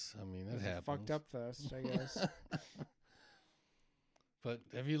was. I mean, it a happened. fucked up fest, I guess. But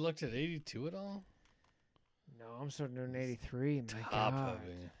have you looked at 82 at all? No, I'm starting doing 83. My Top God.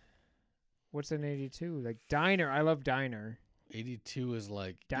 heavy. What's an 82? Like Diner. I love Diner. 82 is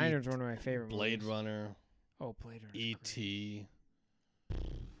like Diner's one of my favorite Blade movies. Runner, Oh, Blade Runner. E.T.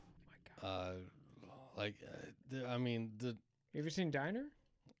 Oh my God. I mean, the You ever seen Diner?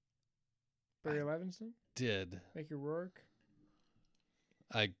 Barry I- Levinson? did. Mickey Rourke?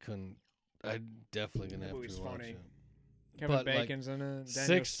 I couldn't. I definitely gonna The have movie's to watch funny. it. Kevin But, like, Bacon's in it.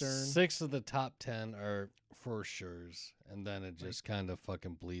 Daniel Stern. Six of the top 10 are for sure's, and then it just kind of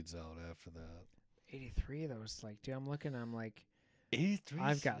fucking bleeds out after that. 83 though. It's like, dude, I'm looking. I'm like, 83.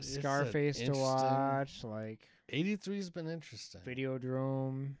 I've got Scarface to watch. Like 83's been interesting.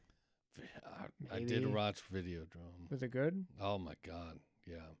 Videodrome. I did maybe. watch Videodrome. Was it good? Oh my god,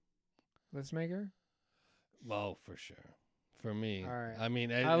 yeah. List maker. Well, for sure. For me, All right. I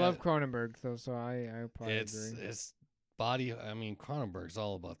mean, I love Cronenberg though, so I probably agree. it's body. I mean, Cronenberg's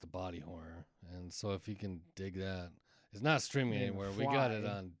all about the body horror, and so if you can dig that, it's not streaming I mean, anywhere. We got it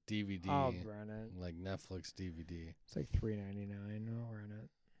Fly. on DVD, I'll rent it. like Netflix DVD. It's like $3.99. I'll rent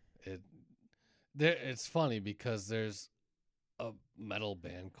it. It's funny because there's a metal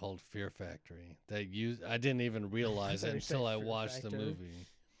band called Fear Factory that I didn't even realize thought it you said until I Fear watched the Factor. movie.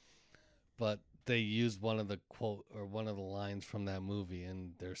 But they used one of the quote or one of the lines from that movie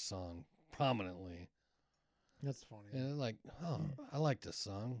in their song prominently. That's funny. And they're like, oh, I like this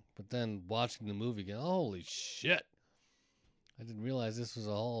song. But then watching the movie again, holy shit. I didn't realize this was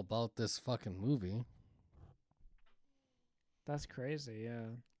all about this fucking movie. That's crazy.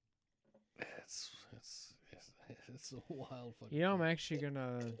 Yeah. It's a wild fucking You know, I'm thing. actually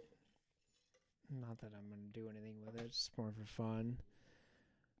gonna. Not that I'm gonna do anything with it. It's just more for fun.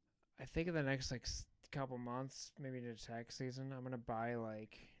 I think in the next couple months, maybe into tax season, I'm gonna buy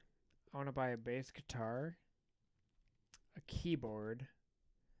I want to buy a bass guitar, a keyboard,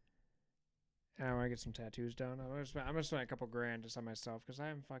 and I want to get some tattoos done. I'm gonna spend a couple grand just on myself because I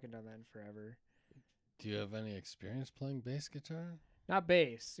haven't fucking done that in forever. Do you have any experience playing bass guitar? Not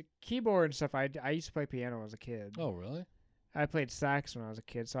bass, keyboard and stuff. I used to play piano as a kid. Oh, really? I played sax when I was a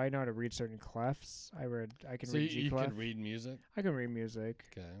kid, so I know how to read certain clefs. I can So read G you clef. can read music? I can read music.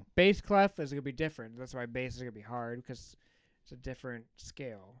 Okay. Bass clef is gonna be different. That's why bass is gonna be hard because it's a different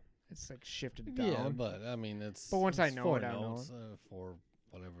scale. It's like shifted down. Yeah, but I mean, it's. But once I it's know four it, I know notes, for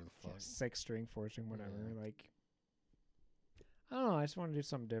whatever the Yeah, fuck. 6 string, 4 string, whatever. Yeah. Like, I don't know. I just want to do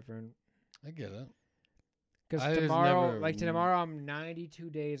something different. I get it. Because I just tomorrow, never- tomorrow, I'm 92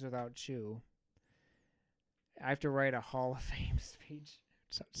 days without chew. I have to write a Hall of Fame speech.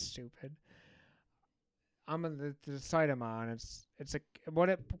 It sounds stupid. I'm on the site I'm on. It's a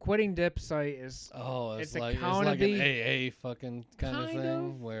Quitting Dip site is. Oh, It's it's like an accountability- AA fucking kind of Kind thing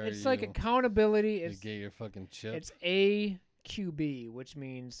of. where It's you, like accountability. you It's get your fucking chip. It's AQB, which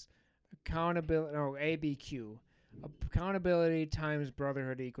means accountability. No, ABQ. Accountability times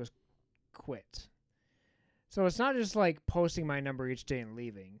brotherhood equals quit. So it's not just like posting my number each day and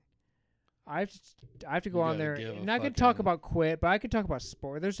leaving. I have to go You on gotta there, give a and I could talk fucking- about quit, but I could talk about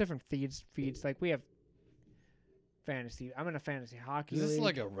sport. There's different feeds. Like we have fantasy. I'm in a fantasy hockey Is this league.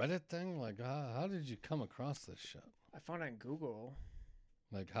 like a Reddit thing? Like, how did you come across this shit? I found it on Google.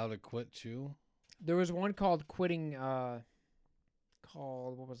 Like, how to quit chew? There was one called quitting. What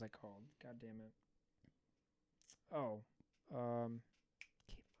was that called? God damn it. Oh, what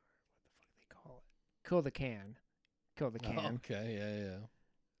the fuck they call it? Kill the can. Kill the can. Oh, okay, yeah.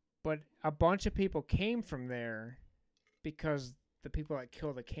 But a bunch of people came from there because the people at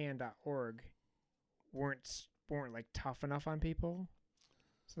killthecan.org weren't like tough enough on people.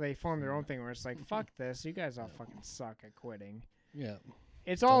 So they formed their own thing where it's like, fuck this, you guys all fucking suck at quitting. Yeah.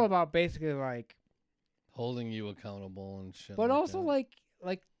 It's all Don't- about basically like, Holding you accountable and shit. but like also that.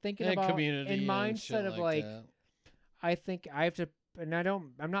 like thinking and about community in and mindset shit of like like, that. I think I have to, and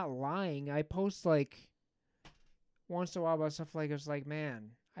I'm not lying. I post like once in a while about stuff like, it's like, man,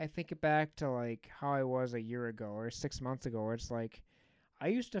 I think back to like how I was a year ago or 6 months ago, where it's like, I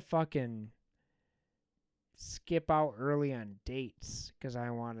used to fucking skip out early on dates because I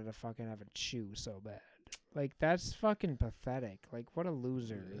wanted to fucking have a chew so bad. Like, that's fucking pathetic. Like, what a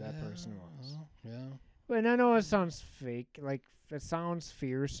loser that person was. well, yeah. And I know it sounds fake, like it sounds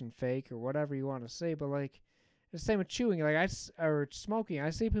fierce and fake or whatever you want to say, but like it's the same with chewing. Like or smoking.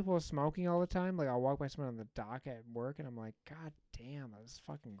 I see people smoking all the time. Like I'll walk by someone on the dock at work, and I'm like, God damn, that's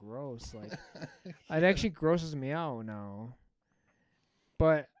fucking gross. Like it actually grosses me out now.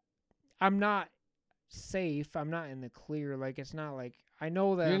 But I'm not safe. I'm not in the clear. Like it's not like I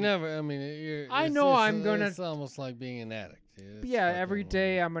know that. You're never. I mean, you're. I it's- know it's- I'm gonna- It's almost like being an addict. It's Yeah, every fucking-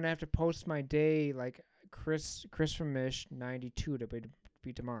 day I'm gonna have to post my day like Chris from Mish 92 to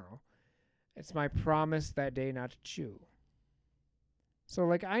be tomorrow. It's my promise that day not to chew. So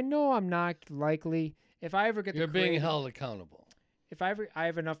like I know I'm not likely if I ever get You're the being craving, held accountable. if I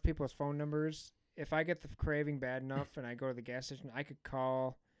have enough people's phone numbers, if I get the craving bad enough and I go to the gas station, I could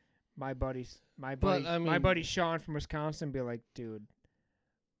call my buddy I my mean- buddy Sean from Wisconsin and be like, dude,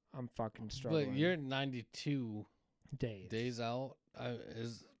 I'm fucking struggling. But you're 92 days. days out.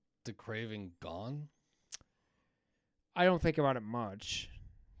 Is the craving gone? I don't think about it much.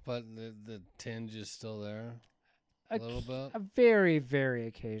 But the tinge is still there. A little bit. Very, very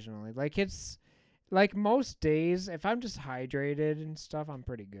occasionally. Like it's like most days, if I'm just hydrated and stuff, I'm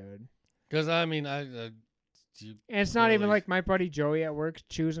pretty good. Because I mean, you And it's not even Clearly. like my buddy Joey at work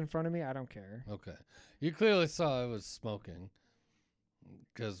chews in front of me. I don't care. okay? You clearly saw I was smoking.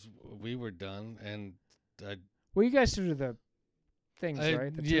 because we were done, and I Well, you guys still do the things,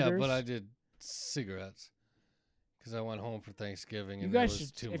 right? The yeah, tutors? but I did cigarettes because I went home for Thanksgiving, You and guys that was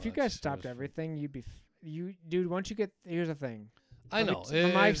should. too If much. you guys It stopped was- everything, you'd be. You, dude. Once you get, here's the thing. I know. From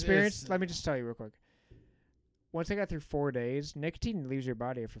my It's- experience, it's- let me just tell you real quick. Once I got through 4 days, nicotine leaves your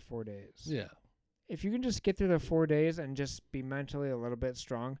body after 4 days. Yeah. If you can just get through the 4 days and just be mentally a little bit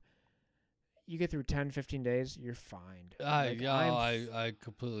strong, you get through 10, 15 days, you're fine. I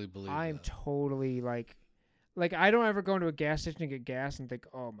completely believe I'm that. totally like I don't ever go into a gas station to get gas and think,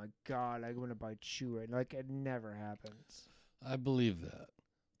 oh my god, I'm gonna buy chew right. Like it never happens. I believe that.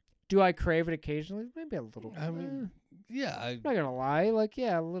 Do I crave it occasionally? Maybe a little. I mean, yeah, I'm not gonna lie. Like,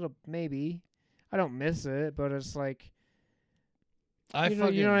 yeah, a little, maybe. I don't miss it, but it's like, you know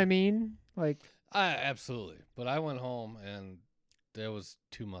what I mean? Like, Absolutely. But I went home and there was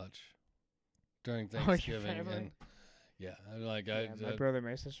too much during your Thanksgiving, family? and yeah, yeah, my brother,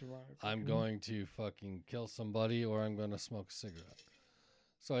 my sister. I'm going to fucking kill somebody or I'm going to smoke a cigarette.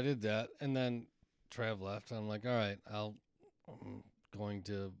 So I did that, and then Trav left. I'm like, all right, I'm going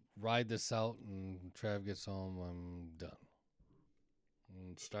to ride this out, and Trav gets home, I'm done.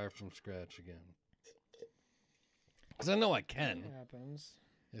 And start from scratch again. Because I know I can. It happens.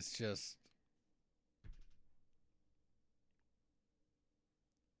 It's just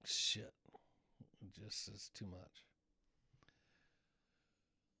shit. It just is too much.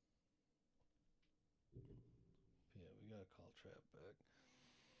 Yeah, we gotta call Trap back.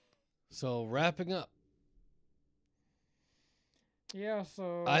 So wrapping up, Yeah,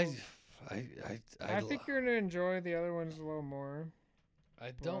 so I think you're gonna enjoy the other ones a little more.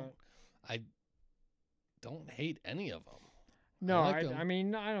 I don't hate any of them. No, like 'em. I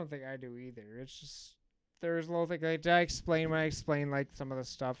mean, I don't think I do either. It's just there's a little thing like I explain when I explain like some of the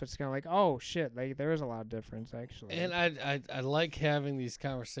stuff. It's kind of like, oh shit, like there is a lot of difference actually. And I like having these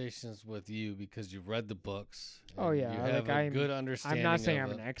conversations with you because you've read the books. Oh, and yeah, you like, have a I'm- good understanding. I'm not saying of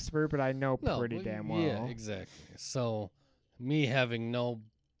I'm it. an expert, but I know pretty well, damn well. Yeah, exactly. So, me having no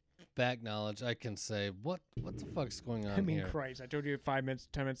back knowledge, I can say, what the fuck's going on I mean, here? Christ! I told you 10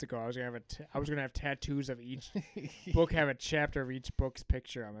 minutes ago. I was gonna have tattoos of each book, have a chapter of each book's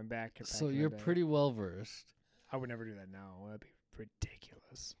picture on my back. So in the you're day. pretty well versed, I would never do that now. That'd be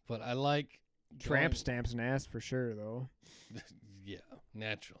ridiculous. but I like Tramp going- stamps and ass for sure, though. Yeah,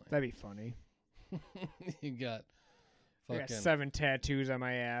 naturally. That'd be funny. You got I got fucking 7 tattoos on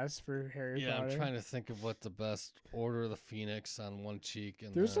my ass for Harry yeah. Potter. I'm trying to think of what the best Order of the Phoenix on one cheek,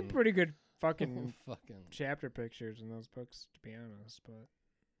 and There's some then pretty good fucking fucking chapter pictures in those books, to be honest. But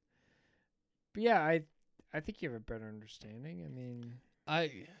yeah, I think you have a better understanding. I mean,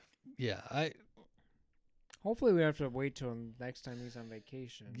 I hopefully we don't have to wait till next time he's on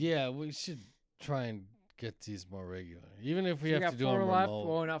vacation. yeah. We should try and get these more regular, even if we So have got to do 4 them left. remote.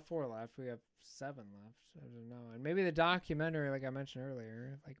 Well, not 4 left. We have 7 left. I don't know. And maybe the documentary, like I mentioned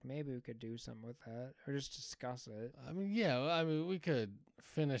earlier, like maybe we could do something with that or just discuss it. I mean, yeah. I mean, we could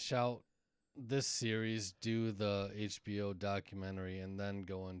finish out this series, do the HBO documentary, and then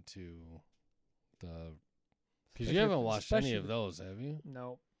go into the. Because you Especially- haven't watched any especially of those, have you?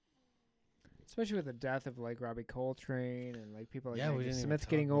 No. Especially with the death of like Robbie Coltrane and like people like yeah, we Maggie didn't. even Smith talk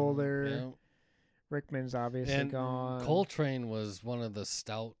getting about them. older. Yeah. Rickman's obviously And gone. Coltrane was one of the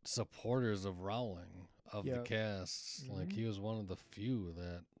stout supporters of Rowling of the Yep. cast. Like Mhm. he was one of the few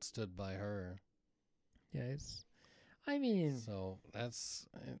that stood by her. Yeah, it's. I mean, So that's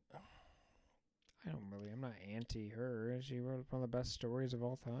I'm not anti her. She wrote one of the best stories of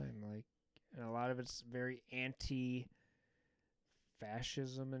all time. Like, and a lot of it's very anti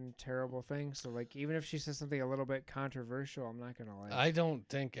fascism and terrible things. So, like, even if she says something a little bit controversial, I'm not gonna like. I don't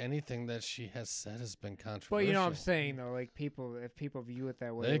think anything that she has said has been controversial. But you know what I'm saying though, like if people view it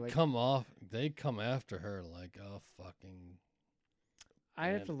that way, They like, they come after her like a fucking. I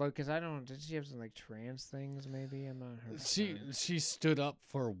have man. to look because I don't. Did she have some like trans things? Maybe I'm not. 100%. She stood up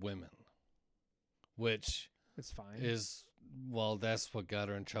for women, which It's fine. is well, that's what got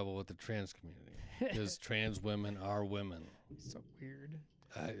her in trouble with the trans community. Because trans women are women. so weird.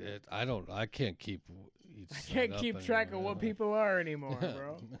 I can't keep. Each I side can't up keep track of anymore. what people are anymore,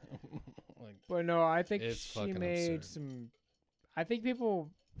 bro. Like, But no, I think It's she fucking made absurd. some. I think people.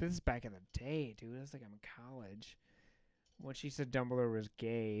 This is back in the day, dude. It's like I'm in college. When she said Dumbledore was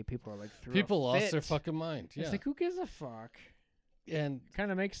gay, people are like, people lost their fit. fucking mind. Yeah, It's like, who gives a fuck? and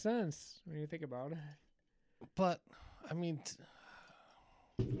Kind of makes sense when you think about it. but I mean,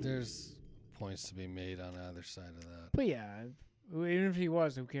 there's points to be made on either side of that. But yeah, even if he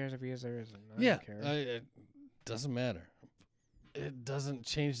was, who cares if he is or isn't? I Yeah, don't care. it doesn't matter. it doesn't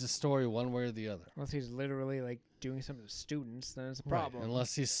change the story one way or the other. Unless he's literally like doing something to students, then it's a Right, problem.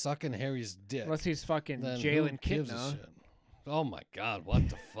 unless he's sucking Harry's dick. Unless he's fucking then Jalen who gives a Kitna. shit? Oh my God! What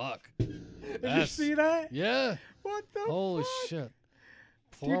the fuck? Did you see that? Yeah. What the Holy fuck? shit.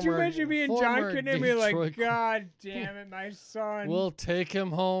 Could you imagine being John former Kitna and be like, Detroit- God damn it, my son. We'll take him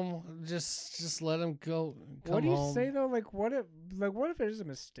home. Just let him go. Come what do you home. say though? Like what if it is a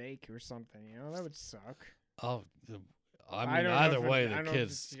mistake or something? You know, that would suck. Oh, I I mean, don't know either if way, I the don't know if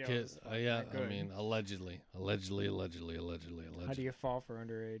kids, it's, you know, kids. it's not Yeah, that I good. mean, allegedly. How do you fall for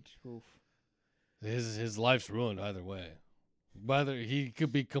underage? Oof. His life's ruined either way. Whether he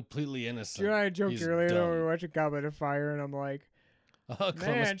could be completely innocent. You know, I joked He's earlier though, we dumb. were watching Goblet of Fire, and I'm like, Columbus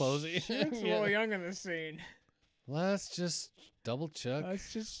man, Posey. she looks a Yeah. little young in this scene. Let's just double check.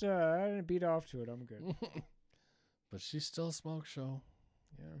 Let's just, I didn't beat off to it. I'm good. But she's still a smoke show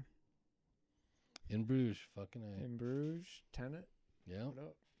Yeah. in Bruges. Fucking A. In Bruges, Tenet. Yeah. What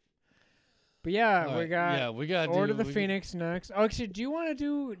up? But yeah, All we right, got Yeah, we got Order of the Phoenix next. Oh, actually, do you want to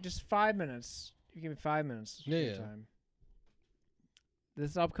do just 5 minutes? You give me 5 minutes. Yeah, of your yeah. Time.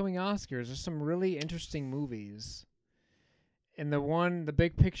 This upcoming Oscars, there's some really interesting movies. And the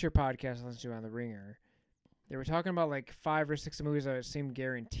Big Picture podcast I listened to on The Ringer, they were talking about like 5 or 6 movies that seemed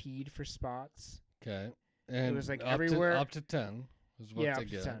guaranteed for spots. Okay. And was, like, up everywhere- up to 10 is what yeah, they up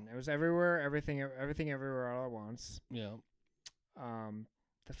to get. 10. It was everywhere, everything, everywhere, all at once. Yeah.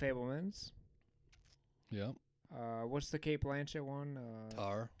 The Fablemans. Yeah. What's the Kate Blanchett one?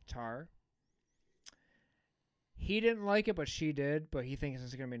 Tar. Tar. He didn't like it, but she did. But he thinks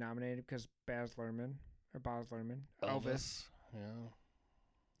it's going to be nominated because Baz Luhrmann. Elvis. Yeah.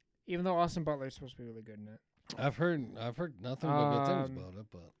 Even though Austin Butler's supposed to be really good in it. I've heard nothing but good things Um, about it,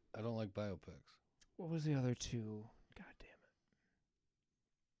 but I don't like biopics. What was the other two? God damn it.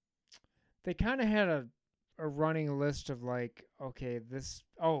 They kind of had a running list of like, okay, this.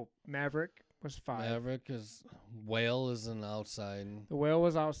 Oh, Maverick was 5. Maverick is Whale is an outside. The Whale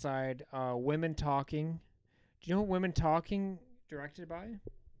was outside. Women Talking. Do you know who Women Talking directed by? No.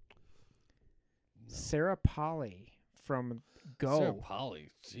 Sarah Polley from Go. Sarah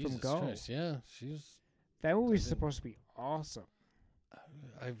Polly. Jesus Go. Christ. Yeah, she's. That movie's didn't- supposed to be awesome.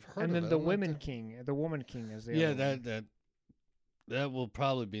 I've heard And of then it. The I'm not Woman that- King. The Woman King is the Yeah, other one. that will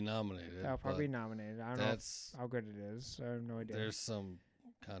probably be nominated. That'll probably be but nominated. I don't know that's how good it is. I have no idea. there's some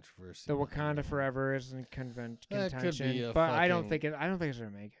controversy. The behind Wakanda it. Forever is in That could contention, be a but I don't fucking- think I don't think it's gonna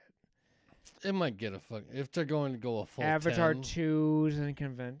make it. It might get a fuck if they're going to go a full Avatar 10, 2 is in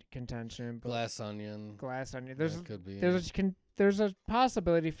contention, but Glass Onion. Glass Onion. That could be. There's a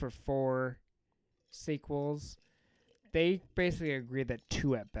possibility for 4 sequels. They basically agreed that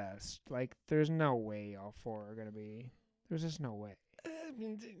 2 at best. Like, there's no way all 4 are gonna be. There's just no way. I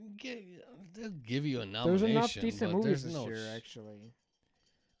mean, they'll give you a There's nomination. enough decent but movies there's this no year, actually.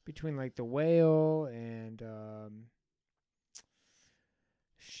 Between like The Whale and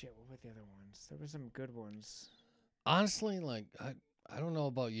shit, what were the other ones? There were some good ones. Honestly, like I don't know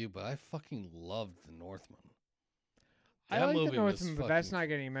about you, but I fucking loved The Northman. I That like The movie was Northman, but that's fucking- not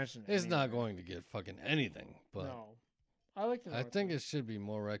getting mentioned. It's not anywhere. going to get fucking anything, but No, I like The I Northman. think it should be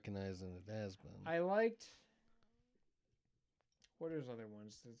more recognized than it has been. I liked. What are those other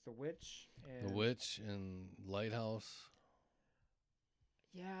ones? There's The Witch. And The Witch and Lighthouse.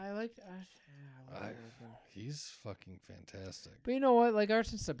 Yeah, I liked. I like I- The Northman. He's fucking fantastic. But you know what? Like, our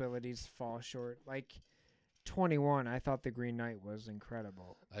sensibilities fall short. Like 21, I thought The Green Knight was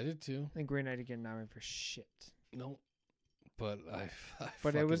incredible. I did too. I think Green Knight didn't get nominated for shit. No, but I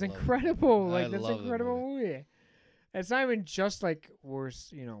But it was fucking love incredible. I Like, that's love an the incredible movie. It's not even just like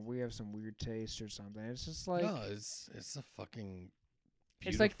we have some weird taste or something. It's just like no, it's a fucking.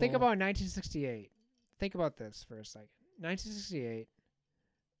 it's like think beautiful- about 1968. Think about this for a second. 1968,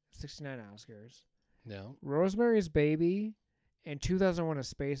 69 Oscars. Yeah. Rosemary's Baby and 2001: A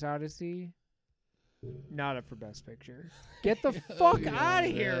Space Odyssey. Not up for Best Picture. Get the fuck Yeah, out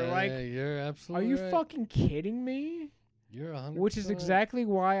of here! yeah, Like, yeah, you're are absolutely. you right. fucking kidding me? You're 100%. Which is exactly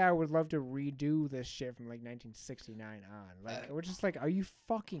why I would love to redo this shit from like 1969 on. Like, we're just like, are you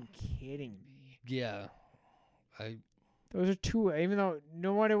fucking kidding me? Yeah. Those are two. Even though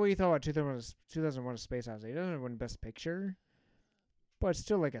no matter what you thought about 2001: A Space Odyssey, it doesn't win Best Picture, but it's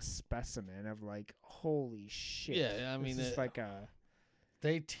still like a specimen of like, holy shit. Yeah, I mean, it's just like a.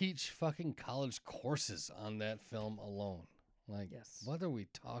 They teach fucking college courses on that film alone. Like, Yes. what are we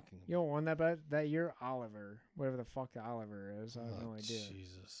talking about? You don't won that year, Oliver, whatever the fuck the Oliver is. I have no idea.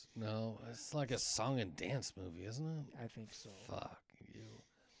 Jesus. No, it's like a song and dance movie, isn't it? I think so. Fuck you.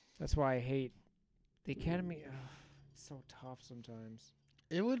 That's why I hate the Academy. Ugh, it's so tough sometimes.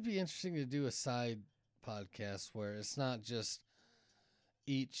 It would be interesting to do a side podcast where it's not just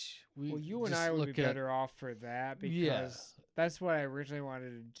each. We Well, you and just I would look be at, better off for that because Yeah. that's what I originally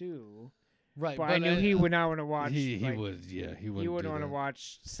wanted to do. right, But I knew he would not want to watch. He like, would, yeah, he He wouldn't wouldn't do want to that.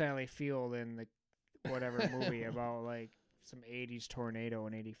 watch Sally Field in the whatever movie about like some '80s tornado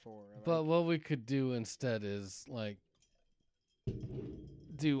in '84. But what we could do instead is like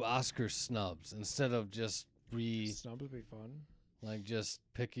do Oscar snubs instead of just snubs would be fun. like just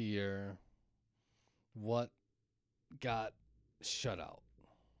pick a year. What got shut out?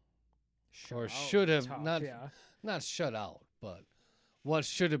 Or should have not Yeah. not shut out, but what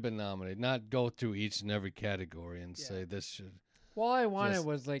should have been nominated? Not go through each and every category and Yeah. say this should. All I wanted Just-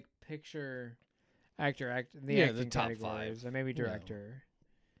 was like picture, actor, the Yeah, the acting top categories, five. and maybe Yeah. director.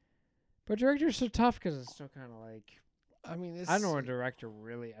 But director's so tough because it's still kind of like I mean, it's, I don't know a director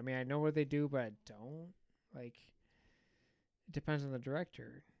really. I mean, I know what they do, but I don't like. It depends on the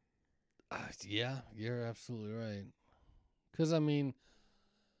director. Yeah, you're absolutely right. Because I mean,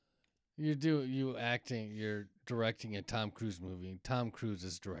 you're directing a Tom Cruise movie. Tom Cruise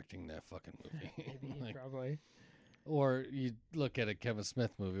is directing that fucking movie. Maybe Like, probably. or you look at a Kevin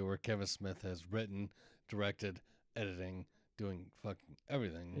Smith movie where Kevin Smith has written, directed, editing, doing fucking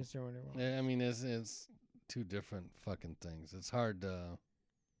everything. Is there anyone? Yeah, I mean, it's two different fucking things. It's hard to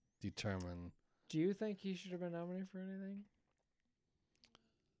determine. Do you think he should have been nominated for anything?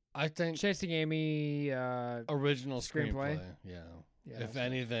 I think Chasing Amy. original Screenplay? screenplay. Yeah. Yeah, If so-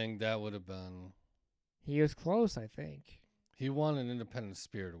 anything, that would have been. he was close, I think. He won an Independent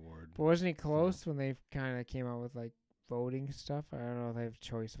Spirit Award. But wasn't he close when they kind of came out with like voting stuff? I don't know if they have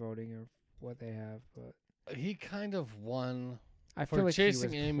choice voting or what they have, but He kind of won. I For feel like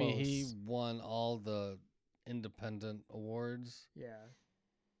Chasing he was Amy, close. he won all the independent awards. Yeah,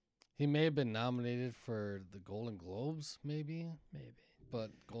 He may have been nominated for the Golden Globes, maybe, maybe.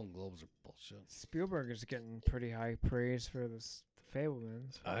 but Golden Globes are bullshit. Spielberg is getting pretty high praise for the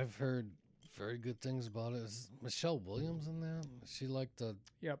Fablemans. I've heard very good things about it. Is Michelle Williams in that? Is she like the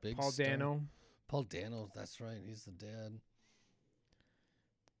Yep, Big Paul star. Dano. Paul Dano? That's right. He's the dad.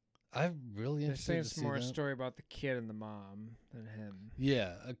 I'm really They're interested saying to it's see more a that. story about the kid and the mom than him.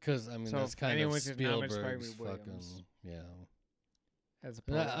 Yeah, because I mean So that's if kind of anyone's just nominated, it's Spielberg's probably fucking Williams. yeah. As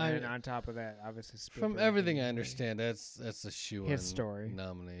But opposed, I- and on top of that, obviously Spielberg. From everything I and- understand, that's a shoe His story.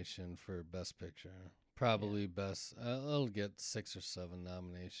 nomination for Best Picture. Probably best. It'll get 6 or 7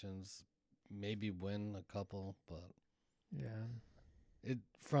 nominations, maybe win a couple, but Yeah. it.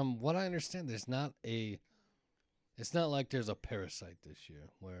 From what I understand, there's not a. It's not like there's a Parasite this year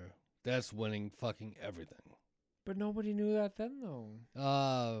where that's winning fucking everything. But nobody knew that then,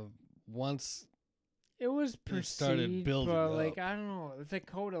 though. Once It was It started perceived, building but like up. I don't know. It's like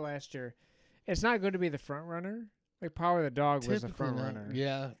Coda last year. It's not good to be the front runner. Like Power of the Dog was the typically front not- runner.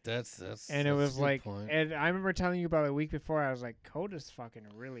 Yeah, that's And it that's a was good like, point. and I remember telling you about it a week before. I was like, Coda's fucking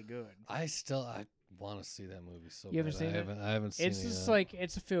really good. I want to see that movie so You haven't bad. seen it? I haven't seen It's it just yet. like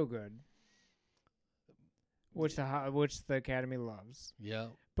it's a feel good, which the Academy loves. Yeah.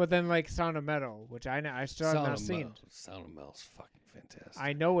 But then like Sound of Metal, which I still have not seen. Sound of Metal's fucking fantastic.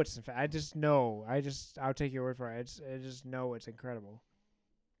 I know it's. I just know. I'll take your word for it. I just know it's incredible.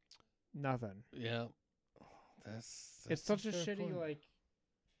 Nothing. Yeah. That's It's such a fair shitty point. like.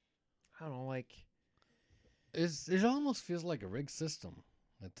 I don't know. Like It almost feels like a rigged system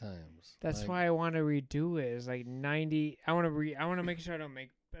at times. that's Like, why I want to redo it. It's like 90. I want to make sure I don't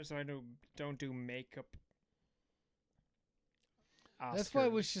make. So I don't do makeup. That's why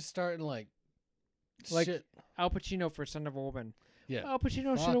we Oscars. should start in like Like, shit. Al Pacino for Son of a Woman. Yeah. Al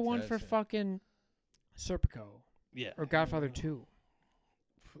Pacino should Fuck have won that for shit. fucking Serpico Yeah. or Godfather 2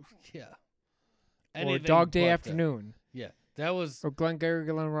 Yeah. or Anything Dog Day but that. Afternoon Yeah. That was or Glengarry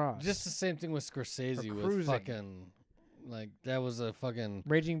Glen Ross. just the same thing with Scorsese Or with Cruising. fucking like that was a fucking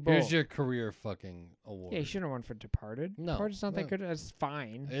Raging Bull. here's your career fucking award. Yeah, he shouldn't have won for Departed. No, Departed's not that no. good. It's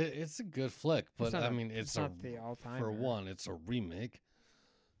fine. It's a good flick, but not I a- mean it's it's not the all-timer. for one, it's a remake,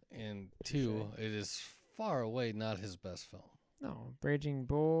 and two, it is far away not his best film. No, Raging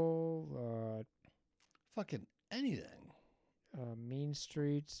Bull, Fucking anything. Mean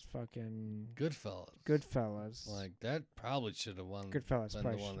Streets, fucking Goodfellas. Goodfellas. Like that probably should have won. Goodfellas Been the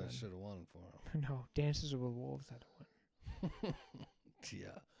probably one that should should have won for have. No, Dances with Wolves had to win. him.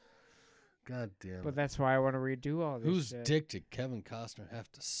 Yeah. God damn. But it. that's why I want to redo all this Whose shit. dick did Kevin Costner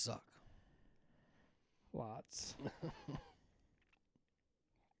have to suck? Lots.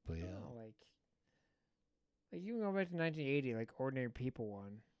 But yeah. No, like you can go back to 1980, like Ordinary People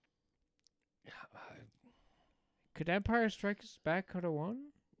won. Could Empire Strikes Back could have won?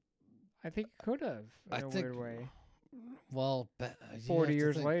 I think it could have in I a think weird way. Well, 40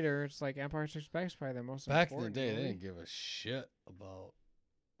 years later, it's like Empire Strikes Back is probably the most back in the important day, they movie. didn't give a shit about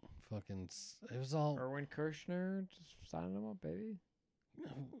It was all. Erwin Kirshner just signing him up, baby.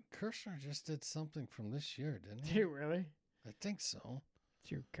 Kirshner just did something from this year, didn't Did he? you really? I think so.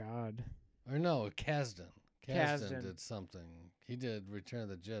 Dear God. Or no, Kasdan. Kasdan Kasdan. did something. He did Return of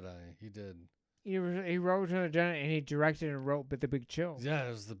the Jedi. He did. He wrote Return of the Jedi, and he directed and wrote The Big Chill. Yeah,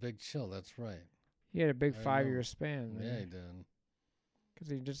 it was The Big Chill. That's right. He had a big I 5-year know. span. Yeah, he did. Because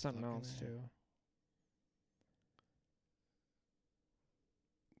he did something Fucking else, A. too.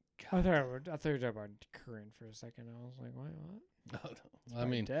 I thought you were talking about current for a second. I was like, what? I Probably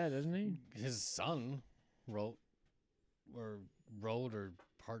mean, dead, isn't he? his son wrote or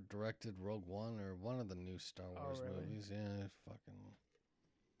part directed Rogue One or one of the new Star Wars really? movies. Yeah, fucking.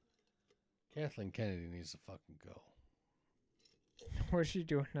 Kathleen Kennedy needs to fucking go. What's she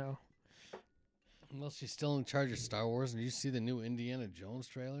doing now? Well, she's still in charge of Star Wars. And did you see the new Indiana Jones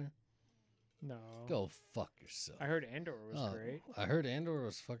trailer? No. Go fuck yourself. I heard Andor was Oh, great. I heard Andor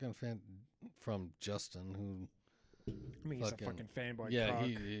was fucking from Justin, who. I mean, he's a fucking fanboy Yeah, cock.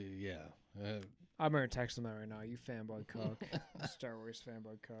 yeah. I'm gonna text him that right now. You fanboy cock. Star Wars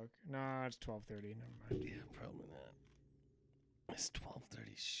fanboy cock. Nah, it's 12:30. Never mind. Yeah, probably not. It's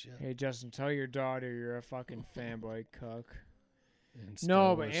 12:30. Shit. Hey Justin, tell your daughter you're a fucking fanboy cock. And Star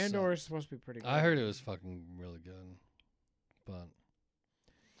No, but Wars Andor is sucked. supposed to be pretty good. I heard it was fucking really good, but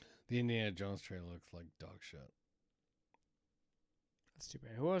the Indiana Jones trailer looks like dog shit. That's too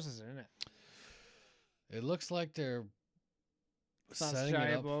bad. Who else is in it? It looks like they're It's not setting it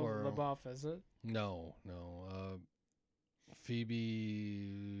Shia up for LaBeouf, is it? no.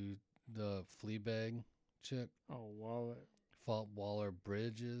 Phoebe, the Fleabag chick, Oh, well, Waller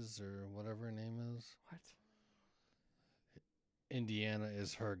Bridges or whatever her name is. what? Indiana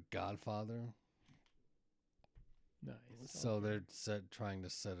is her godfather, Nice. so they're trying to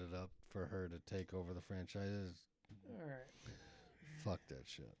set it up for her to take over the franchise. All right. Fuck that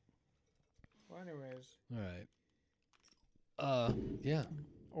shit. Well, anyways, All right. Yeah.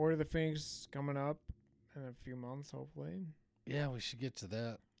 Order of the Phoenix coming up in a few months, hopefully. Yeah, we should get to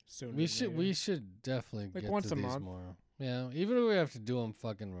that. Soon. We should definitely Like get once to a these month. more. Yeah, even if we have to do them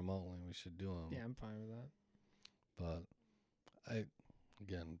fucking remotely, we should do them. Yeah, I'm fine with that. But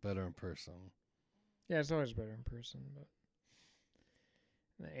again, better in person. Yeah, it's always better in person. But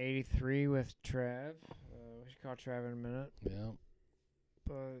the 83 with Trav. We should call Trav in a minute. Yeah.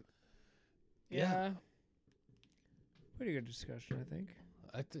 But Yeah. yeah, pretty good discussion, I think.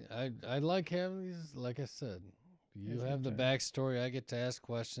 I like having these. Like I said, you It's have the good time. backstory. I get to ask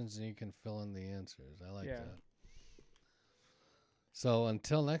questions, and you can fill in the answers. I like Yeah. that. So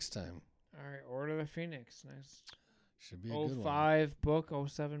until next time, All right, Order of the Phoenix. Nice. should be a good one. 05 book,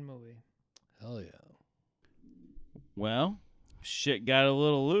 07 movie. Hell yeah. Well, shit got a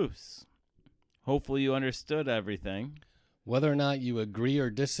little loose. Hopefully you understood everything. Whether or not you agree or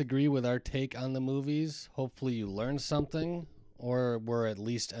disagree with our take on the movies, hopefully you learned something or were at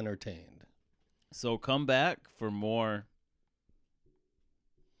least entertained. So come back for more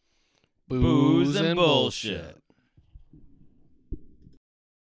Booze and bullshit.